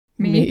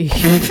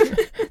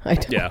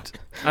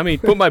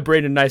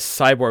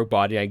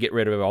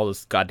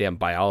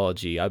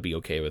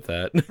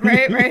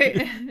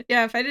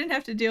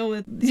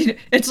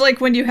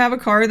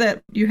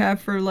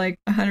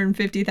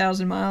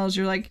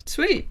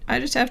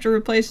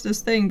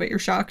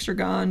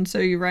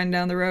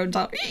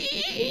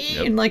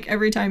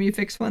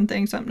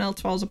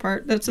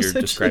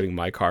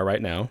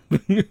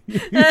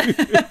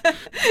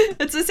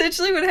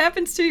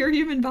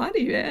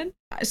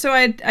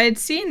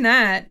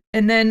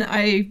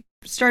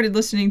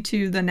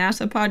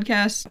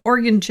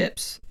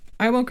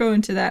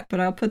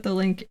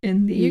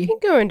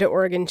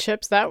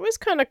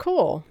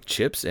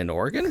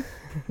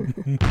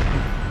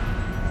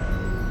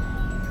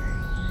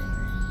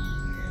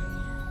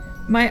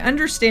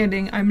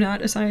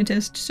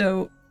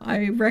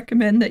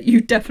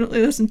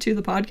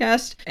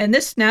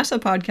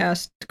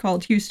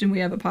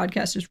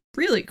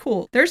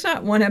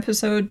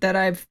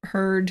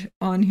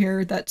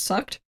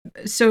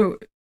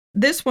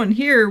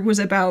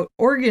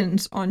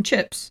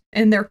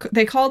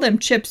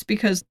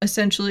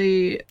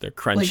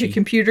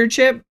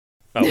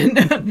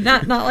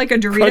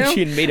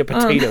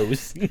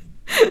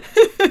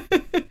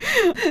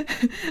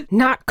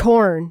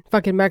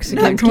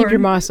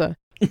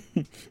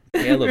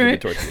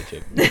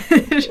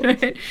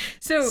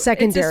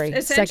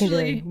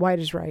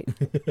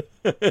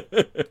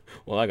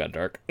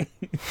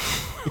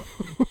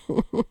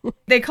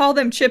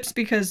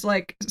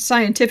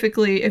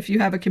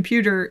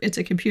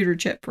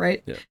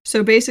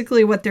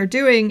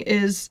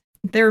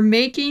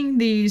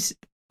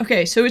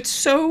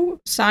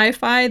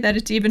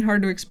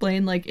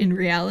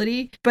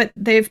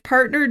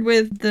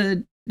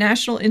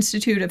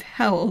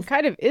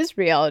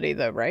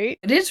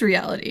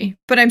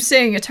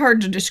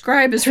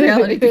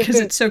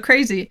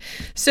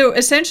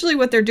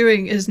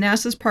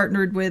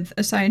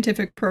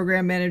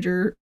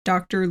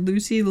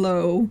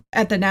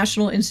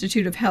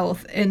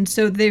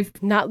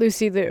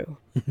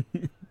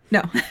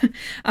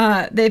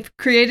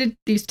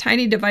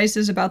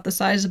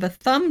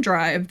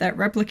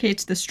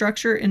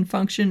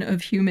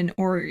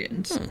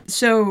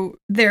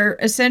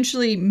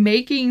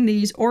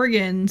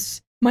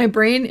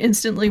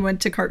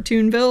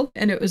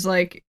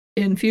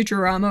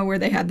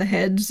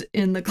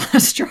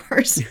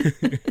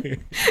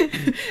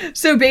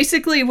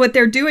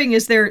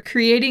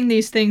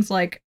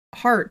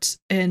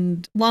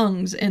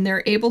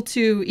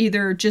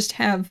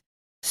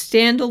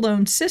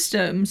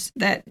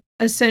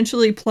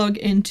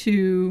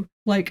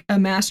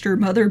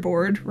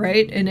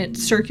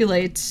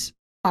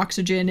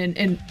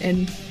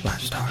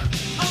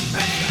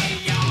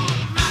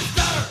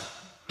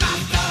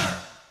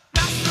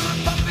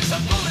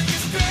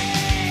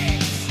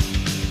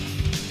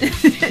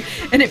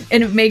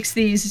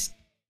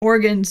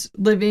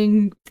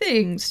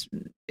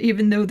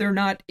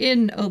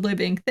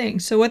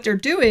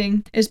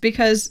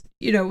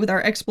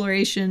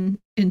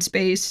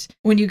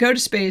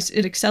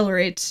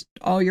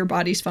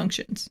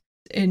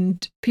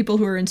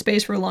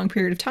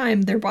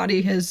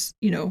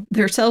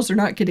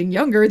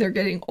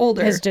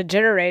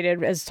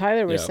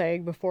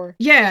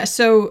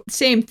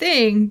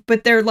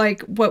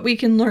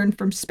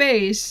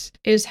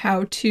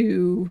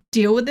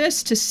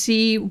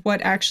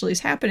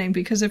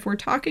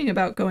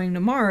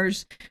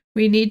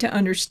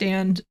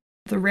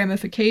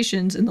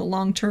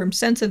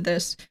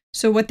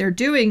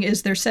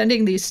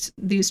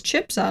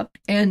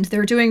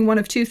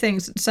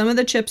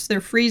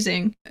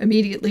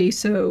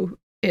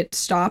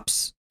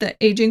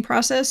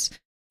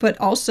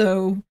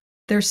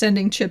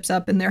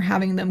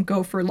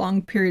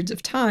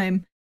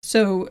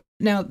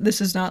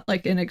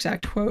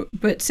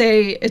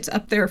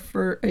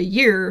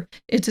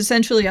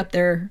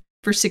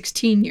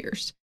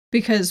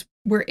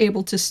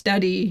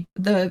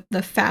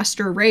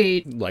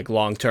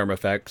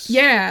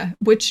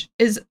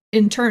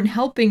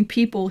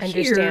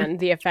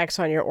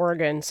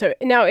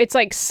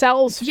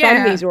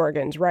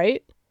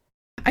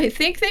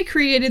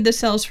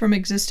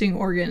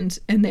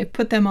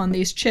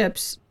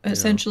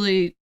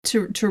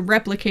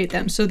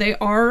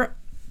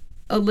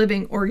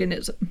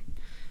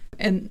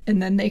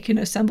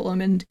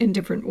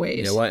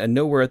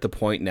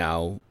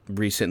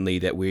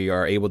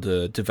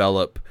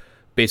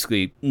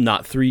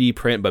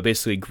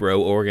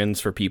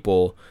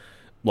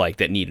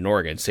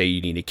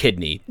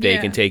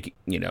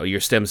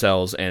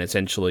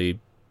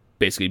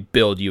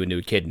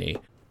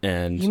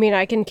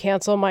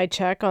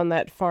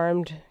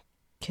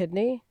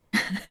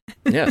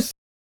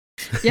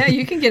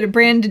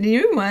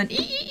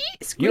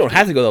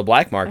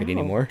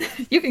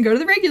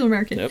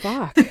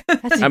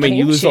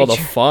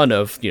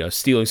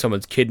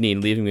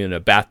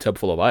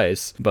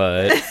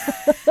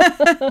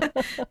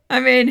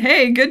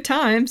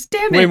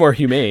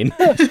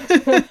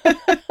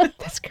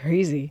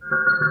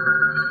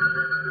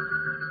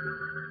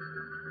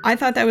 I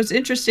thought that was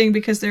interesting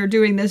because they're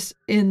doing this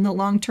in the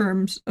long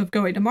terms of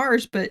going to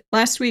Mars. But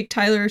last week,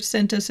 Tyler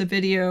sent us a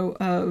video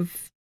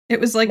of, it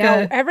was like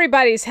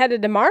everybody's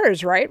headed to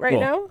Mars, right Well,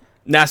 now?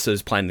 NASA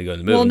is planning to go to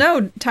the moon. Well,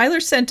 no, Tyler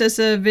sent us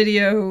a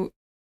video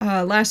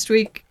last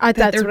week that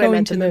That's they're what I going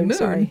meant to to the moon, moon.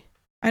 sorry.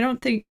 I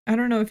don't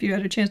know if you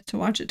had a chance to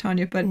watch it,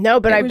 Tanya, but No,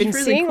 but it I've was been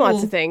really seeing lots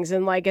cool. of things,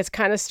 and like it's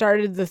kind of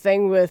started the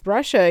thing with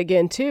Russia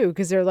again too,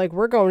 because they're like,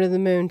 we're going to the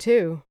moon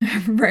too.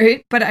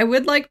 Right? But I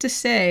would like to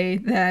say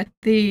that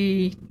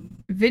the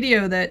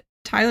video that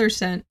Tyler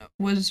sent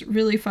was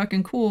really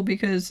fucking cool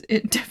because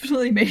it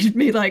definitely made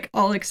me like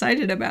all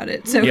excited about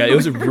it. So Yeah, it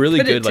was a whoever really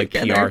put it good like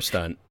together- PR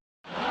stunt.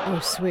 Oh,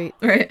 sweet.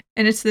 Right.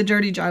 And it's the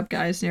Dirty Job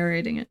guys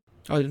narrating it.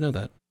 Oh, I didn't know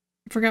that.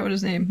 Forgot what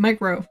his name. Mike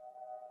Rowe.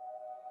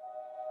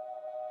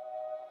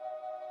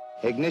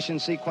 Ignition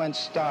sequence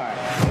start.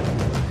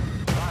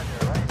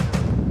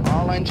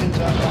 All engines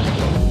are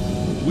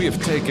running. We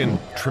have taken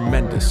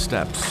tremendous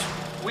steps.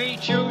 We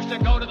choose to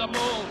go to the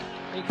moon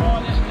before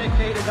this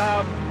decade is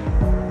out.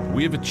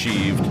 We have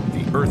achieved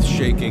the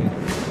earth-shaking,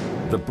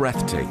 the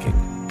breathtaking,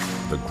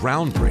 the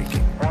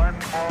groundbreaking,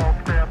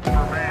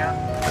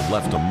 and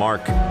left a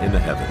mark in the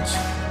heavens.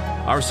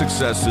 Our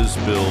successes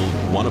build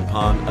one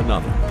upon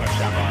another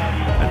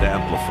and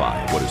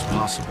amplify what is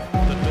possible.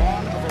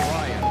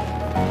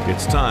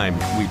 It's time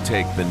we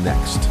take the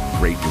next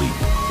great leap.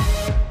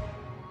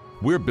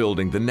 We're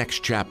building the next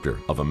chapter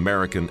of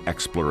American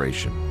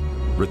exploration,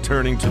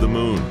 returning to the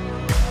moon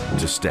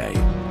to stay,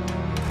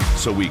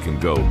 so we can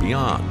go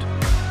beyond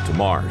to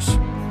Mars,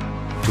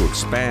 to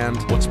expand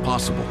what's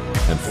possible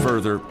and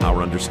further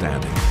our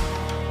understanding.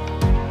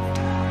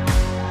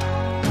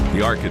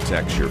 The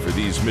architecture for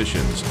these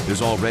missions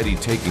is already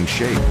taking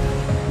shape.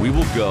 We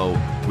will go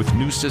with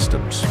new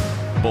systems,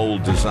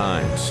 bold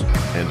designs,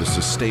 and a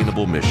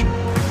sustainable mission.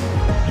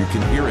 You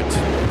can hear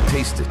it,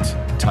 taste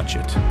it, touch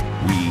it.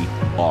 We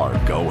are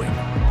going.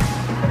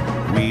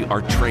 We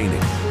are training,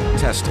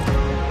 testing,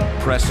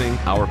 pressing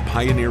our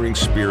pioneering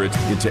spirit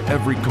into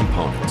every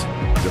component,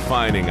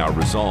 defining our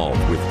resolve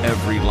with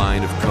every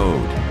line of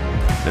code,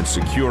 and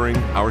securing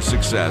our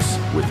success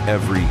with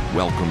every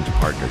welcomed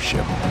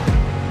partnership.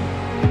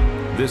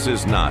 This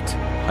is not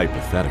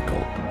hypothetical.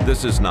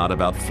 This is not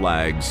about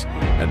flags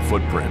and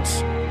footprints.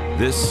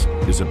 This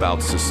is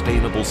about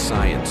sustainable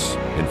science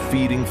and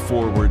feeding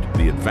forward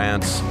the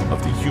advance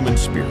of the human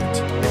spirit.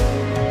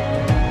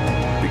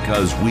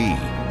 Because we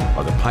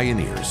are the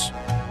pioneers,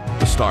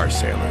 the star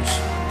sailors,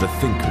 the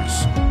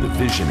thinkers, the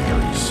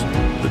visionaries,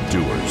 the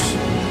doers.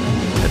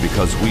 And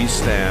because we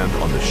stand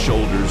on the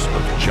shoulders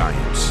of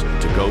giants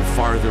to go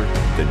farther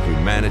than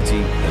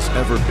humanity has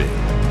ever been,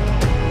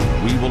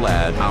 we will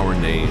add our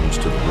names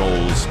to the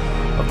rolls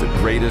of the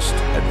greatest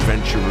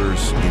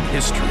adventurers in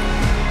history.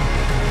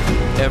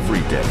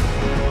 Every day,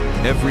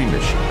 every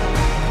mission,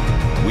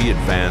 we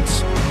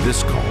advance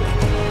this calling.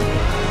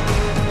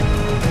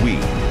 We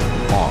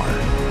are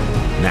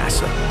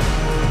NASA.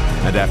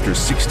 And after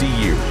 60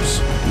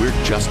 years,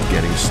 we're just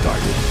getting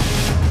started.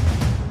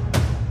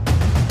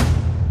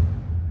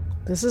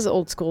 This is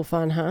old school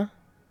fun, huh?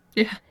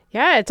 Yeah.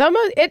 Yeah, it's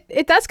almost it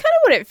that's kind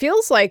of what it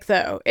feels like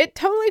though. It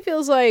totally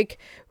feels like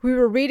we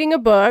were reading a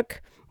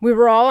book, we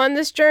were all on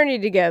this journey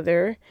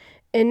together,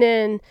 and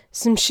then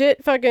some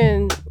shit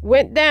fucking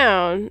went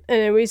down,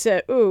 and then we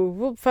said, ooh,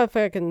 we'll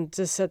fucking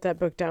just set that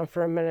book down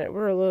for a minute.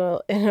 We're a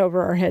little in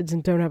over our heads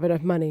and don't have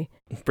enough money.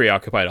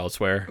 Preoccupied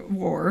elsewhere.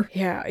 War.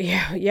 Yeah.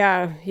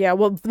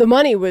 Well, the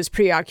money was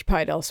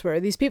preoccupied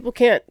elsewhere. These people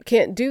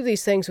can't do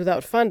these things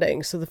without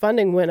funding, so the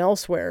funding went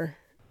elsewhere.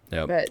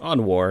 Yeah, But-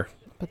 on war.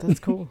 But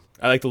that's cool.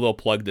 I like the little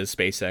plug to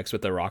SpaceX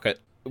with the rocket.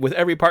 With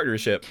every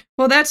partnership.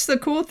 Well, that's the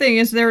cool thing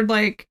is they're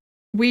like,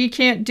 we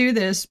can't do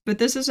this, but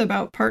this is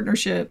about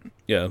partnership.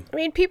 Yeah. I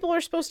mean, people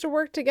are supposed to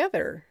work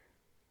together.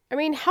 I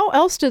mean, how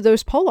else did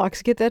those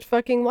Polacks get that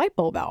fucking light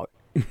bulb out?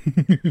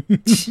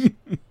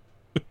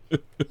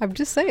 I'm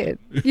just saying.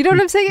 You know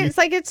what I'm saying? It's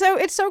like it's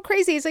so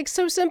crazy. It's like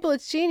so simple.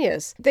 It's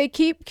genius. They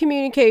keep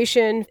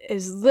communication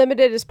as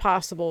limited as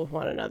possible with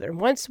one another.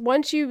 Once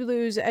you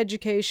lose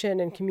education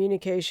and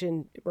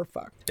communication, we're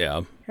fucked.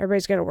 Yeah.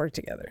 Everybody's got to work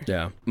together.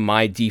 Yeah.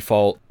 My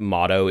default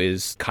motto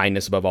is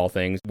kindness above all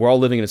things. We're all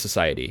living in a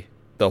society.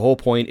 The whole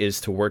point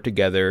is to work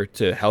together,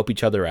 to help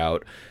each other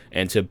out,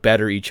 and to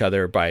better each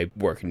other by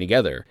working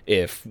together.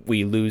 If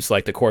we lose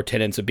like the core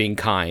tenets of being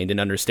kind and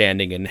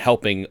understanding and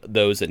helping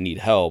those that need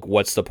help,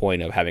 what's the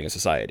point of having a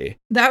society?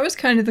 That was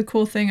kind of the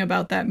cool thing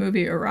about that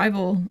movie,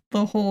 Arrival.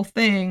 The whole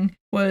thing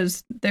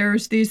was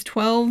there's these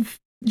 12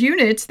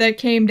 units that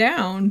came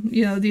down,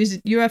 you know, these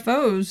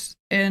UFOs,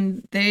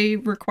 and they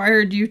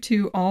required you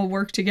to all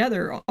work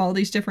together, all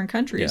these different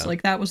countries. Yeah.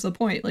 Like that was the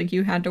point. Like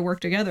you had to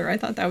work together. I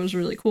thought that was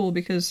really cool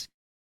because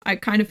I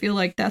kind of feel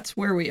like that's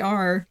where we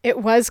are.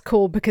 It was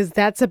cool because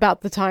that's about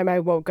the time I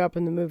woke up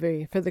in the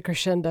movie for the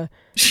crescendo.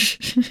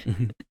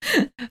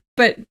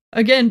 But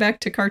again, back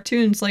to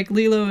cartoons like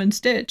Lilo and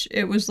Stitch,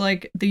 it was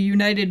like the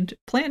United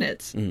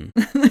Planets.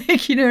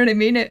 Like, you know what I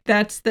mean?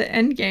 That's the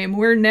end game.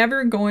 We're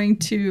never going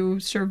to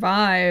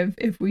survive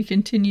if we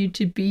continue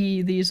to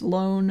be these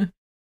lone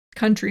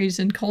countries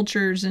and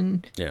cultures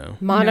and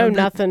mono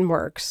nothing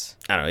works.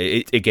 I don't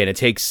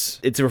know.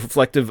 It's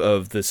reflective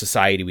of the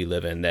society we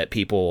live in, that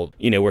people,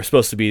 we're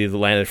supposed to be the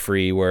land of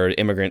free, where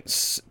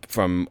immigrants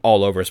from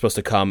all over are supposed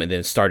to come and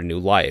then start a new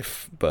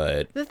life.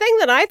 But the thing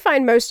that I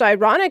find most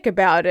ironic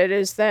about it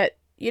is that,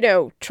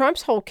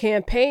 Trump's whole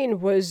campaign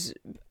was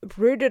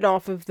rooted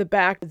off of the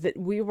fact that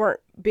we weren't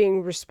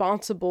being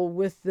responsible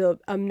with the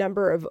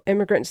number of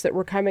immigrants that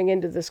were coming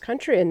into this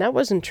country, and that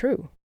wasn't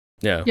true.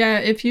 Yeah. Yeah,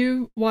 if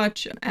you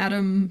watch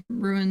Adam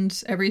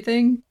Ruins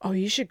Everything. Oh,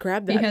 you should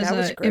grab that. He has that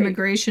was an great.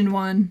 immigration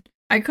one.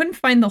 I couldn't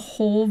find the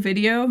whole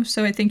video,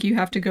 so I think you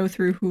have to go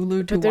through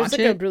Hulu to but there's watch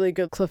like it. a really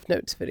good Cliff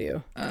Notes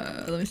video.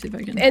 Let me see if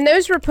I can. And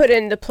those were put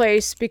into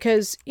place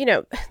because,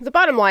 the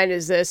bottom line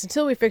is this: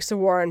 until we fix the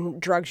war on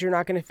drugs, you're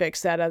not going to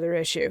fix that other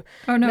issue.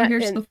 Oh no,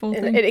 here's the full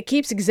thing. And it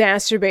keeps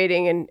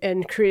exacerbating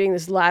and creating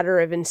this ladder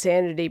of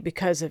insanity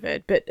because of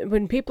it. But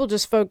when people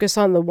just focus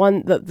on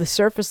the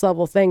surface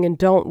level thing and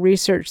don't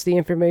research the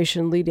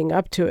information leading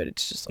up to it,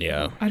 it's just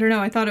I don't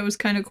know. I thought it was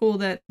kind of cool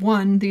that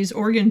these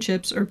organ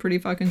chips are pretty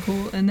fucking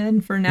cool, and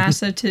then for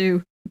NASA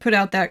to put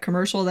out that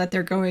commercial that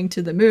they're going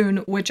to the moon,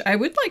 which I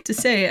would like to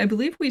say, I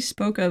believe we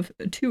spoke of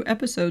 2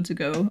 episodes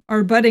ago.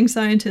 Our budding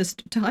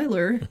scientist,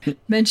 Tyler,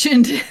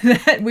 mentioned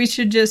that we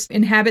should just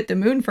inhabit the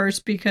moon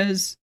first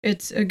because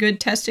it's a good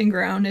testing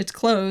ground. It's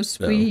close.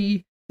 No.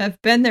 We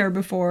have been there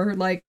before.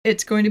 Like,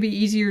 it's going to be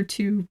easier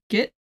to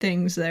get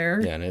things there.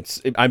 Yeah,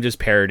 and I'm just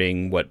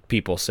parroting what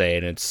people say,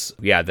 and it's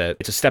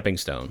a stepping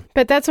stone.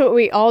 But that's what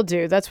we all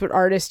do. That's what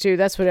artists do.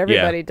 That's what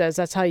everybody does.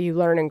 That's how you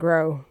learn and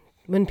grow.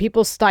 When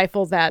people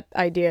stifle that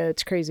idea,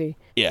 it's crazy.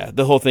 Yeah,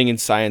 the whole thing in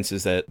science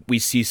is that we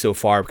see so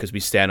far because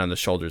we stand on the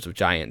shoulders of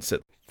giants.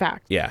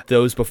 Fact. Yeah,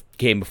 those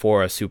came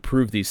before us who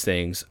proved these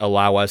things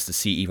allow us to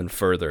see even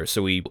further.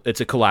 So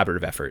it's a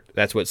collaborative effort.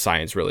 That's what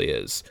science really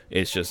is.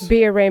 It's just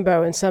be a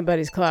rainbow in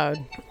somebody's cloud.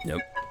 Yep.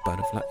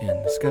 Butterfly in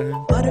the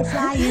sky.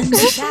 Butterfly in the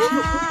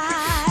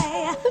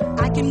sky.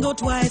 I can go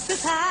twice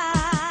as high.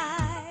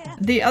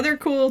 The other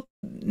cool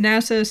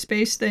NASA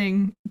space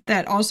thing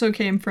that also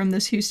came from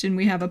this Houston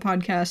We Have a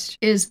Podcast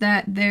is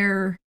that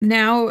they're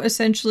now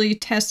essentially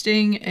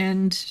testing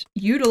and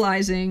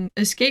utilizing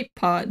escape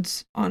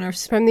pods on our...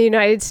 From the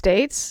United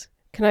States?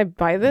 Can I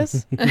buy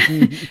this?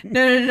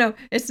 No.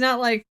 It's not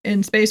like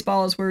in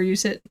Spaceballs where you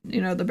sit,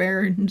 the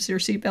bear and your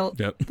seatbelt.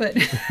 Yep.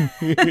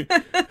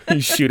 But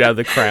you shoot out of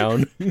the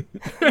crown.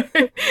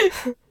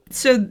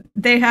 So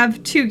they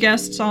have 2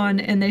 guests on,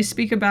 and they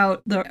speak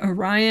about the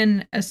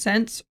Orion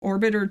Ascent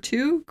Orbiter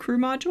 2 crew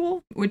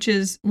module, which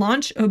is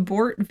Launch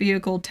Abort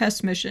Vehicle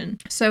Test Mission.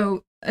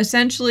 So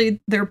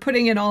essentially, they're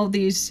putting in all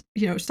these,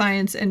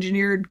 science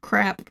engineered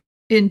crap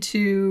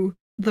into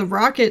the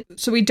rocket,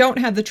 so we don't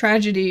have the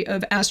tragedy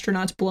of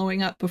astronauts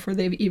blowing up before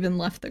they've even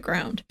left the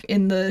ground.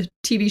 In the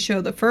TV show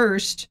The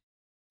First,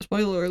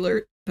 spoiler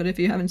alert, but if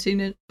you haven't seen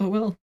it, oh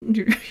well,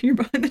 you're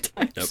behind the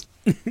times.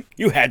 Nope.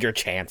 You had your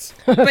chance.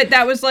 But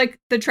that was like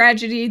the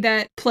tragedy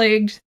that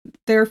plagued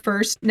their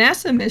first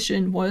NASA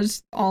mission,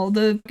 was all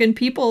the fucking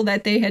people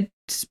that they had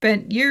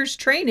spent years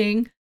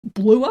training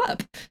blew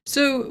up.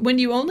 So when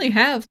you only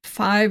have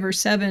 5 or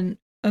 7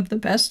 of the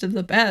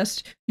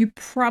best, you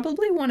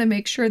probably want to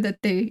make sure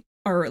that they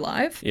are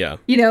alive. Yeah.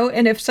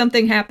 And if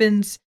something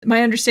happens,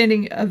 my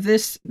understanding of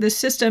this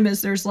system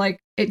is there's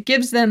it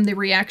gives them the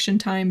reaction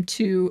time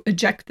to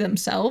eject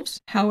themselves.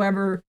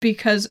 However,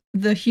 because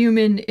the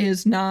human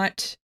is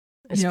not,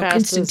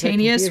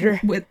 instantaneous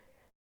with,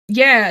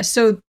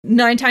 so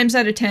 9 times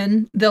out of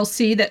 10, they'll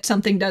see that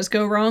something does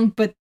go wrong,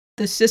 but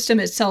the system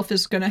itself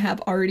is going to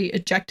have already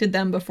ejected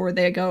them before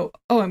they go,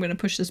 oh, I'm going to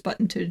push this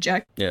button to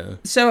eject. Yeah.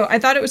 So I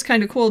thought it was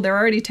kind of cool. They're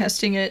already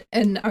testing it.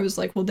 And I was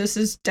like, well, this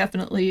is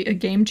definitely a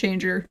game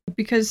changer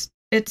because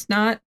it's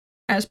not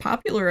as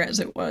popular as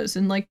it was.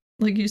 And like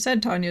you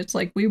said, Tanya, it's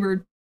like we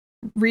were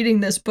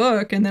reading this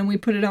book and then we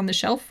put it on the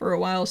shelf for a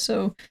while.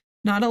 So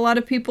not a lot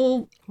of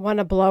people want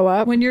to blow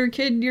up. When you're a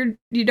kid,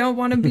 you don't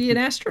want to be an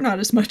astronaut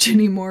as much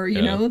anymore.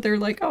 You know, they're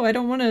like, oh, I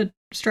don't want to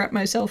strap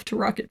myself to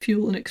rocket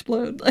fuel and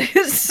explode. Like,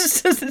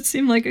 this doesn't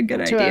seem like a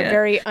good idea. To a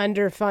very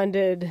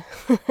underfunded.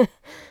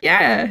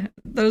 Yeah,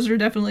 those are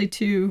definitely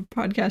 2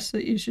 podcasts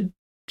that you should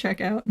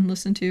check out and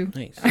listen to.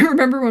 Nice. I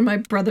remember when my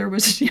brother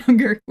was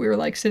younger, we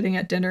were sitting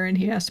at dinner and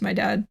he asked my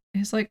dad,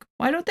 he's like,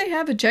 why don't they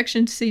have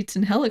ejection seats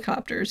in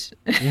helicopters?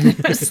 And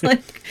I was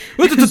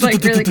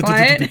really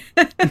quiet.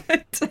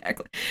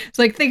 Exactly. It's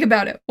like, think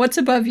about it. What's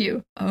above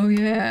you? Oh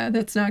yeah,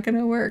 that's not going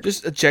to work.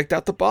 Just eject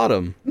out the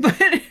bottom. But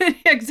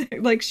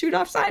shoot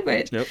off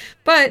sideways. Nope.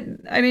 But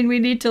I mean, we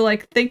need to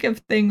think of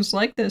things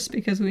like this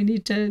because we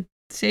need to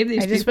save these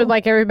people. I just would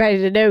like everybody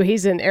to know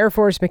he's an Air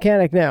Force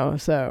mechanic now,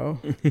 so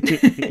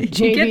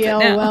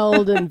JBL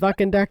weld and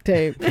fucking duct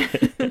tape.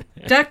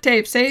 Duct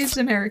tape saves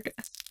America.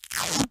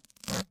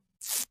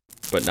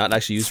 But not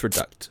actually used for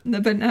duct. No,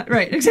 but not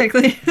right,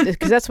 exactly.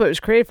 Because that's what it was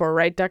created for,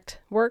 right? Duct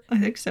work? I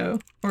think so.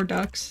 Or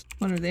ducts,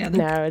 one or the other.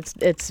 No,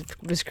 it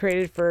was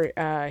created for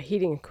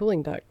heating and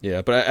cooling duct.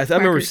 Yeah, but I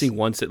remember seeing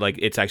once that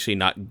it's actually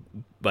not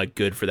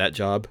good for that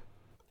job.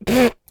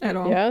 At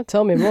all. Yeah,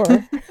 tell me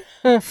more.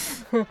 These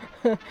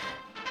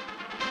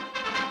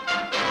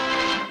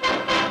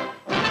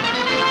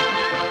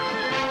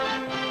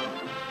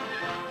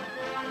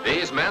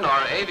men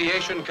are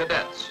aviation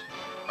cadets.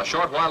 A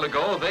short while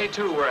ago, they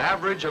too were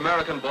average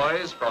American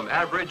boys from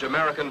average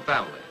American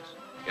families.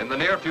 In the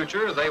near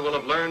future, they will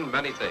have learned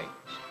many things.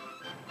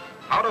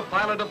 How to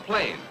pilot a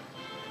plane,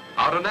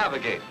 how to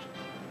navigate,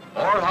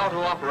 or how to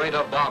operate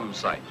a bomb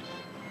sight.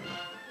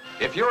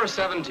 If you're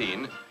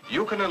 17,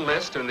 you can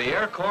enlist in the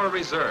Air Corps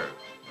Reserve.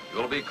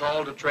 You'll be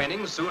called to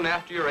training soon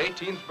after your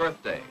 18th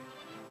birthday.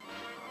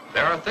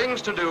 There are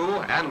things to do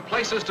and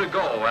places to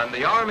go, and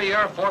the Army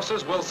Air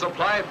Forces will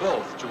supply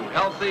both to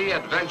healthy,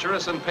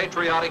 adventurous, and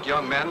patriotic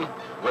young men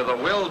with a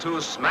will to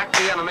smack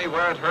the enemy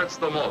where it hurts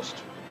the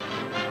most.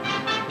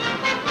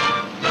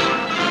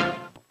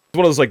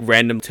 One of those like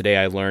random today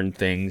I learned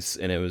things,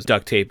 and it was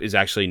duct tape is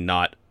actually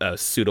not a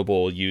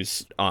suitable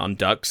use on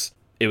ducks.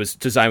 It was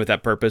designed with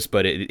that purpose,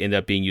 but it ended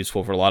up being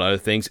useful for a lot of other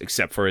things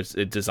except for its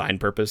design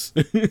purpose.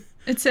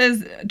 It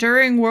says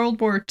during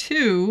World War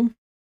II,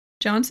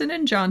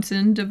 Johnson &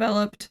 Johnson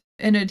developed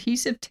an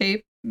adhesive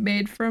tape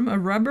made from a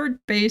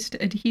rubber-based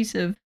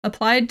adhesive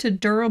applied to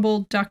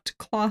durable duct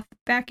cloth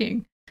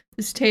backing.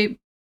 This tape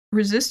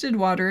resisted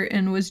water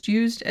and was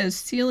used as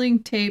sealing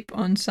tape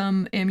on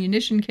some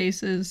ammunition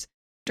cases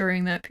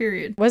during that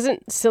period.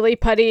 Wasn't Silly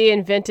Putty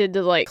invented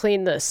to like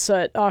clean the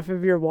soot off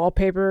of your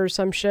wallpaper or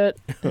some shit?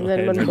 And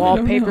then when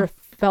wallpaper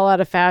fell out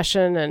of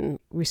fashion and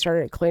we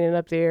started cleaning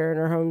up the air in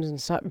our homes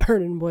and stopped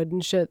burning wood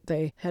and shit,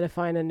 they had to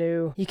find a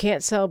new, you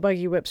can't sell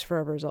buggy whips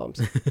forever, is all I'm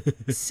saying.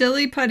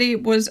 Silly Putty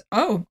was,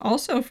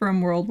 also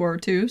from World War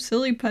II.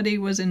 Silly Putty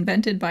was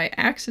invented by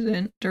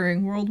accident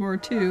during World War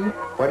II.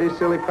 What is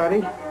Silly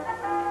Putty?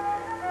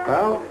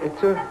 Well,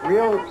 it's a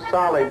real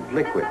solid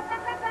liquid.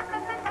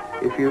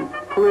 If you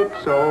pull it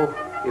so,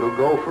 it'll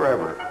go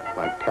forever,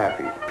 like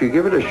taffy. If you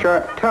give it a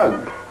sharp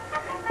tug,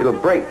 it'll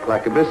break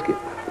like a biscuit.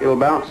 It'll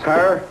bounce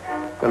higher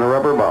than a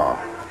rubber ball.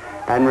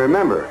 And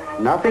remember,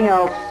 nothing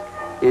else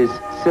is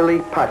Silly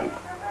Putty.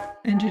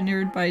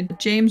 Engineered by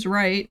James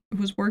Wright, who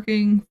was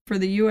working for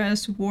the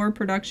U.S. War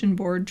Production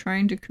Board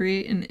trying to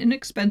create an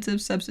inexpensive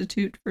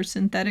substitute for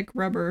synthetic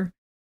rubber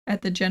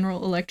at the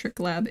General Electric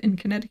Lab in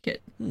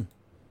Connecticut.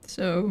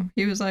 So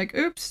he was like,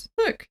 oops,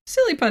 look,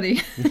 Silly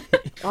Putty.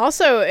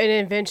 Also an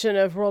invention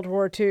of World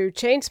War II,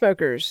 chain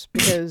smokers,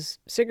 because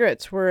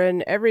cigarettes were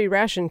in every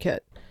ration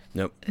kit.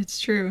 Nope. It's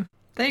true.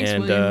 Thanks,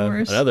 and William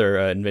Morris. Another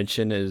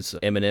invention is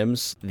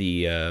M&Ms.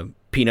 The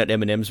peanut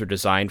M&Ms were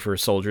designed for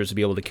soldiers to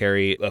be able to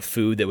carry a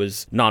food that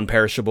was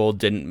non-perishable,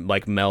 didn't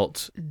like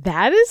melt.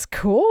 That is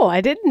cool.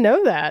 I didn't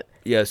know that.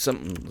 Yeah,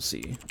 let's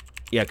see.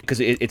 Yeah, because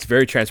it's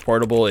very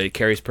transportable. It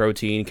carries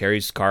protein,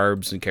 carries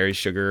carbs, and carries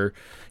sugar.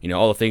 You know,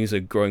 all the things a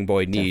growing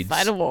boy needs. To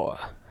fight a war.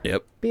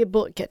 Yep. Be a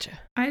bullet catcher.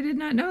 I did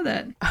not know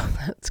that. Oh,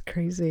 that's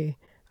crazy.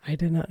 I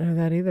did not know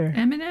that either.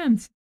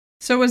 M&Ms.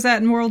 So was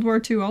that in World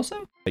War II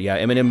also? Yeah,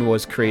 M&M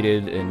was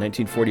created in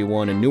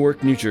 1941 in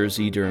Newark, New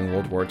Jersey during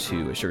World War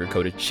II.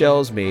 Sugar-coated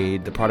shells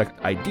made the product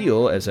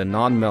ideal as a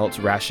non-melt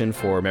ration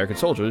for American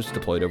soldiers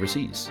deployed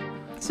overseas.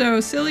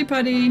 So Silly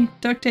Putty,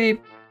 duct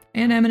tape,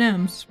 and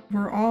M&Ms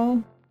were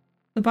all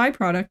the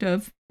byproduct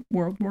of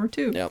World War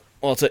II. Yeah.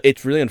 Well,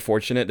 it's really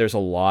unfortunate. There's a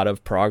lot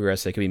of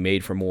progress that can be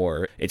made from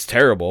war. It's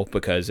terrible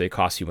because it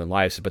costs human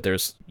lives, but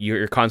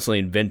you're constantly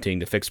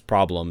inventing to fix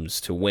problems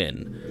to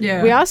win.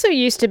 Yeah. We also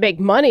used to make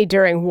money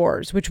during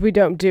wars, which we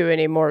don't do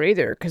anymore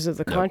either because of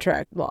the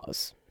contract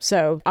laws.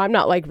 So I'm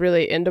not like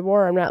really into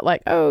war. I'm not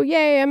like, oh,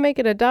 yay, I'm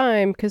making a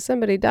dime because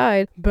somebody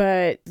died.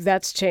 But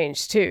that's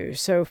changed too.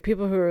 So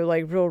people who are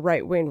like real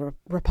right-wing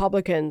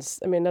Republicans,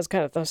 I mean, that's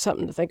kind of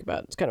something to think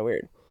about. It's kind of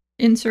weird.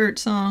 Insert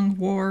song,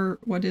 war,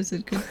 what is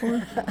it good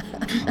for?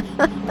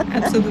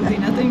 Absolutely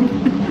nothing.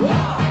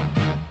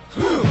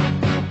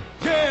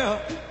 Yeah,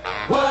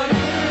 what is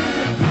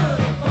it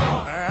good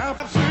for?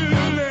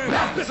 Absolutely.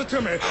 Now listen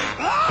to me. I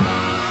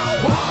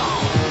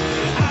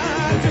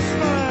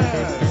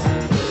despise,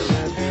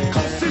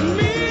 'cause it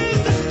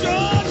means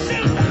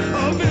destruction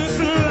of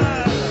innocent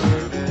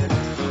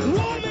life.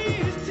 War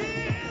means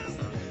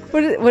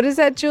tears. What is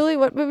that, Julie?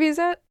 What movie is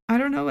that? I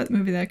don't know what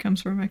movie that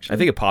comes from, actually. I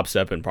think it pops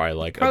up in probably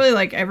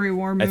like every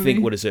war movie. I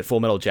think, what is it, Full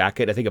Metal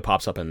Jacket? I think it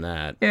pops up in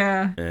that.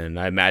 Yeah. And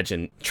I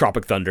imagine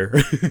Tropic Thunder.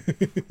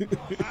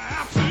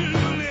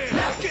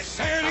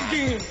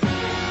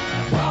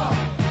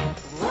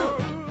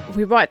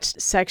 We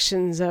watched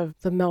sections of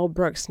the Mel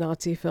Brooks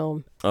Nazi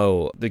film.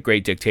 Oh, The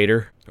Great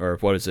Dictator? Or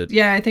what is it?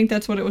 Yeah, I think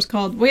that's what it was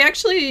called. We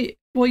actually,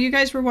 you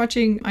guys were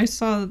watching, I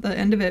saw the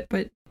end of it,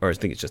 but... Or I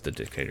think it's just The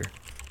Dictator.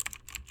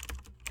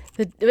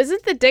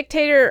 Wasn't The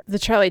Dictator the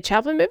Charlie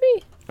Chaplin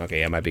movie?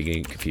 Okay, I might be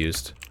getting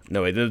confused.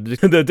 No, wait,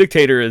 the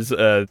Dictator is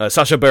a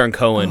Sacha Baron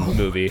Cohen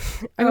movie.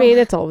 I mean,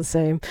 it's all the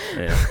same.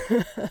 Yeah.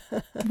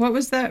 What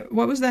was that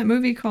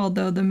movie called,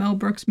 though? The Mel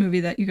Brooks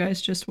movie that you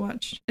guys just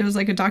watched? It was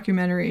like a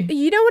documentary.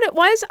 You know what it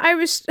was? I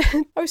was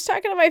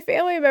talking to my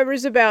family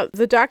members about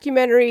the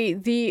documentary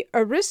The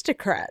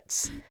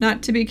Aristocrats.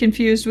 Not to be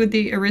confused with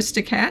The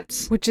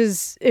Aristocats. Which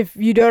is, if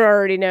you don't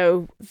already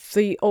know,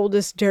 the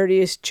oldest,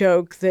 dirtiest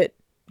joke that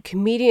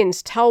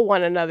comedians tell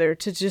one another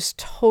to just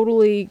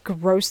totally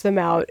gross them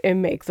out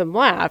and make them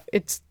laugh.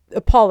 It's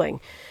appalling.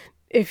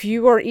 If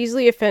you are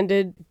easily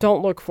offended,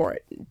 don't look for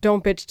it.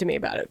 Don't bitch to me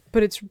about it.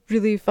 But it's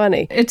really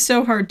funny. It's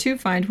so hard to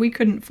find. We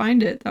couldn't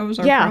find it. That was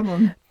our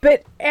problem.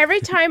 But every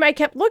time I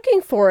kept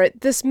looking for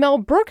it, this Mel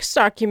Brooks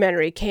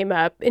documentary came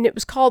up, and it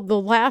was called The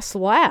Last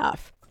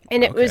Laugh.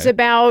 And it was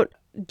about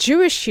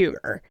Jewish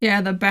humor. Yeah,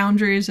 the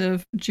boundaries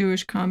of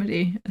Jewish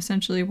comedy,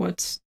 essentially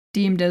what's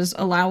deemed as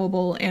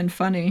allowable and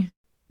funny.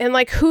 And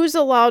like who's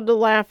allowed to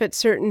laugh at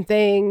certain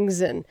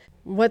things and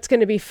what's going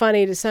to be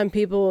funny to some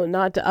people and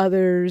not to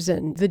others,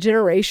 and the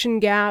generation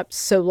gaps.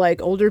 So like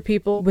older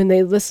people, when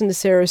they listen to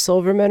Sarah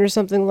Silverman or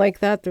something like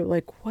that, they're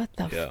like, what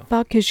the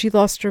fuck, has she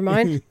lost her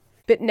mind?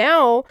 But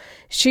now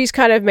she's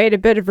kind of made a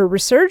bit of a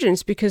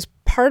resurgence, because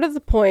part of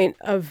the point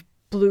of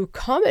blue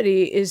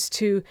comedy is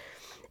to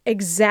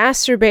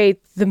exacerbate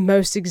the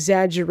most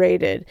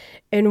exaggerated.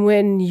 And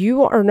when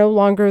you are no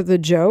longer the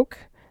joke,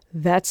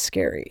 that's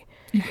scary.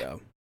 Yeah.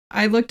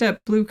 I looked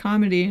up blue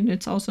comedy, and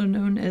it's also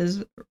known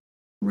as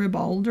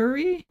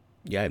ribaldry.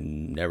 Yeah, I've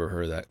never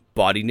heard of that.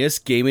 Bodiness,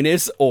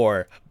 gaminess,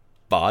 or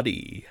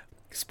body.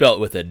 Spelled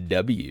with a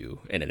W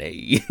and an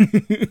A.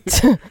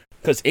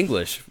 Because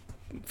English,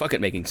 fuck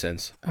it making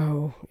sense.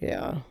 Oh,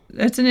 yeah.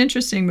 That's an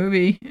interesting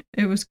movie.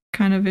 It was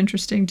kind of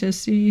interesting to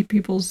see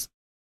people's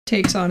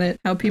takes on it,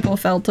 how people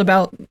felt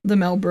about the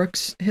Mel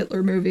Brooks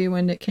Hitler movie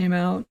when it came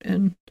out.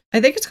 And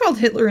I think it's called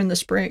Hitler in the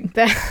Spring.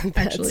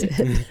 Actually.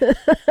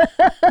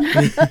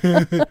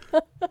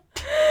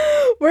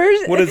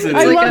 What is it?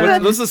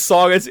 What's the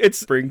song? It's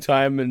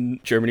springtime in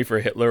Germany for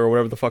Hitler or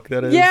whatever the fuck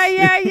that is.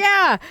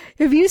 Yeah.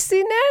 Have you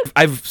seen that?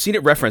 I've seen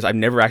it referenced. I've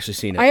never actually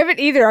seen it. I haven't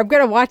either. I'm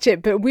going to watch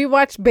it, but we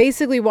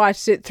basically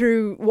watched it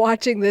through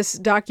watching this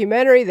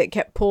documentary that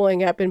kept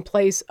pulling up in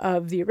place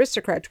of The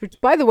Aristocrats, which,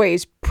 by the way,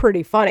 is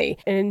pretty funny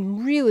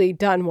and really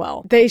done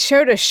well. They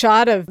showed a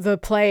shot of the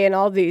play and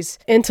all these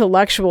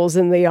intellectuals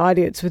in the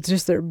audience with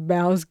just their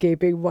mouths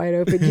gaping wide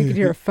open. You could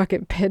hear a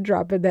fucking pin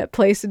drop in that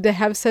place, and to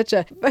have such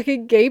a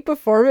fucking gay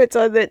performance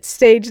on that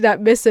stage, not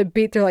miss a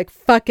beat. They're like,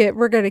 fuck it,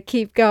 we're gonna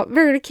keep going,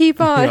 we're gonna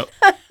keep on.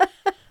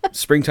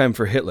 Springtime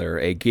for Hitler,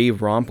 a gay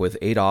romp with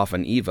Adolf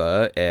and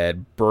Eva at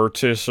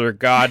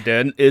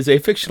Berchtesgaden, is a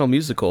fictional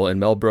musical in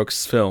Mel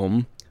Brooks'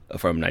 film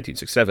from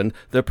 1967,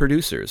 The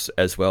Producers,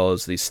 as well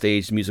as the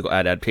staged musical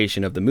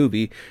adaptation of the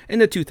movie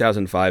and the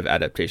 2005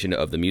 adaptation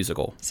of the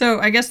musical. So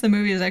I guess the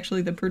movie is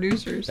actually The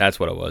Producers. That's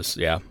what it was,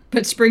 yeah.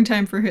 But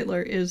Springtime for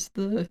Hitler is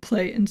the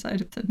play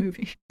inside of the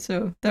movie.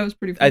 So that was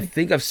pretty funny. I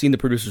think I've seen The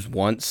Producers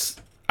once.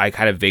 I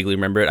kind of vaguely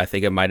remember it. I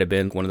think it might have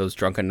been one of those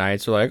drunken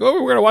nights where like, oh,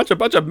 we're going to watch a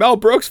bunch of Mel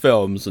Brooks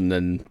films, and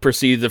then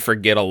proceed to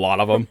forget a lot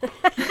of them.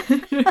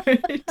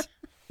 Right.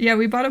 Yeah,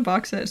 we bought a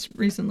box set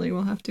recently.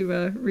 We'll have to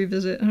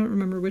revisit. I don't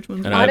remember which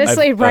one.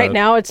 Honestly, right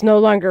now it's no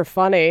longer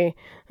funny.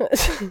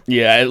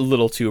 Yeah, a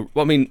little too.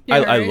 Well, I mean, Yeah,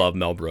 I right. love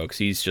Mel Brooks.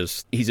 He's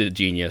a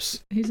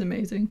genius. He's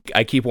amazing.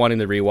 I keep wanting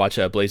to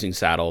rewatch Blazing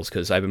Saddles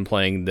because I've been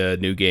playing the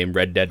new game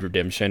Red Dead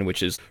Redemption,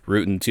 which is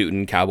rootin'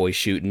 tootin' cowboy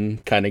shootin'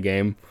 kind of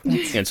game.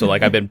 And so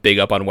like I've been big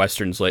up on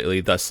westerns lately,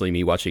 thusly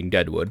me watching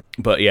Deadwood.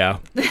 But yeah.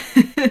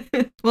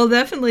 We'll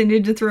definitely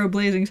need to throw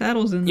Blazing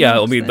Saddles in.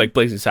 Yeah, I mean, like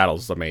Blazing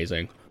Saddles is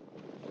amazing.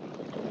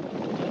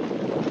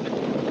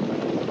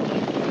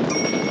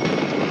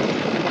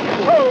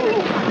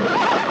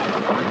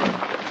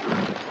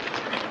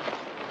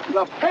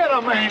 The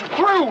Peterman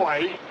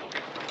Thruway?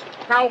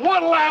 Now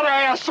what'll that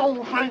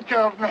asshole think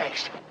of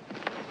next?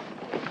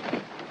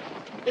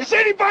 Is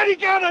anybody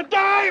got a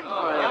dime?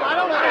 I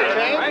don't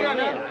have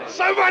a dime.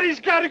 Somebody's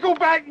got to go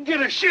back and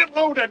get a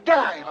shitload of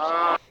dimes.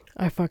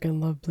 I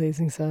fucking love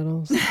Blazing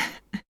Saddles.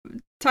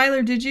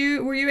 Tyler,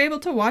 were you able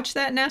to watch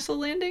that NASA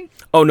landing?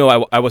 Oh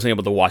no, I wasn't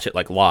able to watch it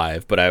like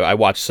live, but I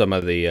watched some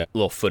of the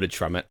little footage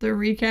from it. The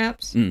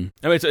recaps? I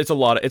mean, it's a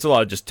lot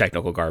of just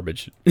technical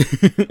garbage.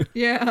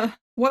 Yeah.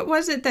 What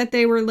was it that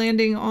they were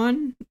landing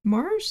on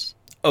Mars?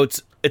 Oh,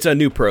 it's a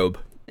new probe.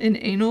 An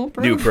anal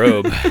probe? New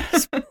probe.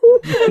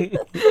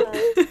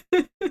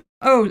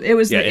 Oh, it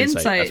was the Insight.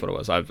 Insight. That's what it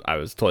was. I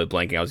was totally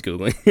blanking. I was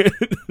Googling.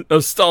 I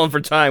was stalling for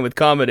time with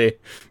comedy,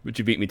 but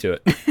you beat me to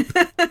it.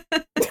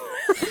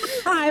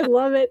 I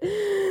love it.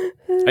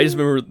 I just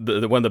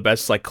remember one of the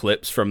best like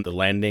clips from the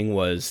landing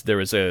was there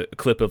was a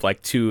clip of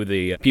like two of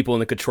the people in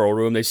the control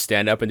room. They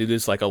stand up and do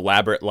this like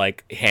elaborate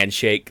like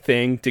handshake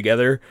thing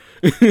together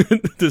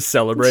to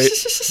celebrate,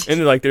 and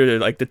they're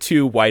like the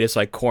two whitest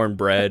like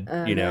cornbread,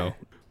 you know.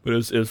 But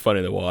it was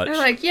funny to watch. They're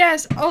like,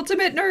 yes,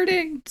 ultimate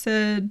nerding. It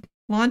said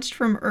launched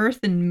from Earth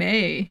in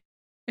May,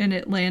 and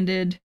it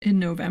landed in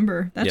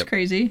November. That's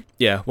crazy.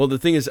 Yeah. Well, the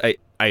thing is, I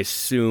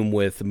assume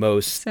with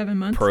most 7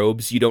 months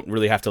probes, you don't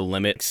really have to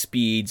limit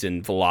speeds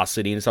and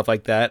velocity and stuff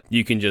like that.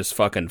 You can just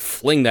fucking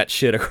fling that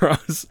shit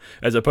across,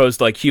 as opposed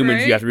to like humans,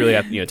 Right? you have to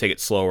really take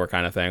it slower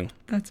kind of thing.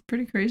 That's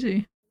pretty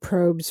crazy.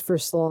 Probes for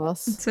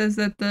sloths. It says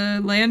that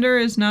the lander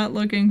is not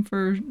looking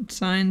for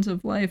signs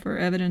of life or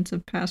evidence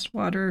of past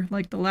water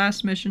like the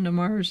last mission to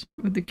Mars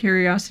with the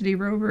Curiosity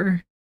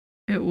rover.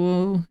 It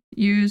will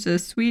use a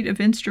suite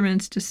of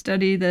instruments to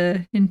study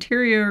the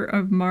interior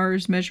of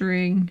Mars,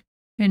 measuring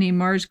any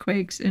Mars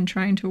quakes and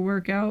trying to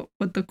work out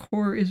what the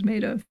core is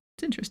made of.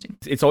 It's interesting.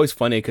 It's always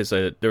funny because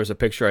there was a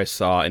picture I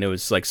saw and it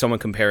was like someone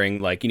comparing,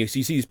 like, so you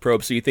see these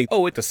probes, so you think,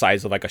 oh, it's the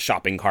size of like a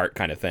shopping cart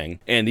kind of thing.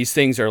 And these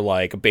things are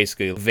like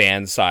basically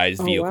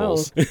van-sized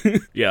vehicles. Wow.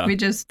 Yeah. We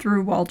just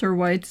threw Walter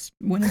White's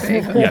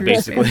Winnebago. Yeah,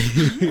 basically.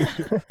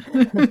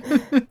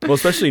 Well,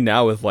 especially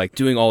now with like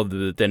doing all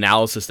the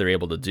analysis they're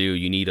able to do,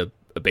 you need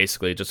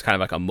basically just kind of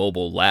like a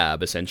mobile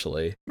lab,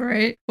 essentially.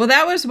 Right. Well,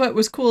 that was what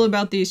was cool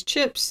about these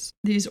chips,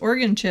 these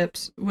organ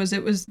chips,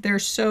 they're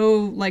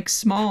so like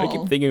small. I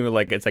keep thinking of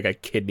like it's like a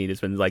kidney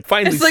that's been like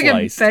finally sliced.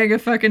 It's like a bag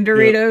of fucking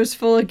Doritos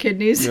full of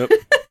kidneys. Yep.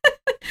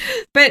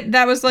 But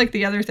that was like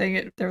the other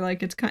thing. They're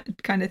like, it's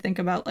kind of think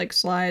about like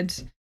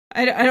slides.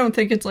 I don't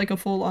think it's like a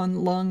full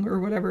on lung or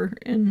whatever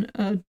in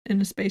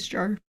a space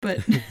jar,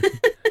 but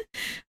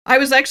I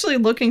was actually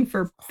looking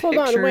for pictures. Hold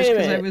on, wait a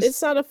minute.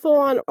 It's not a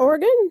full-on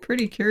organ?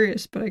 Pretty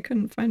curious, but I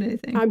couldn't find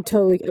anything. I'm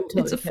totally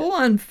It's a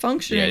full-on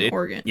functioning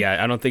organ.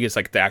 Yeah, I don't think it's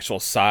like the actual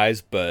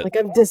size, but... Like,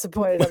 I'm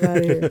disappointed. I'm out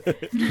of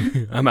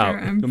here. I'm out.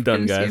 I'm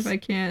done, guys. See if I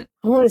can't.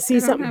 I want to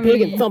see something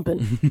big and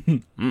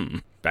thumping.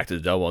 Back to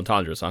the double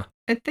entendres, huh?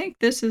 I think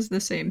this is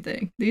the same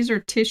thing. These are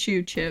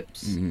tissue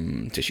chips.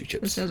 Tissue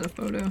chips. This has a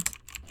photo.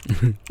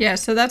 Yeah,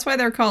 so that's why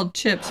they're called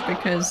chips,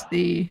 because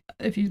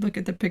if you look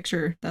at the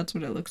picture, that's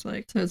what it looks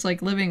like. So it's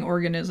like living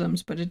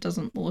organisms, but it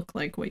doesn't look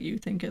like what you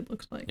think it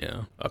looks like.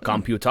 Yeah, a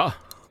computer.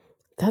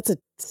 That's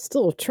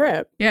still a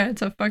trip. Yeah,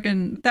 it's a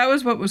fucking... That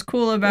was what was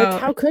cool about...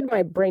 Like, how could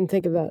my brain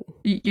think of that?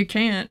 You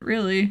can't,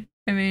 really.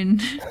 I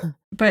mean,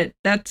 but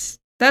that's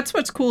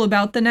what's cool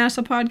about the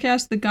NASA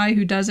podcast. The guy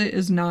who does it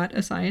is not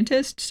a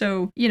scientist.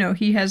 So,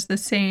 he has the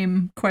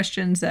same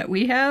questions that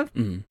we have,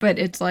 but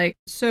it's like,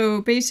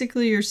 so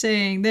basically you're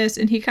saying this,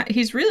 and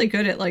he's really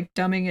good at like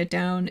dumbing it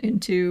down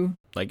into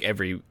like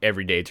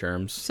everyday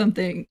terms.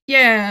 Something.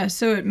 Yeah.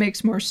 So it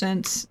makes more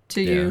sense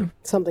to you.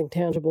 Something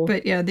tangible.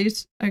 But yeah,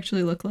 these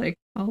actually look like,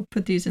 I'll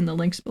put these in the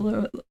links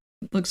below.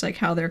 Looks like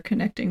how they're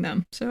connecting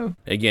them. So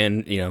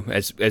again,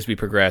 as we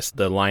progress,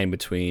 the line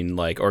between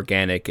like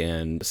organic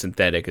and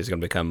synthetic is going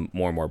to become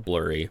more and more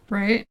blurry.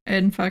 Right.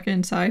 And fucking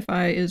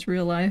sci-fi is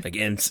real life.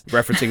 Again,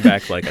 referencing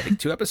back like I think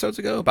 2 episodes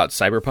ago about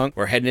cyberpunk.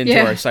 We're heading into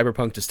our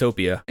cyberpunk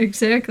dystopia.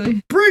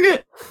 Exactly. Bring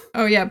it.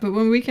 Oh yeah, but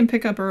when we can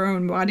pick up our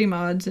own body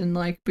mods and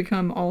like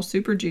become all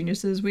super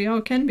geniuses, we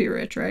all can be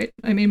rich, right?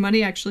 I mean,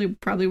 money actually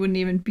probably wouldn't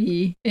even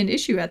be an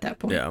issue at that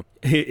point. Yeah.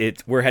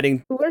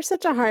 We're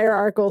such a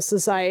hierarchical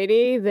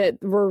society that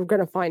we're going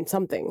to find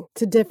something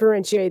to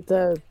differentiate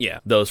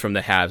those from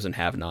the haves and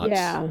have-nots.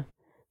 Yeah.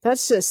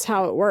 That's just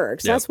how it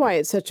works. Yep. That's why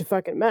it's such a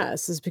fucking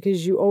mess, is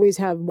because you always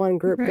have one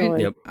group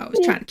going. Yep. I was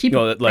trying to keep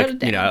it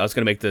down. I was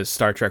going to make the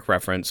Star Trek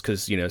reference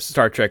because,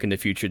 Star Trek in the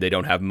future, they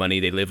don't have money.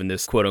 They live in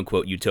this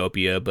quote-unquote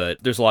utopia, but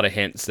there's a lot of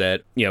hints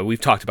that, we've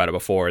talked about it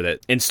before,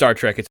 that in Star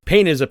Trek,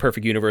 paint is a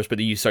perfect universe, but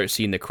then you start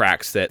seeing the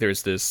cracks that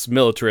there's this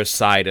militarist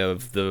side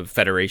of the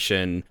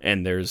Federation,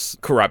 and there's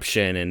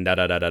corruption and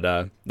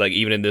da-da-da-da-da. Like,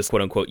 even in this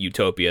quote-unquote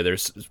utopia,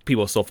 there's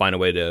people still find a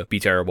way to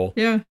be terrible.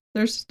 Yeah.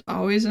 There's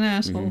always an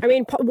asshole. I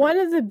mean, one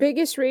of the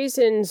biggest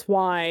reasons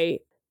why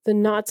the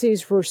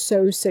Nazis were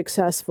so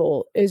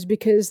successful is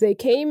because they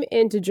came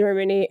into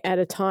Germany at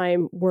a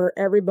time where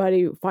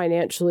everybody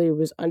financially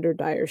was under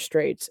dire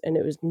straits, and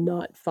it was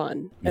not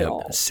fun at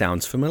all.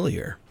 Sounds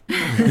familiar.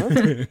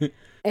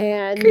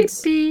 And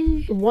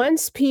creepy.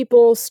 Once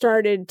people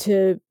started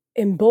to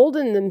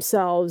embolden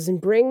themselves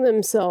and bring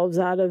themselves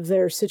out of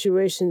their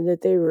situation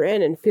that they were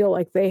in and feel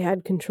like they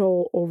had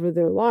control over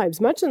their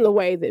lives, much in the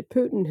way that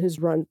Putin has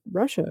run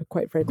Russia,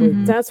 quite frankly.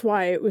 Mm-hmm. That's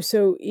why it was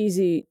so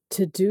easy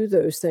to do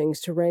those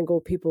things, to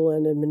wrangle people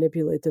in and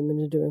manipulate them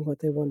into doing what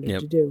they wanted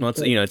to do. Well,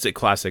 it's a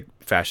classic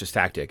fascist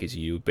tactic, is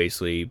you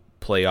basically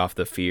play off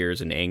the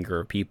fears and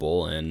anger of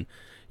people and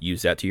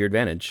use that to your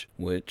advantage,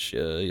 which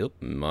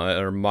might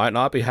or might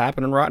not be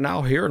happening right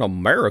now here in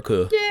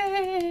America.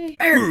 Yay!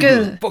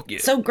 America! Fuck yeah.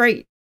 So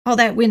great. All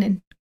that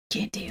winning.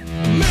 Can't do.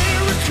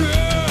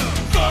 America!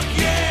 Fuck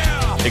yeah!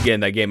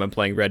 Again, that game I'm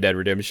playing, Red Dead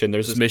Redemption,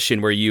 there's this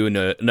mission where you and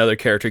another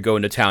character go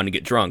into town and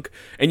get drunk.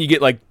 And you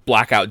get, like,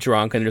 blackout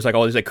drunk, and there's, like,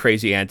 all these, like,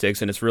 crazy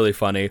antics, and it's really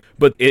funny.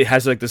 But it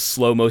has, like, this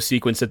slow-mo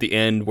sequence at the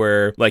end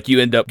where, like, you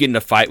end up getting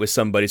a fight with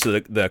somebody, so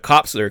the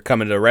cops are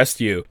coming to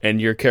arrest you, and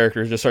your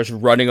character just starts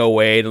running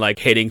away and, like,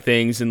 hitting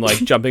things and, like,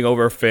 jumping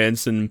over a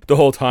fence, and the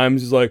whole time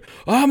he's like,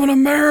 I'm an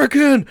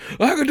American!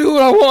 I can do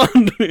what I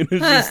want!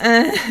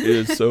 It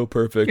is so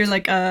perfect. You're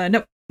like,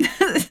 nope.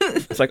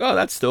 It's like, oh,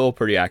 that's still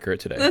pretty accurate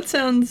today. That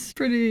sounds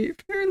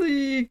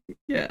fairly,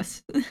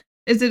 yes.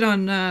 Is it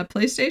on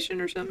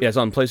PlayStation or something? Yeah, it's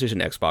on PlayStation,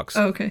 Xbox.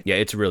 Oh, okay. Yeah,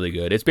 it's really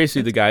good. It's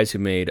basically the guys who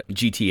made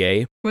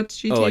GTA. What's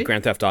GTA? Oh, like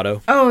Grand Theft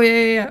Auto. Oh,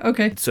 yeah,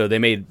 okay. So they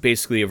made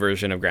basically a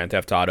version of Grand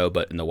Theft Auto,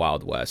 but in the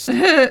Wild West.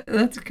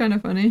 That's kind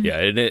of funny.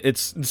 Yeah, the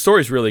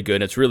story's really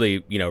good. It's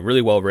really,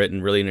 really well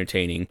written, really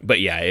entertaining.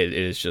 But yeah, it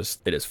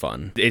is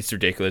fun. It's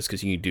ridiculous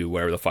because you can do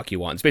whatever the fuck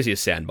you want. It's basically a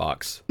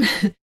sandbox.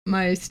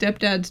 my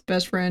stepdad's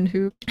best friend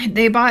who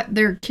they bought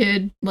their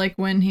kid like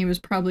when he was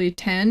probably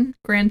 10,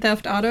 Grand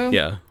Theft Auto.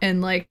 Yeah.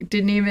 And like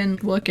didn't even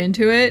look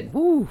into it.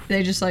 Ooh.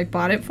 They just like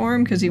bought it for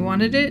him because he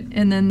wanted it.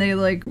 And then they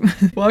like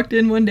walked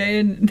in one day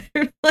and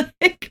they're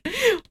like,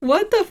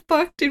 what the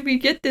fuck did we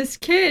get this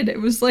kid?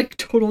 It was like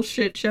total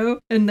shit show.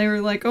 And they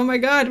were like, oh my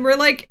God. We're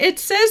like, it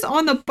says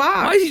on the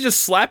box. Why is he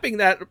just slapping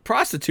that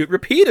prostitute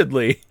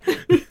repeatedly?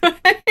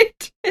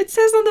 Right? It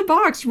says on the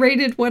box,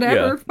 rated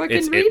whatever.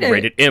 Fucking read it.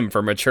 Rated M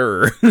for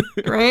mature.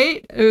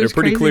 Right? They're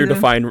pretty clear to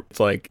find. It's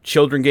like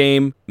children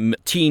game,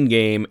 teen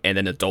game, and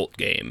then adult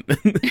game.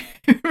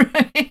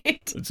 Right.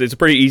 It's a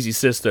pretty easy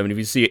system. And if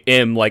you see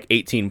M like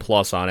 18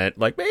 plus on it,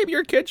 like maybe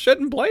your kid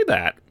shouldn't play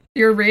that.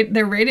 Their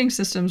rating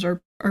systems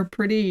are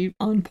pretty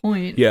on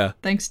point. Yeah.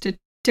 Thanks to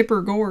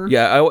Tipper Gore.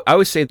 Yeah, I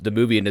always say the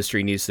movie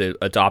industry needs to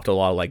adopt a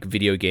lot of like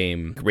video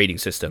game rating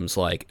systems.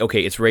 Like,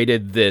 okay, it's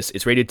rated this,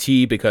 it's rated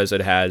T because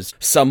it has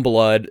some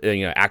blood,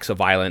 acts of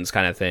violence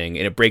kind of thing,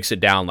 and it breaks it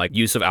down like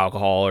use of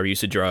alcohol or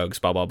use of drugs,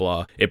 blah blah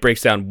blah. It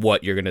breaks down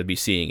what you're going to be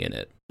seeing in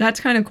it. That's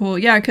kind of cool.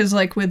 Yeah, because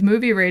like with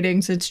movie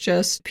ratings, it's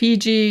just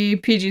PG,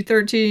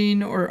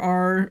 PG-13, or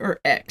R, or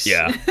X.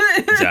 Yeah,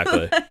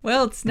 exactly.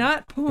 Well, it's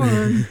not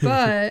porn,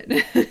 but...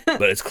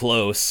 but it's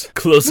close.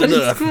 Close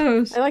enough. It's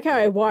close. I like how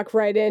I walk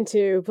right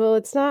into, well,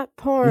 it's not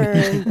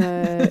porn,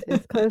 but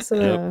it's close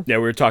enough. Yeah,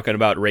 we were talking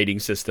about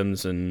rating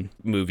systems and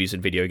movies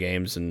and video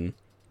games and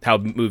how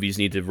movies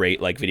need to rate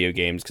like video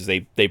games because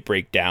they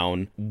break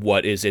down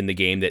what is in the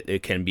game that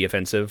it can be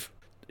offensive.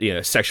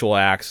 Sexual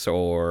acts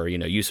or,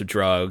 use of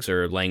drugs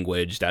or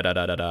language,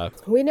 da-da-da-da-da.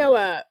 We know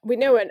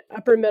an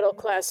upper middle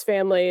class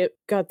family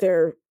got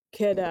their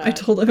kid. I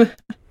told him.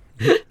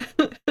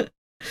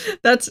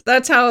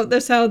 That's how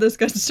this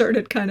got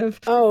started, kind of.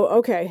 Oh,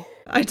 okay.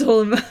 I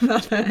told him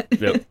about that.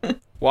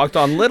 Yep. Walked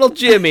on little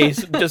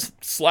Jimmy's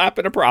just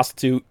slapping a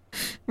prostitute.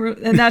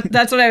 And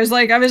that's what I was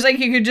like. I was like,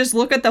 you could just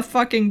look at the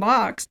fucking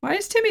box. Why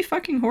is Timmy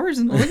fucking whores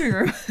in the living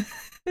room?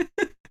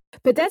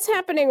 But that's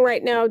happening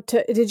right now.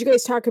 Did you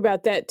guys talk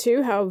about that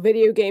too? How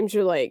video games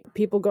are like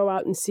people go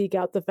out and seek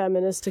out the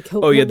feminists to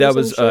kill. Oh yeah, that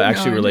was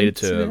actually related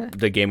to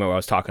the game I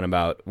was talking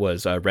about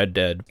was Red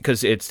Dead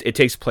because it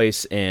takes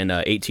place in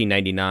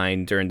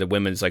 1899 during the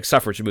women's like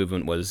suffrage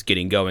movement was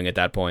getting going at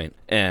that point.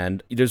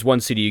 And there's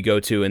one city you go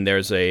to and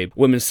there's a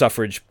women's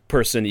suffrage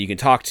person that you can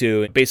talk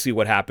to. And basically,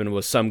 what happened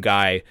was some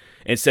guy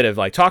instead of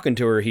like talking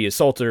to her, he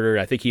assaulted her.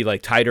 I think he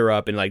like tied her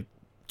up and like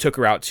took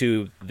her out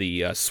to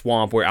the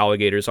swamp where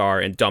alligators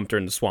are and dumped her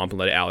in the swamp and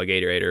let it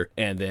alligator ate her.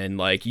 And then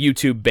like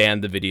YouTube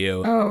banned the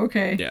video. Oh,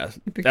 okay. Yeah,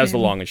 that was the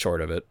long and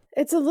short of it.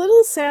 It's a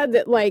little sad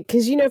that like,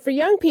 because for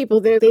young people,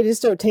 they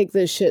just don't take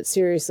this shit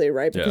seriously,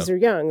 right? Because they're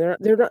young.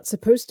 They're not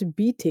supposed to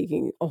be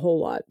taking a whole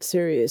lot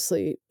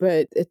seriously,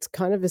 but it's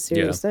kind of a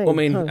serious thing. Well,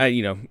 I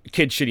mean,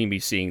 kids shouldn't be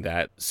seeing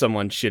that.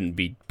 Someone shouldn't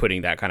be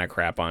putting that kind of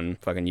crap on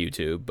fucking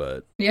YouTube,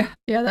 but... Yeah,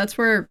 that's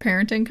where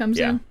parenting comes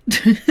in.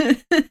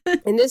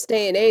 In this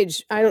day and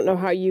age, I don't know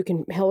how you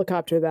can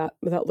helicopter that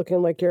without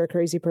looking like you're a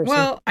crazy person.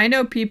 Well, I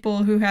know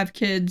people who have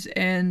kids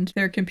and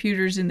their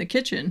computer's in the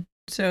kitchen.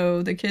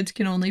 So the kids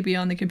can only be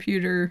on the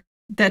computer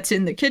that's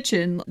in the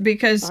kitchen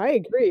because... I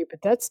agree,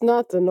 but that's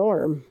not the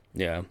norm.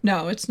 Yeah.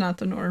 No, it's not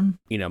the norm.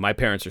 My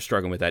parents are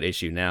struggling with that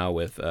issue now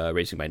with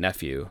raising my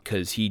nephew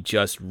because he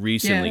just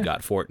recently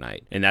got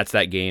Fortnite. And that's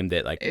that game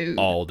that like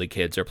all the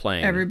kids are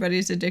playing.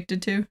 Everybody's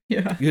addicted to.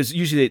 Yeah. Because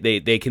usually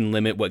they can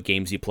limit what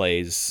games he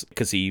plays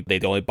because they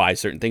only buy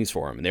certain things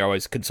for him. And they're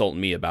always consulting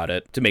me about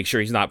it to make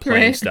sure he's not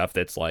playing stuff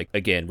that's like,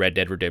 again, Red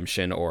Dead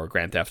Redemption or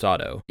Grand Theft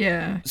Auto.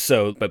 Yeah.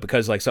 So, but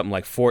because like something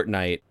like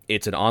Fortnite,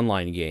 it's an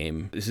online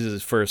game. This is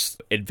his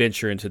first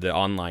adventure into the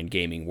online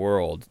gaming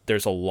world.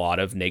 There's a lot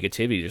of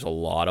negativity. There's a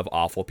lot of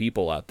awful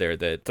people out there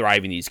that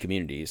thrive in these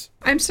communities.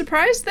 I'm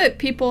surprised that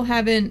people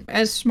haven't,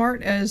 as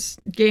smart as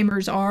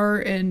gamers are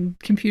and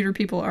computer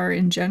people are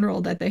in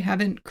general, that they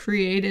haven't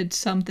created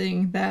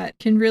something that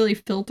can really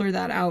filter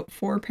that out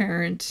for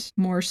parents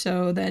more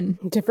so than...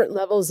 different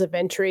levels of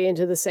entry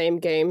into the same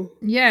game.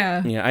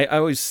 Yeah. Yeah, I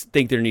always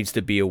think there needs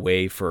to be a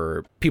way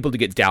for people to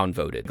get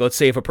downvoted. Let's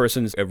say if a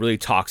person's a really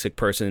toxic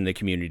person in the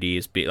community,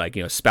 is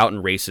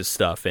spouting racist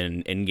stuff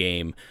in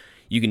game,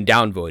 you can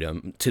downvote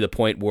them to the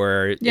point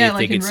where if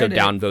they get so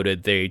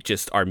downvoted, they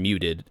just are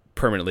muted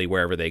permanently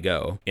wherever they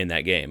go in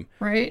that game.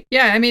 Right?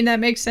 Yeah, I mean, that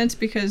makes sense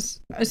because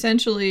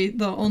essentially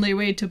the only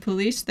way to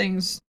police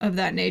things of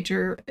that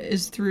nature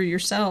is through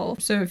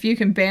yourself. So if you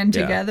can band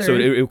together... So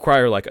it would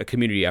require like a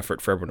community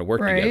effort for everyone to work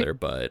together,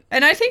 but...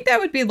 And I think that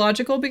would be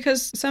logical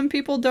because some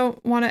people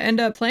don't want to end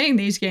up playing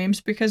these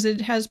games because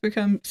it has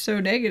become so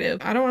negative.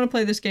 I don't want to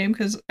play this game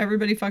because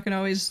everybody fucking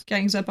always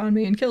gangs up on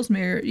me and kills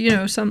me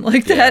or, something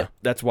like that.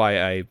 That's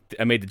why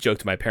I made the joke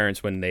to my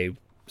parents when they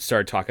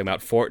started talking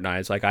about Fortnite.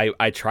 It's like,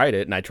 I tried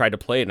it, and I tried to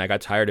play it, and I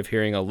got tired of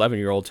hearing an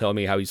 11-year-old tell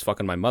me how he's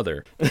fucking my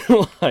mother.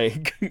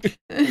 Like,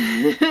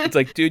 it's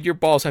like, dude, your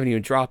balls haven't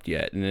even dropped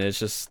yet. And it's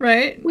just...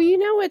 Right? Well, you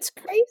know what's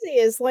crazy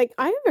is, like,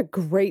 I have a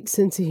great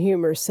sense of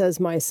humor, says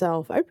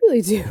myself. I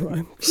really do.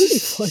 I'm pretty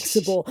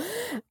flexible.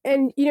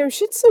 And, you know,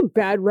 shit's so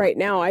bad right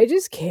now, I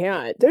just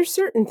can't. There's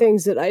certain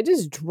things that I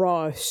just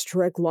draw a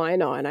strict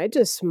line on. I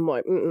just, I'm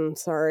like,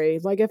 sorry.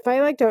 Like, if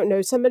I, like, don't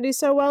know somebody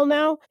so well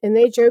now, and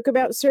they joke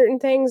about certain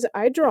things,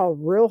 I draw a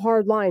real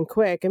hard line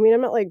quick. I mean,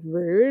 I'm not, like,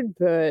 rude,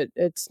 but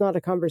it's not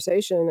a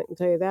conversation, I can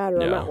tell you that,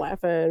 or I'm not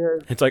laughing,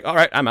 or... It's like, all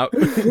right, I'm out.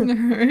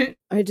 We're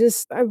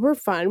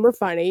fun. We're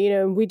funny. You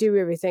know, we do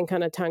everything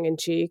kind of tongue in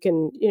cheek,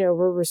 and, you know,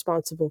 we're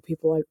responsible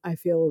people, I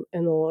feel,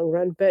 in the long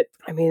run. But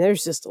I mean,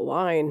 there's just a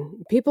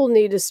line. People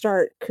need to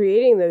start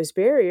creating those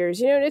barriers.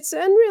 You know, and it's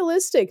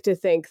unrealistic to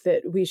think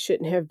that we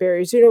shouldn't have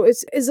barriers. You know,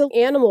 as an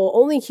animal,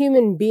 only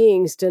human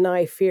beings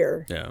deny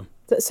fear. Yeah.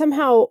 That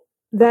somehow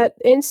that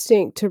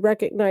instinct to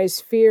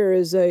recognize fear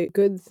as a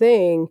good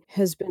thing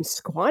has been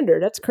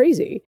squandered. That's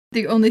crazy.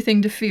 The only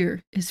thing to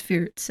fear is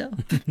fear itself.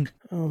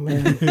 Oh,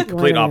 man.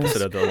 Complete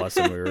opposite of the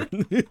lesson we were...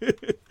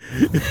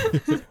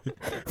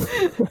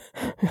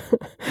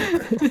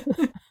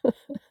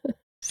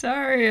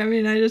 Sorry, I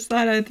mean, I just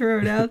thought I'd throw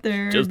it out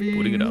there. Just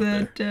putting it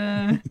out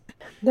there.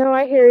 No,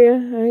 I hear you.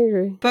 I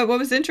agree. But what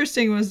was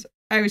interesting was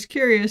I was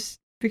curious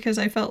because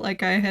I felt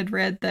like I had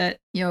read that,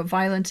 you know,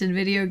 violence in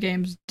video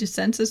games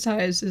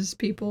desensitizes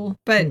people.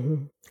 But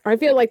I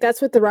feel like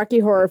that's what the Rocky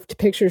Horror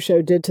Picture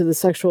Show did to the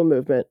sexual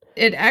movement.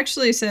 It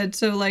actually said,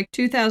 so like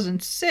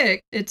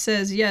 2006, it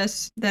says,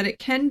 yes, that it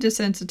can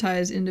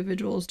desensitize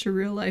individuals to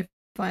real life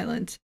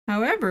violence.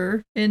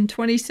 However, in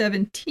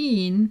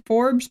 2017,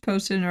 Forbes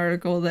posted an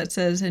article that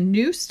says a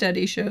new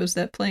study shows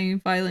that playing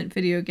violent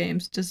video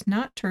games does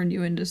not turn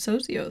you into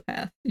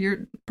sociopath.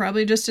 You're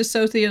probably just a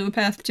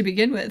sociopath to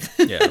begin with.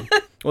 Yeah.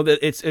 Well,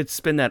 it's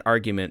been that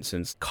argument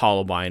since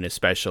Columbine,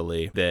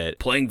 especially, that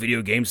playing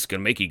video games is going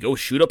to make you go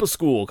shoot up a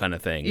school kind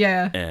of thing.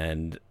 Yeah.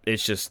 And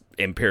it's just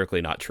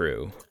empirically not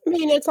true. I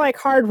mean, it's like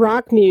hard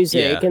rock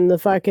music and the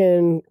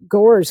fucking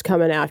gore's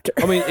coming after.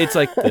 I mean, it's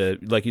like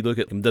you look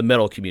at the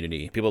metal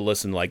community. People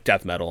listen to like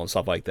death metal and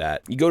stuff like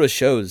that. You go to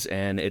shows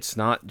and it's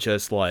not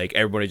just like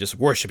everybody just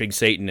worshiping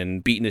Satan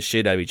and beating the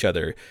shit out of each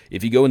other.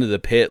 If you go into the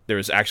pit,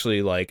 there's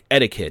actually like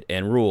etiquette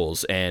and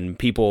rules and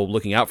people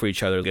looking out for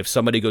each other. If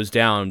somebody goes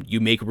down, you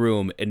make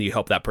room and you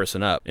help that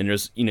person up. And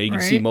there's, you know, you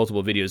can see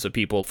multiple videos of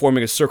people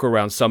forming a circle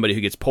around somebody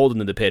who gets pulled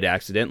into the pit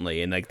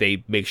accidentally, and like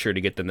they make sure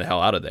to get them the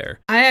hell out of there.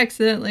 I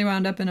accidentally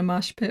wound up in a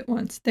mosh pit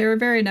once. They were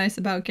very nice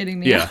about getting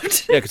me out. Yeah,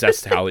 because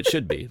that's how it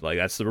should be. Like,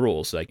 that's the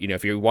rules. Like, you know,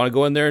 if you want to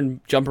go in there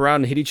and jump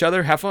around and hit each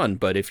other, have fun.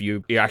 But if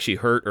you actually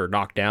hurt or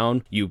knock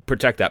down, you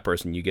protect that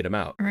person, you get them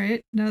out.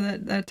 Right? No,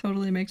 that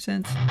totally makes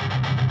sense.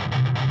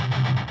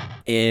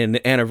 In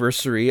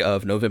anniversary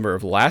of November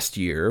of last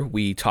year,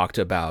 we talked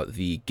about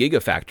the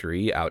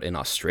Gigafactory out in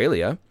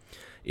Australia.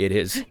 It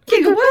is...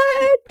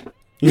 Gigawatt!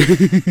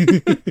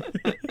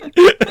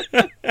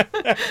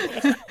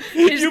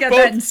 You both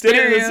that in did it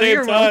at the same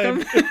You're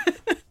time.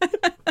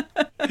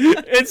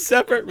 Welcome. In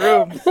separate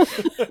rooms.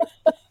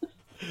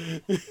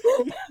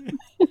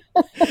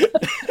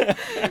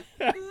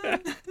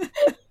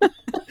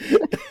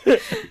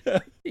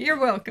 You're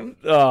welcome.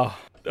 Oh,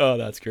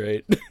 that's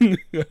great.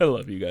 I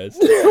love you guys.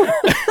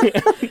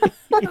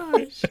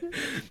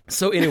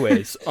 So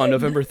anyways, on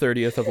November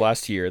 30th of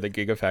last year, the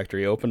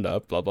Gigafactory opened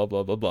up, blah, blah,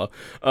 blah, blah, blah.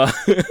 I'm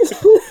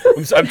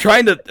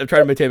trying to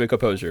maintain my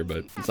composure,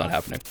 but it's not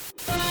happening.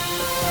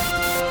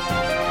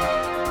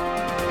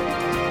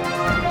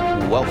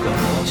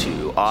 Welcome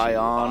to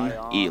Ion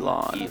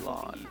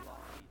Elon.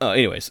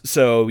 Anyways,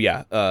 so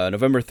yeah,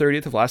 November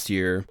 30th of last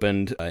year,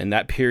 and in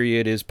that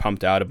period is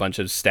pumped out a bunch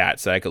of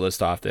stats that I could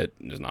list off that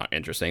is not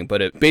interesting,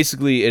 but it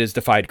has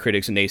defied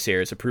critics and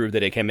naysayers to prove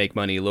that it can make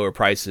money, lower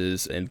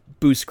prices, and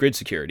boost grid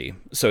security.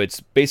 So it's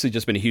basically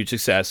just been a huge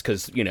success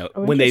because, you know,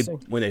 when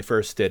they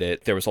first did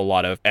it, there was a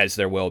lot of, as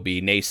there will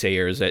be,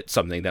 naysayers at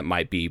something that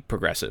might be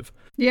progressive.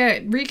 Yeah,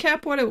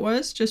 recap what it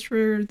was, just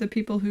for the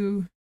people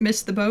who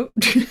missed the boat.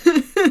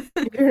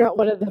 You're not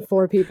one of the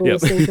 4 people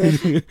listening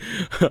to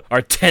it.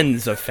 Our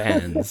tens of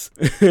fans.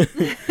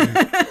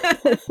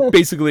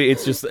 Basically,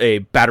 it's just a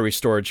battery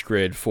storage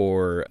grid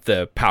for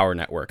the power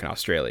network in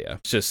Australia.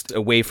 It's just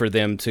a way for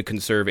them to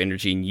conserve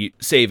energy and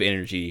save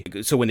energy.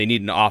 So when they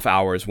need an off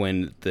hours,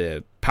 when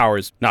the power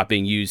is not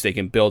being used, they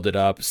can build it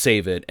up,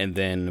 save it, and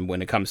then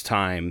when it comes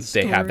time,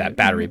 they have that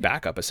battery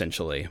backup,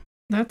 essentially.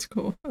 That's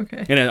cool.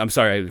 Okay. And I'm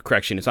sorry,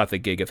 correction, it's not the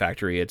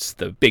Gigafactory, it's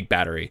the big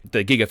battery.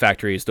 The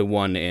Gigafactory is the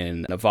one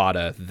in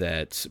Nevada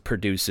that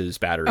produces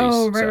batteries.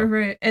 Oh,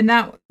 right. And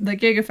the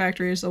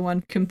Gigafactory is the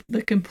one,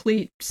 the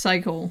complete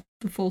cycle,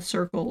 the full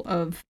circle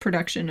of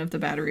production of the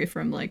battery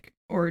from like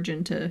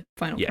origin to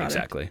final product. Yeah,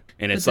 exactly.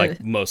 And it's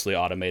like mostly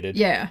automated.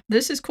 Yeah.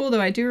 This is cool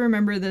though. I do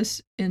remember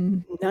this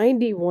in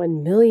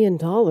 $91 million.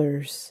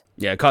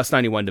 Yeah, it costs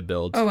 $91 to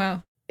build. Oh,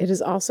 wow. It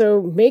is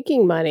also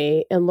making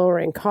money and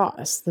lowering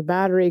costs. The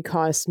battery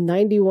costs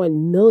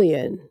 $91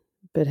 million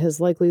but has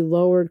likely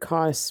lowered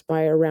costs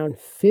by around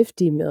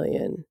 $50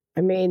 million.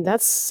 I mean,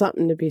 that's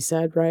something to be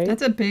said, right?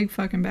 That's a big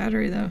fucking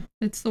battery, though.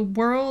 It's the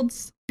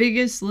world's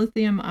biggest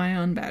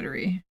lithium-ion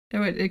battery.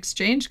 Oh, it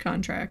exchanged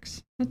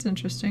contracts. That's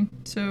interesting.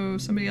 So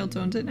somebody else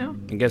owns it now?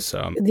 I guess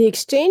so. The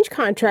exchange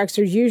contracts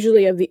are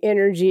usually of the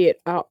energy it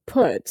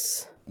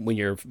outputs. When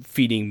you're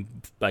feeding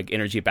like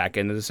energy back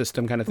into the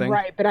system kind of thing.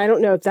 Right, but I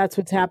don't know if that's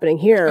what's happening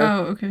here.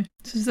 Oh, okay.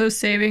 So those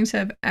savings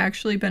have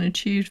actually been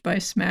achieved by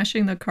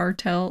smashing the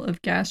cartel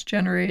of gas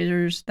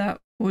generators that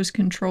was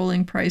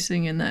controlling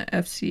pricing in the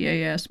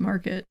FCAS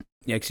market.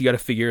 Yeah, because you got to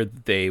figure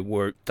they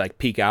were like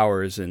peak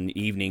hours and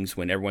evenings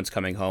when everyone's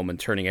coming home and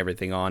turning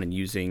everything on and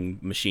using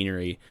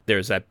machinery.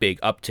 There's that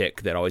big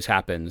uptick that always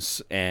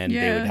happens, and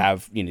they would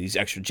have these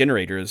extra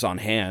generators on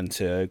hand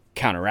to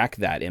counteract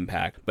that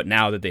impact. But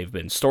now that they've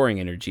been storing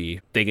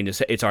energy, they can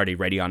just it's already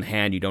ready on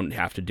hand. You don't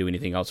have to do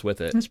anything else with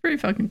it. That's pretty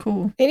fucking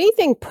cool.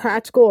 Anything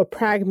practical or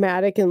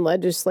pragmatic in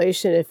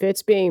legislation, if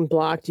it's being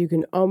blocked, you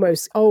can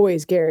almost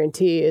always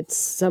guarantee it's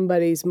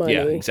somebody's money.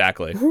 Yeah,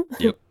 exactly.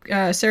 Yep.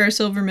 Sarah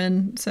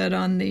Silverman said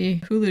on the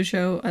Hulu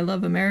show, I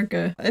Love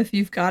America, if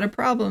you've got a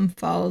problem,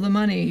 follow the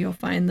money. You'll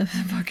find the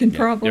fucking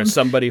problem. There's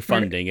somebody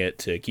funding it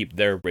to keep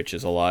their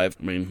riches alive.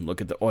 I mean,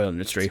 look at the oil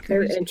industry.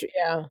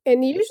 Yeah.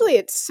 And usually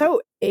it's so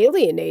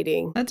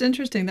alienating. That's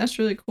interesting. That's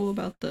really cool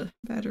about the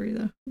battery,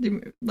 though.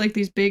 Like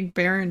these big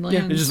barren lands.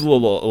 Yeah, it's just a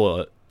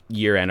little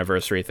year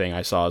anniversary thing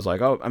I saw. I was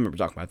like, oh, I remember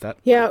talking about that.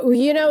 Yeah,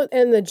 well,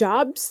 and the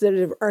jobs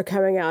that are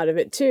coming out of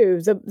it too.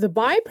 The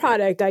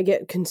byproduct I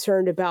get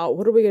concerned about.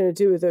 What are we going to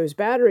do with those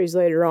batteries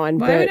later on?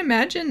 Well, I would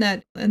imagine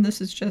that, and this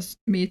is just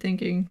me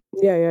thinking.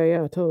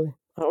 Yeah, totally.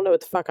 I don't know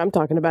what the fuck I'm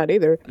talking about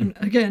either. And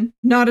again,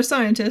 not a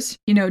scientist.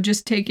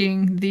 Just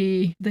taking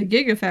the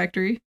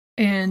Gigafactory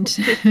and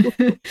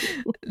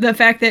the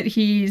fact that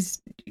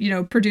he's,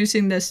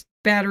 producing this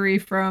battery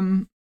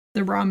from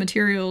the raw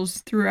materials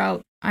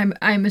throughout.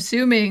 I'm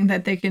assuming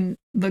that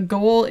the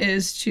goal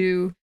is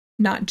to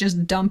not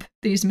just dump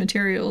these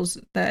materials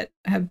that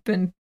have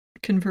been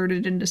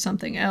converted into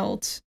something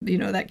else,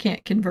 that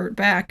can't convert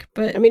back.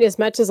 But I mean, as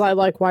much as I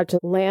like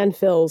watching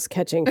landfills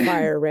catching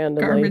fire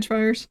randomly. Garbage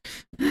fires.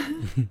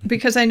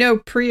 Because I know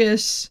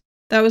Prius,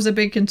 that was a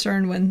big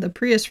concern when the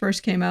Prius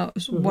first came out.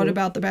 Was, What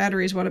about the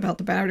batteries? What about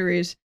the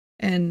batteries?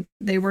 And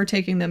they were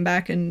taking them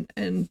back and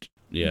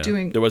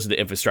there wasn't the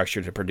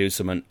infrastructure to produce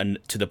them and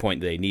to the point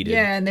they needed.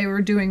 Yeah, and they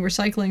were doing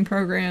recycling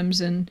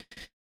programs and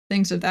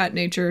things of that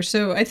nature.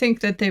 So I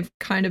think that they've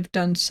kind of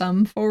done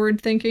some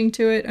forward thinking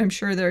to it. I'm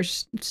sure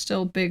there's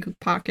still big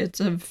pockets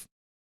of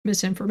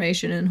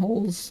misinformation and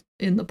holes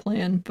in the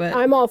plan, but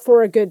I'm all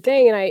for a good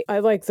thing, and I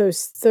like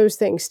those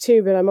things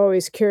too, but I'm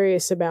always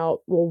curious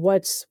about, well,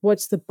 what's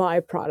the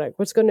byproduct?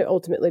 What's going to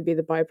ultimately be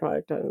the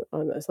byproduct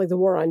on this? Like the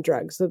war on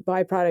drugs. The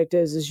byproduct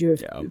is you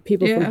have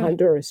people from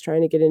Honduras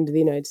trying to get into the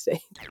United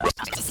States.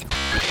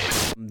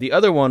 The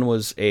other one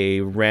was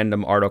a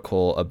random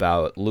article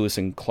about Lewis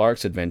and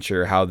Clark's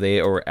adventure, how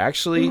they were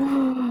actually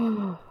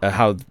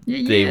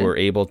they were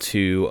able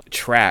to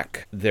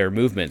track their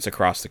movements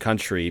across the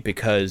country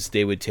because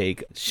they would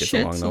take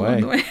shits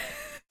along the way.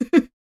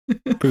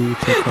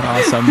 Boots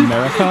across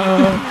America.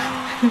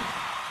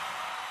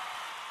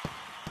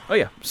 Oh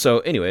yeah. So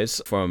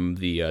anyways, from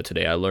the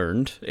Today I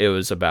Learned, it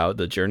was about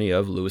the journey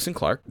of Lewis and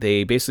Clark.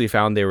 They basically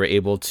found they were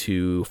able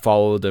to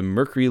follow the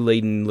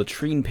mercury-laden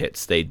latrine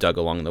pits they dug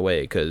along the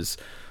way, because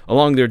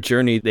along their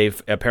journey,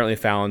 they've apparently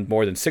found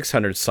more than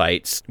 600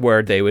 sites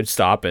where they would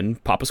stop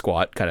and pop a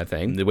squat kind of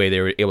thing. The way they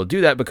were able to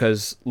do that,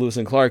 because Lewis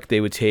and Clark, they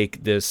would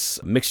take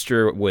this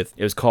mixture with,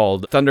 it was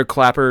called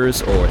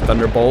thunderclappers or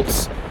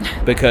thunderbolts,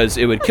 because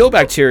it would kill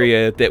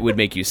bacteria that would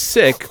make you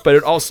sick, but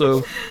it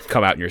also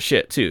come out in your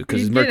shit too.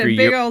 Because mercury,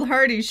 big old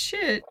hearty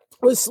shit.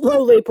 Was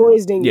slowly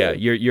poisoning you. Yeah,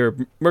 your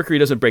mercury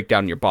doesn't break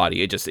down in your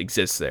body; it just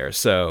exists there.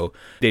 So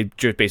they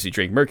just basically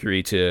drink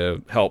mercury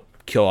to help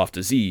kill off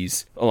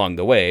disease along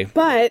the way.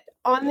 But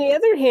on the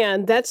other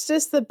hand, that's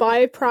just the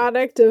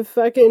byproduct of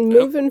fucking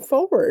moving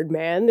forward,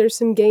 man. There's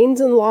some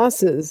gains and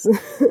losses.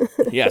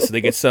 Yeah, so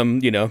they get some,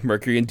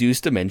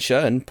 mercury-induced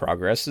dementia, and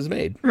progress is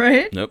made.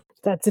 Right? Nope.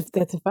 That's a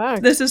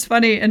fact. This is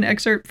funny, an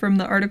excerpt from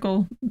the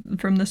article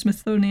from the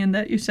Smithsonian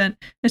that you sent.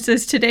 It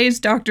says, today's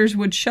doctors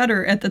would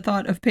shudder at the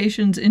thought of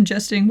patients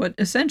ingesting what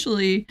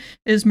essentially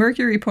is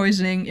mercury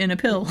poisoning in a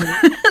pill.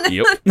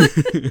 Yep.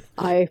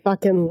 I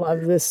fucking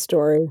love this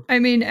story. I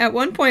mean, at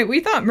one point, we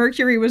thought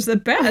mercury was the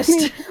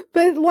best.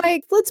 But,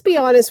 let's be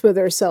honest with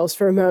ourselves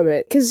for a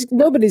moment, because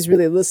nobody's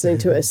really listening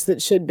to us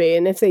that should be.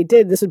 And if they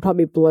did, this would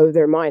probably blow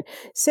their mind.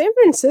 San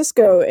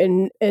Francisco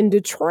and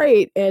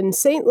Detroit and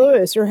St.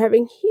 Louis are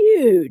having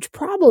huge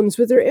problems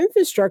with their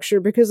infrastructure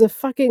because of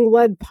fucking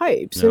lead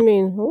pipes. Yep. I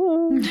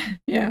mean,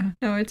 yeah,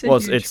 no, it's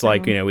it's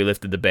like, we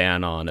lifted the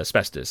ban on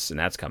asbestos, and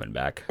that's coming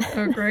back.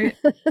 Oh, great.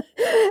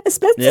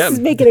 Asbestos is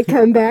making a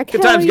comeback.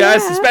 Good times,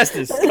 guys.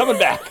 Asbestos coming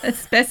back.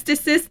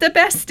 Asbestos is the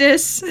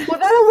bestest. Well,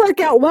 that'll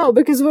work out well,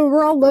 because when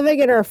we're all living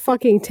in our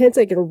fucking tents,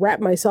 I can wrap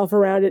myself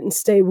around it and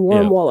stay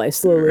warm while I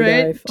slowly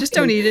die. Just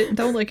don't eat it.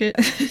 Don't lick it.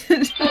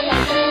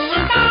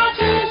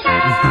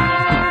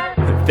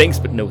 Thanks,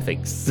 but no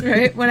thanks.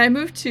 Right? When I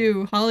moved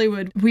to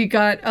Hollywood, we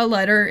got a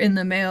letter in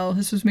the mail.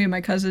 This was me and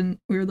my cousin.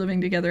 We were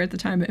living together at the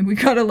time, and we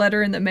got a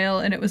letter in the mail,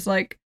 and it was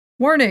like,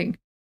 warning,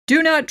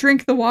 do not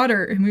drink the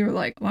water. And we were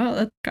like, wow,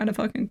 that's kind of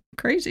fucking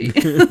crazy.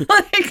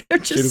 Like, they're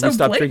just Should we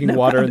stop drinking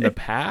water in the it.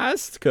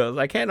 past? Because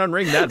I can't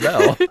unring that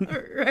bell.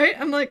 Right?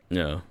 I'm like,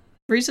 No.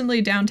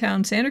 recently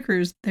downtown Santa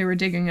Cruz, they were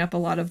digging up a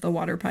lot of the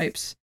water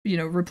pipes,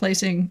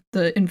 replacing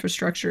the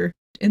infrastructure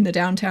in the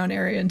downtown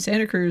area in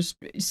Santa Cruz.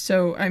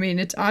 So, I mean,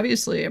 it's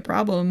obviously a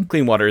problem.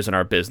 Clean water isn't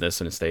our business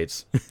in the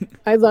States.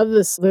 I love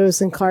this Lewis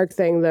and Clark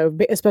thing, though,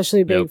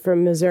 especially being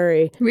from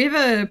Missouri. We have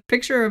a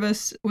picture of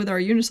us with our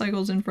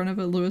unicycles in front of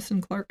a Lewis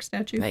and Clark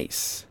statue.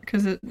 Nice.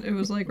 Because it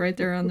was like right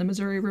there on the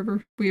Missouri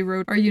River. We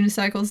rode our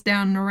unicycles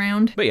down and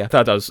around. But yeah, I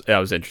thought that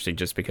was interesting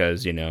just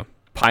because,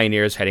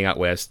 pioneers heading out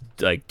west,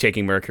 like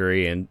taking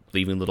mercury and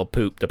leaving little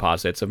poop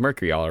deposits of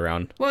mercury all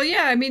around. Well,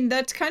 yeah, I mean,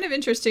 that's kind of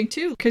interesting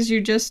too, because you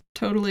just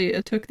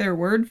totally took their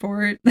word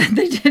for it.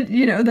 They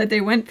did, that they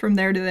went from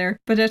there to there.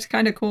 But that's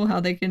kind of cool how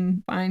they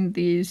can find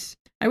these.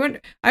 I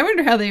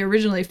wonder how they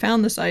originally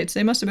found the sites.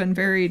 They must have been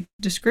very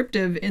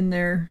descriptive in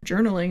their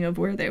journaling of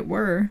where they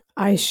were.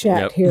 I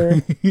shat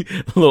here. A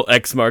little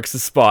X marks the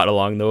spot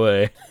along the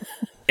way.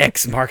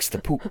 X marks the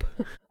poop.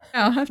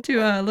 I'll have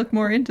to look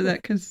more into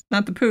that, because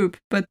not the poop,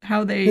 but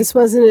how they... This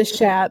wasn't a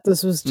shat,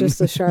 this was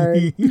just a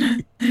shard.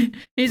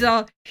 He's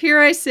all, here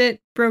I sit,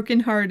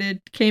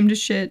 broken-hearted, came to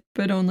shit,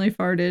 but only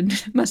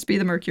farted. Must be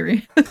the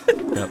mercury.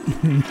 Yep.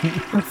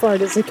 A fart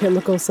is a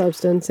chemical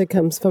substance. It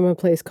comes from a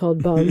place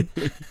called bum.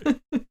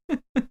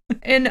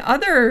 In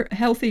other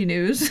healthy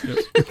news,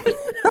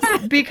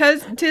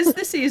 because 'tis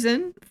the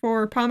season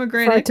for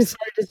pomegranates.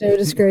 Fart is no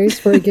disgrace,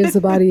 for it gives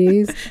the body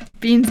ease.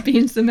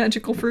 Beans, the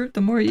magical fruit.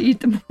 The more you eat,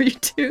 the more you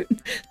toot.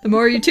 The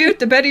more you toot,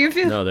 the better you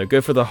feel. No, they're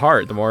good for the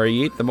heart. The more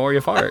you eat, the more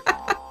you fart.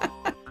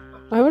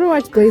 I want to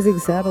watch Blazing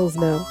Saddles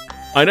now.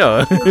 I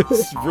know.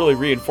 It's really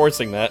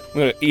reinforcing that. I'm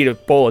going to eat a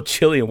bowl of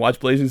chili and watch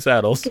Blazing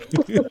Saddles.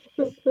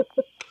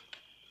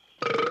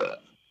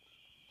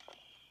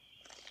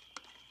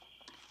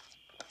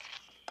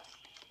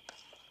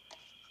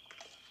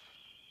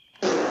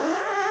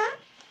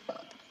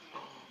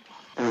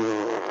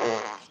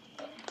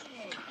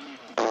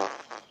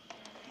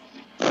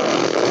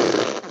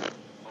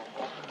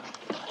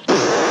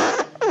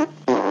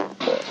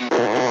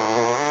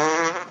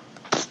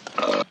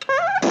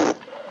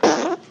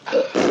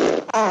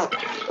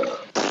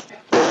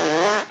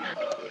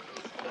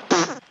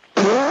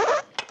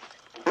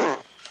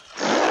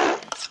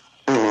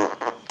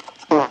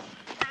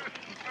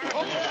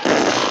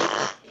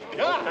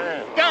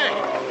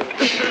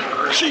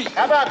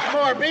 How about some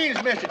more beans,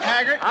 Mr.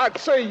 Taggart? I'd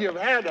say you've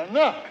had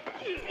enough.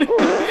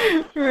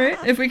 Right?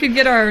 If we could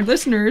get our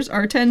listeners,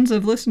 our tens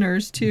of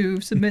listeners,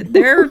 to submit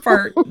their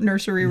fart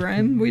nursery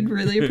rhyme, we'd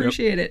really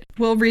appreciate it.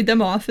 We'll read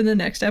them off in the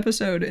next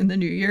episode in the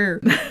new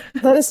year.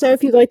 Let us know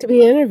if you'd like to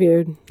be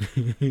interviewed.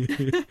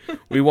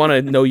 We want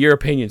to know your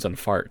opinions on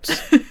farts.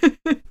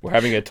 We're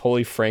having a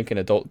totally frank and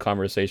adult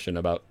conversation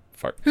about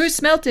farts. Who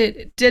smelt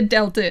it? Did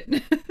dealt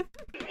it?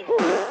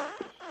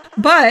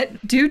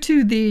 But due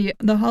to the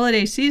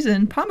holiday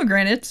season,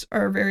 pomegranates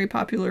are very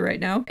popular right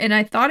now. And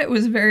I thought it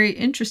was very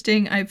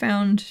interesting. I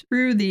found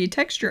through the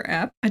Texture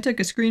app, I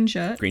took a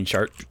screenshot. I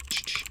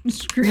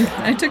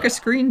took a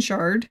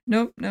screenshot.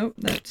 Nope,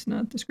 that's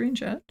not the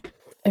screenshot.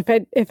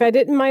 If I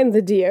didn't mind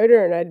the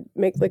deodorant, I'd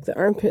make like the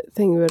armpit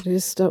thing, but I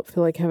just don't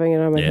feel like having it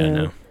on my hand.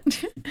 No.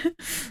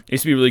 It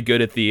used to be really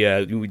good at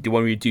the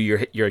when you do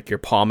your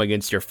palm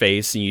against your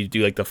face and you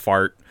do like the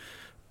fart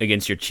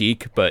against your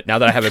cheek, but now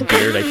that I have a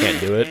beard, I can't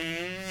do it.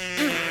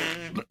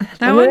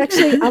 I'm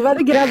about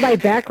to get on my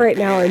back right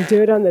now and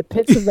do it on the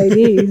pits of my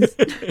knees.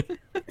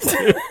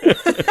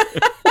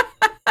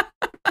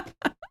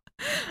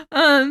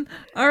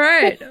 All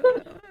right.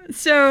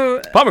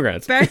 So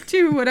pomegranates. Back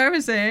to what I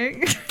was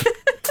saying.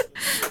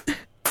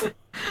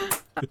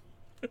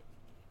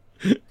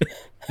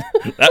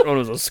 That one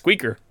was a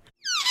squeaker.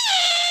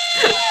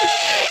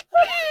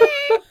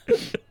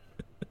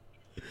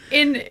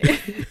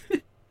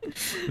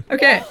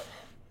 Okay.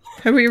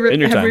 Have we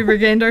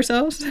regained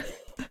ourselves?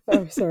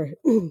 Oh, sorry.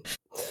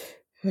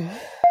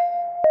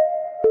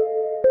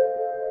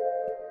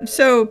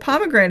 So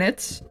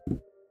pomegranates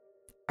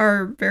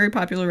are very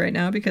popular right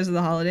now because of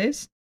the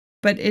holidays.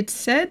 But it's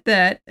said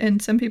that,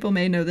 and some people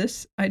may know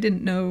this, I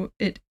didn't know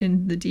it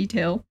in the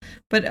detail,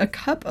 but a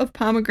cup of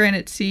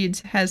pomegranate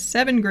seeds has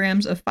 7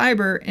 grams of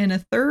fiber and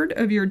 1/3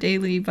 of your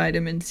daily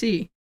vitamin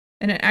C.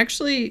 And it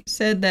actually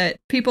said that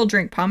people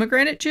drink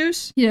pomegranate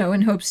juice,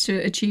 in hopes to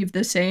achieve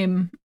the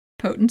same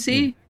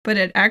potency. But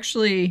it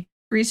actually,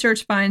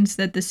 research finds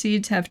that the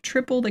seeds have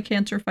triple the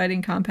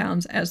cancer-fighting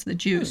compounds as the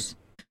juice.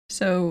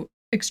 So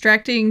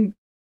extracting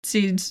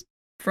seeds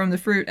from the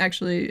fruit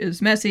actually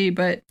is messy,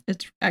 but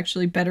it's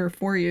actually better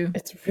for you.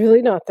 It's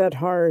really not that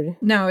hard.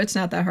 No, it's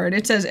not that hard.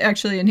 It says,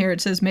 actually in here, it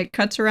says make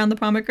cuts around the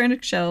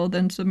pomegranate shell,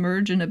 then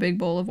submerge in a big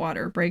bowl of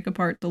water, break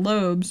apart the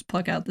lobes,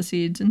 pluck out the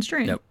seeds, and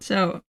strain. Yep.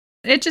 So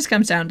it just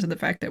comes down to the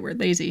fact that we're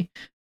lazy.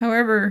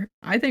 However,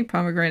 I think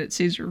pomegranate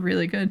seeds are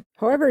really good.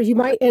 However, you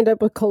might end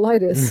up with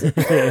colitis.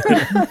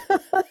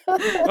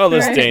 Well,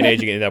 this day and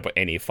age, you can end up with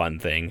any fun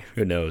thing.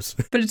 Who knows?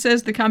 But it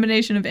says the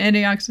combination of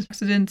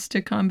antioxidants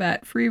to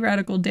combat free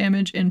radical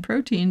damage and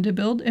protein to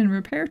build and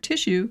repair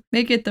tissue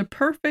make it the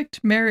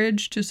perfect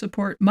marriage to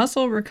support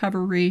muscle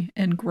recovery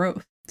and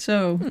growth.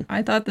 So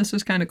I thought this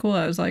was kind of cool.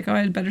 I was like, oh,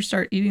 I'd better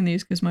start eating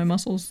these because my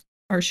muscles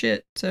are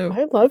shit. So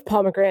I love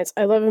pomegranates.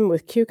 I love them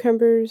with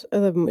cucumbers. I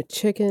love them with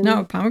chicken.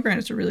 No,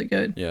 pomegranates are really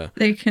good. Yeah.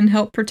 They can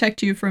help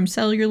protect you from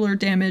cellular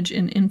damage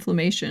and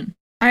inflammation.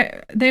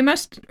 I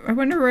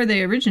wonder where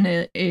they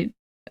originate.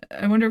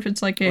 I wonder if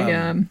it's like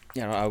a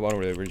Yeah, I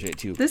want to originate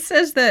too. This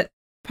says that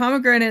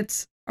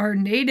pomegranates are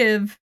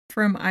native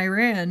from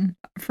Iran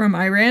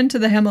to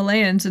the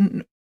Himalayas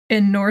in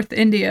North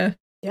India.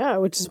 Yeah,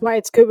 which is why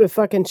it's good with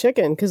fucking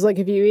chicken. Because, like,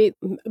 if you eat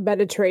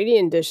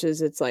Mediterranean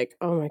dishes, it's like,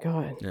 oh my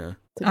God. Yeah.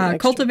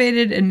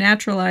 Cultivated and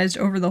naturalized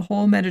over the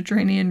whole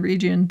Mediterranean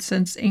region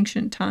since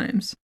ancient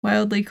times.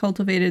 Wildly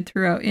cultivated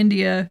throughout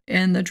India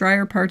and the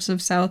drier parts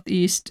of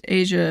Southeast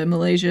Asia,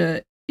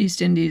 Malaysia,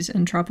 East Indies,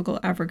 and tropical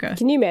Africa.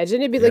 Can you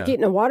imagine? It'd be like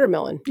eating a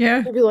watermelon. Yeah.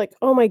 It'd be like,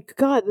 oh my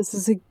God, this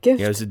is a gift.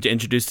 Yeah, it was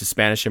introduced to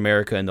Spanish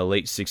America in the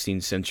late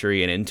 16th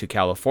century and into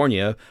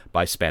California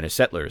by Spanish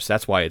settlers.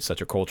 That's why it's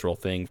such a cultural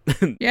thing.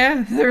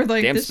 Yeah, they're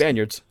like... Damn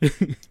Spaniards.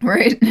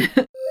 Right.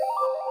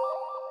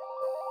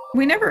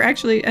 We never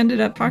actually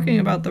ended up talking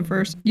about the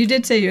first... You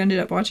did say you ended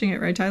up watching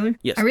it, right, Tyler?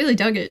 Yes. I really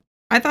dug it.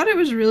 I thought it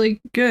was really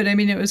good. I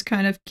mean, it was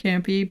kind of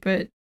campy,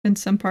 but in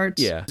some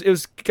parts... Yeah, it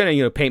was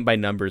kind of, paint by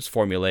numbers,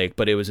 formulaic,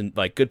 but it was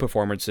like good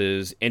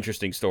performances,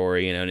 interesting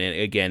story, and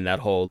again, that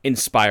whole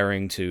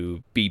inspiring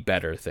to be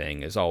better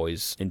thing is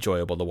always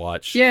enjoyable to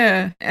watch.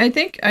 Yeah, I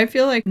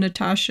feel like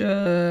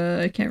Natasha,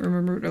 I can't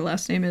remember what her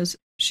last name is.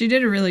 She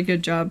did a really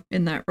good job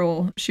in that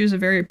role. She was a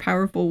very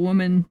powerful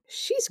woman.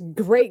 She's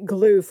great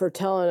glue for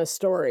telling a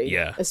story.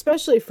 Yeah.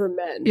 Especially for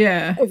men.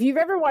 Yeah. If you've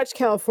ever watched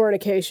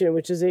Californication,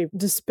 which is a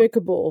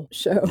despicable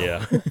show,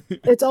 Yeah.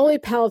 it's only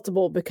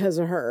palatable because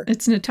of her.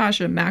 It's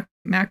Natasha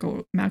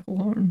McElhorn.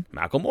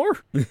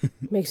 Macklemore?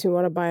 Makes me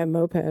want to buy a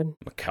moped.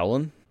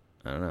 McKellen?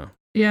 I don't know.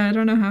 Yeah, I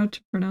don't know how to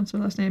pronounce her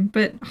last name,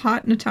 but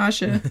Hot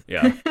Natasha.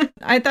 Yeah.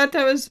 I thought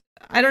it was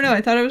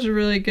a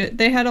really good,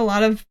 they had a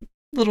lot of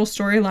little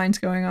storylines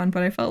going on,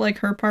 but I felt like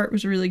her part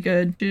was really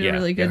good. She did a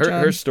really good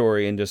job. Her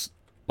story and just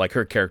like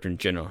her character in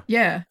general.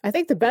 Yeah. I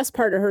think the best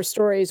part of her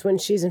story is when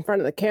she's in front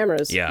of the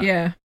cameras. Yeah.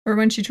 Yeah. Or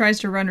when she tries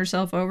to run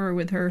herself over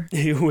with her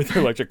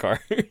electric car.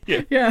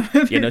 Yeah.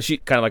 Yeah. She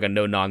kind of like a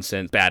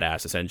no-nonsense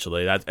badass,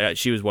 essentially.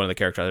 She was one of the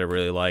characters I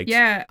really liked.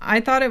 Yeah, I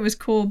thought it was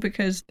cool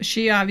because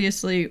she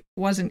obviously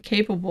wasn't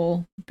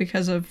capable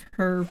because of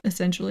her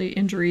essentially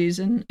injuries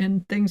and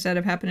things that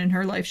have happened in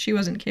her life. She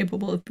wasn't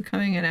capable of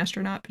becoming an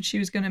astronaut, but she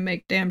was going to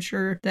make damn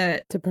sure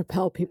that... To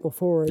propel people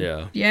forward.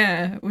 Yeah.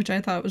 Yeah, which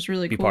I thought was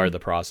really cool. Be part of the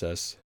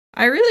process.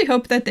 I really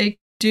hope that they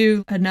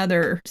do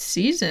another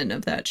season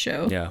of that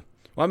show. Yeah.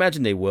 Well, I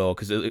imagine they will,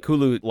 because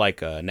Hulu,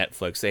 like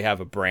Netflix, they have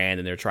a brand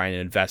and they're trying to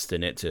invest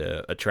in it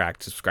to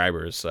attract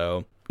subscribers.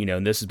 So,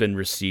 and this has been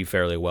received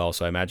fairly well,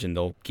 so I imagine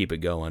they'll keep it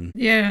going.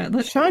 Yeah.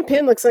 Sean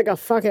Penn looks like a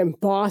fucking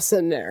boss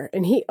in there,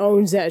 and he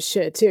owns that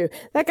shit, too.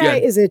 That guy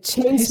is a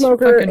chain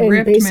smoker and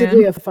ripped,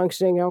 basically a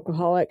functioning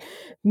alcoholic.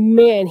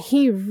 Man,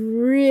 he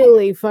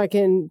really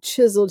fucking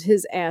chiseled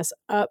his ass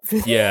up.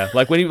 Yeah,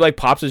 like when he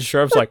pops his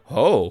shirt, it's like,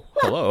 oh,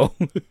 hello.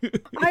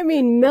 I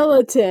mean,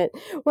 militant.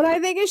 When I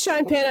think of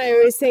Sean Penn, I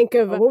always think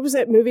of, what was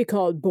that movie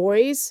called?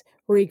 Boys,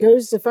 where he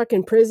goes to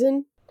fucking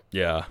prison.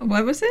 Yeah.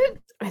 What was it?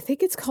 I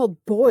think it's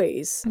called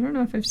Boys. I don't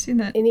know if I've seen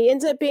that. And he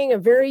ends up being a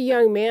very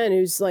young man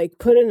who's like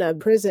put in a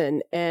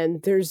prison,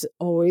 and there's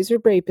always a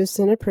rapist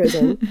in a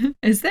prison.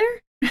 Is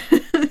there?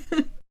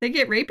 They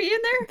get rapey in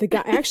there? The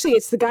guy, actually,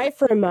 it's the guy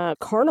from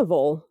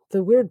Carnival,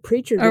 the weird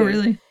preacher dude. Oh,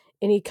 really?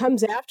 And he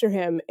comes after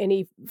him, and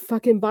he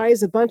fucking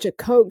buys a bunch of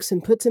Cokes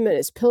and puts him in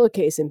his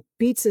pillowcase and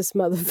beats this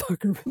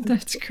motherfucker.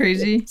 That's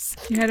crazy.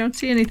 Yeah, I don't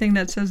see anything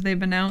that says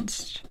they've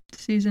announced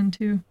season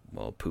 2.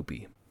 Well,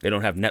 poopy. They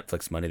don't have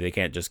Netflix money. They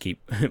can't just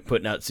keep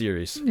putting out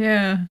series.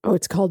 Yeah. Oh,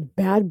 it's called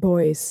Bad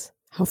Boys.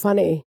 How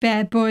funny.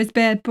 Bad Boys,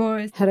 Bad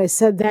Boys. Had I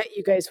said that,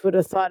 you guys would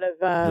have thought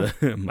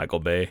of... Michael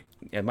Bay.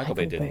 Yeah, Michael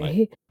Bay didn't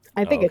like...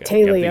 I think of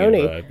Tay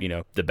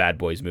Leone. The Bad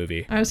Boys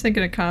movie. I was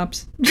thinking of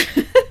Cops.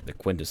 The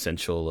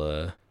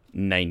quintessential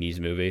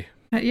 90s movie.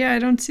 Yeah, I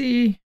don't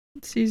see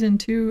season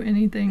 2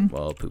 anything.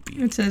 Well,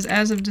 poopy. It says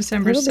as of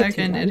December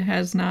 2nd, it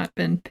has not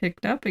been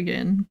picked up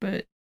again,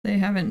 but they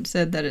haven't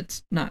said that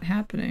it's not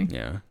happening.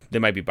 Yeah. They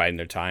might be biding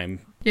their time.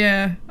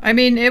 Yeah. I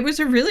mean, it was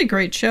a really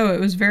great show. It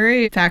was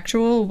very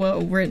factual,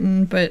 well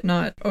written, but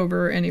not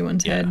over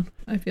anyone's head.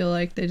 I feel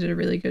like they did a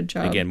really good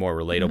job. Again, more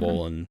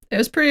relatable. And it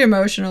was pretty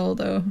emotional,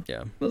 though.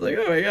 Yeah. I was like,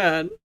 oh my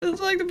God.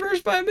 It's like the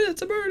first 5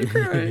 minutes, I'm already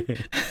crying.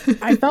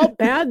 I felt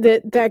bad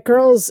that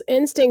girl's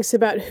instincts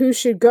about who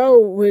should go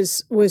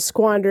was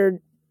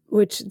squandered,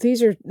 which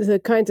these are the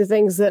kinds of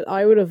things that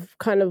I would have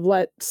kind of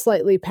let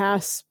slightly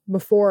pass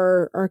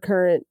before our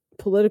current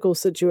political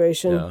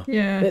situation.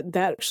 Yeah.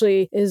 That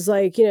actually is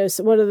like,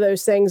 one of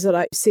those things that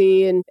I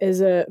see and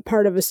is a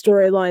part of a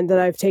storyline that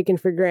I've taken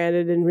for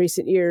granted in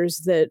recent years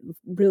that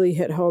really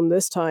hit home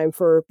this time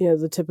for,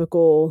 the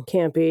typical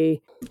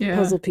campy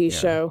puzzle piece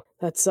show.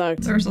 That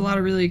sucked. There's a lot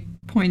of really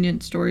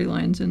poignant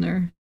storylines in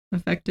there.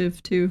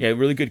 Effective too. Yeah,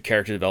 really good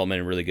character development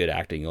and really good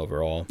acting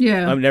overall.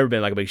 Yeah. I've never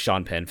been like a big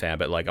Sean Penn fan,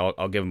 but like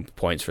I'll give him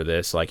points for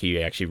this. Like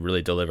he actually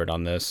really delivered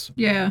on this.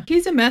 Yeah.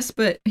 He's a mess,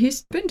 but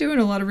he's been doing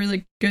a lot of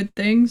really good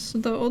things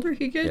the older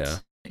he gets. Yeah.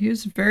 He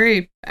was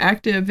very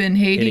active in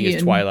Haiti. Hitting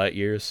his twilight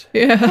years.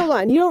 Yeah. Hold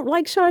on, you don't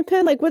like Sean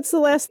Penn? Like, what's the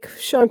last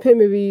Sean Penn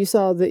movie you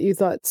saw that you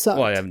thought sucked?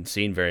 Well, I haven't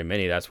seen very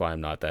many. That's why I'm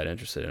not that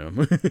interested in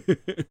him.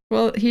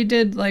 Well, he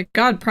did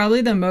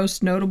probably the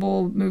most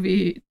notable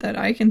movie that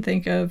I can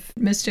think of,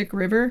 Mystic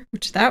River,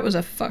 which that was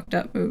a fucked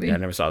up movie. Yeah, I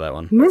never saw that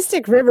one.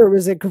 Mystic River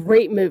was a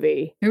great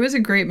movie. It was a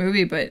great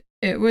movie, but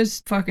it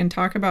was fucking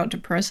talk about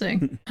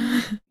depressing.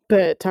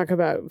 But talk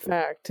about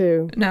fact,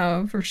 too.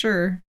 No, for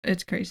sure.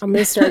 It's crazy. I'm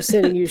going to start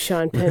sending you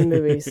Sean Penn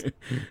movies.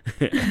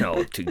 And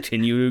I'll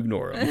continue to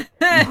ignore them.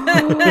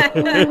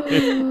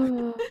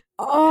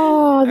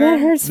 Oh, that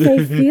hurts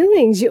my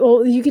feelings. You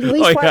can at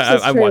least watch this trailer.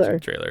 I'm watching the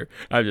trailer.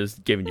 I'm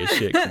just giving you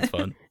shit 'cause it's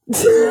fun.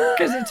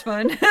 Because it's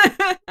fun.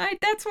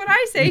 That's what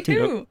I say,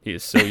 too. He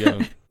is so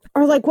young.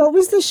 Or what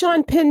was the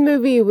Sean Penn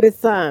movie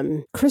with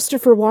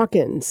Christopher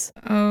Walken?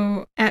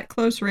 Oh, At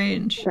Close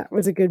Range. That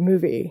was a good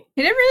movie.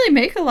 He didn't really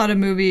make a lot of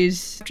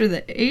movies after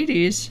the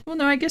 80s. Well,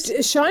 no, I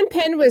guess... Sean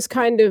Penn was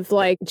kind of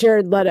like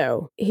Jared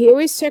Leto. He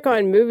always took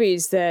on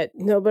movies that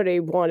nobody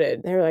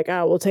wanted. They were like,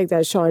 we'll take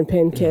that Sean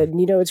Penn kid. And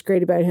what's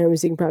great about him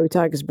is he can probably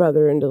talk his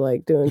brother into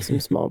doing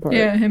some small part.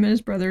 Yeah, him and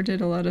his brother did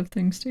a lot of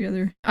things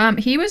together.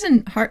 He was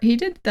in... he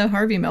did the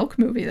Harvey Milk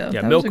movie, though.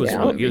 Yeah, Milk was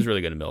he was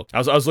really good at Milk. I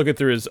was looking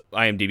through his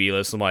IMDb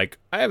list. I'm like,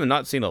 I have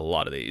not seen a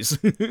lot of these.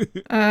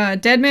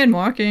 Dead Man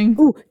Walking.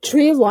 Ooh,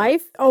 Tree of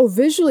Life. Oh,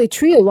 visually,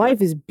 Tree of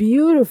Life is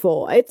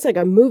beautiful. It's like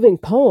a moving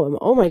poem.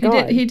 Oh my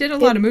God. He did a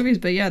lot of movies,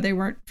 but yeah, they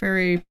weren't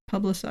very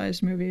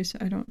publicized movies,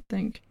 I don't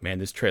think. Man,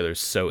 this trailer's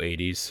so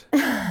 80s.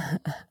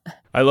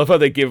 I love how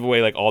they give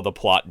away all the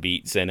plot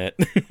beats in it.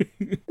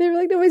 They were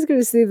like, nobody's going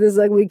to see this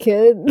ugly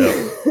kid.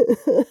 No.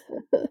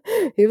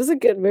 He was a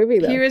good movie,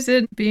 though. He was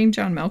in Being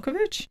John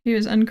Malkovich. He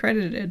was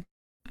uncredited.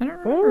 I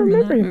don't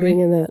remember him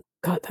being in that.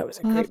 God, that was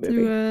a great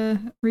movie. I'll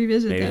have to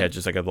revisit Maybe that. he had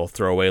just a little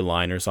throwaway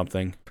line or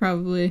something.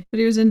 Probably. But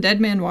he was in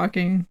Dead Man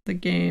Walking, The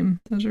Game.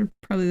 Those are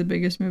probably the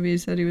biggest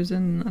movies that he was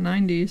in the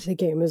 90s. The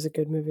Game was a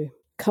good movie.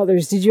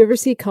 Colors. Did you ever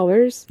see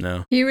Colors?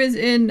 No. He was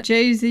in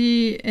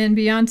Jay-Z and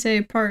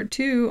Beyonce Part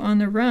 2 On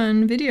the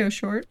Run video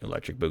short.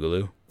 Electric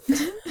Boogaloo.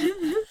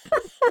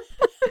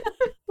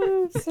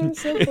 So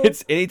simple.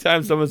 It's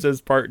anytime someone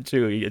says Part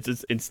 2, it's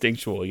just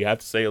instinctual. You have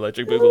to say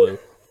Electric Boogaloo.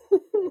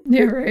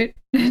 Yeah, right.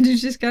 You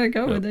just gotta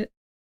go with it.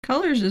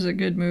 Colors is a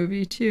good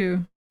movie,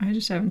 too. I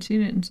just haven't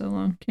seen it in so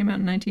long. Came out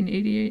in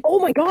 1988. Oh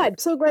my God.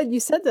 So glad you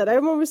said that.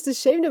 I'm almost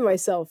ashamed of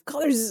myself.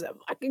 Colors is a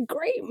fucking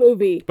great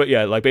movie. But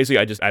yeah, basically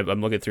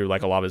I'm looking through a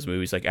lot of his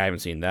movies. I haven't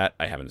seen that.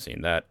 I haven't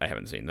seen that. I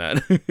haven't seen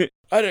that.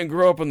 I didn't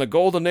grow up in the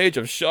golden age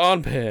of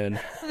Sean Penn.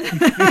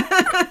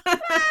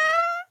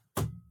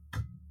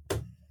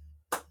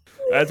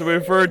 That's what we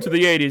referred to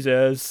the 80s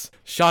as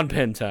Sean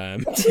Penn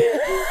time.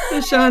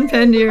 The Sean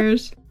Penn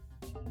years.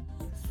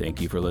 Thank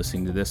you for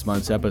listening to this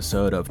month's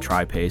episode of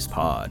TriPace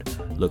Pod.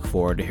 Look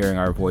forward to hearing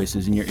our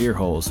voices in your ear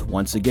holes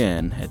once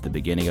again at the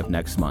beginning of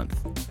next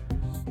month.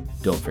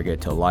 Don't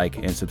forget to like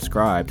and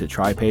subscribe to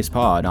TriPace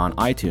Pod on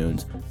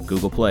iTunes,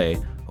 Google Play,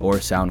 or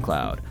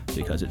SoundCloud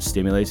because it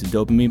stimulates the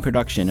dopamine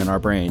production in our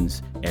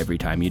brains every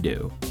time you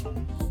do.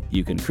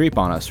 You can creep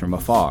on us from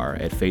afar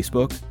at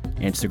Facebook,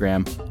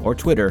 Instagram, or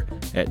Twitter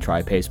at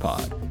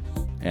TriPacePod.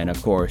 And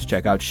of course,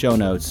 check out show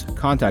notes,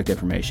 contact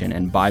information,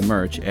 and buy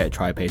merch at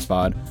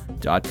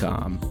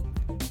TriPacePod.com.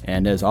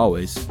 And as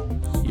always,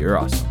 you're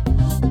awesome.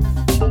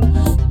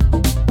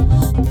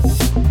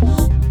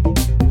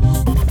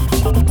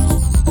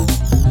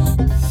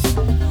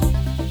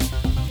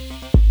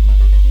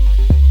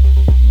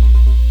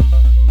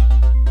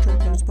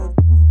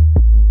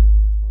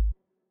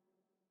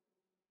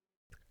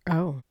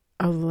 Oh,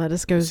 let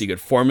us go. Secret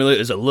formula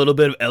is a little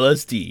bit of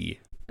LSD.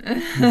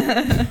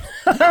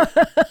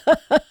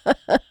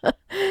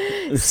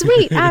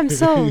 Sweet, I'm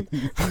sold.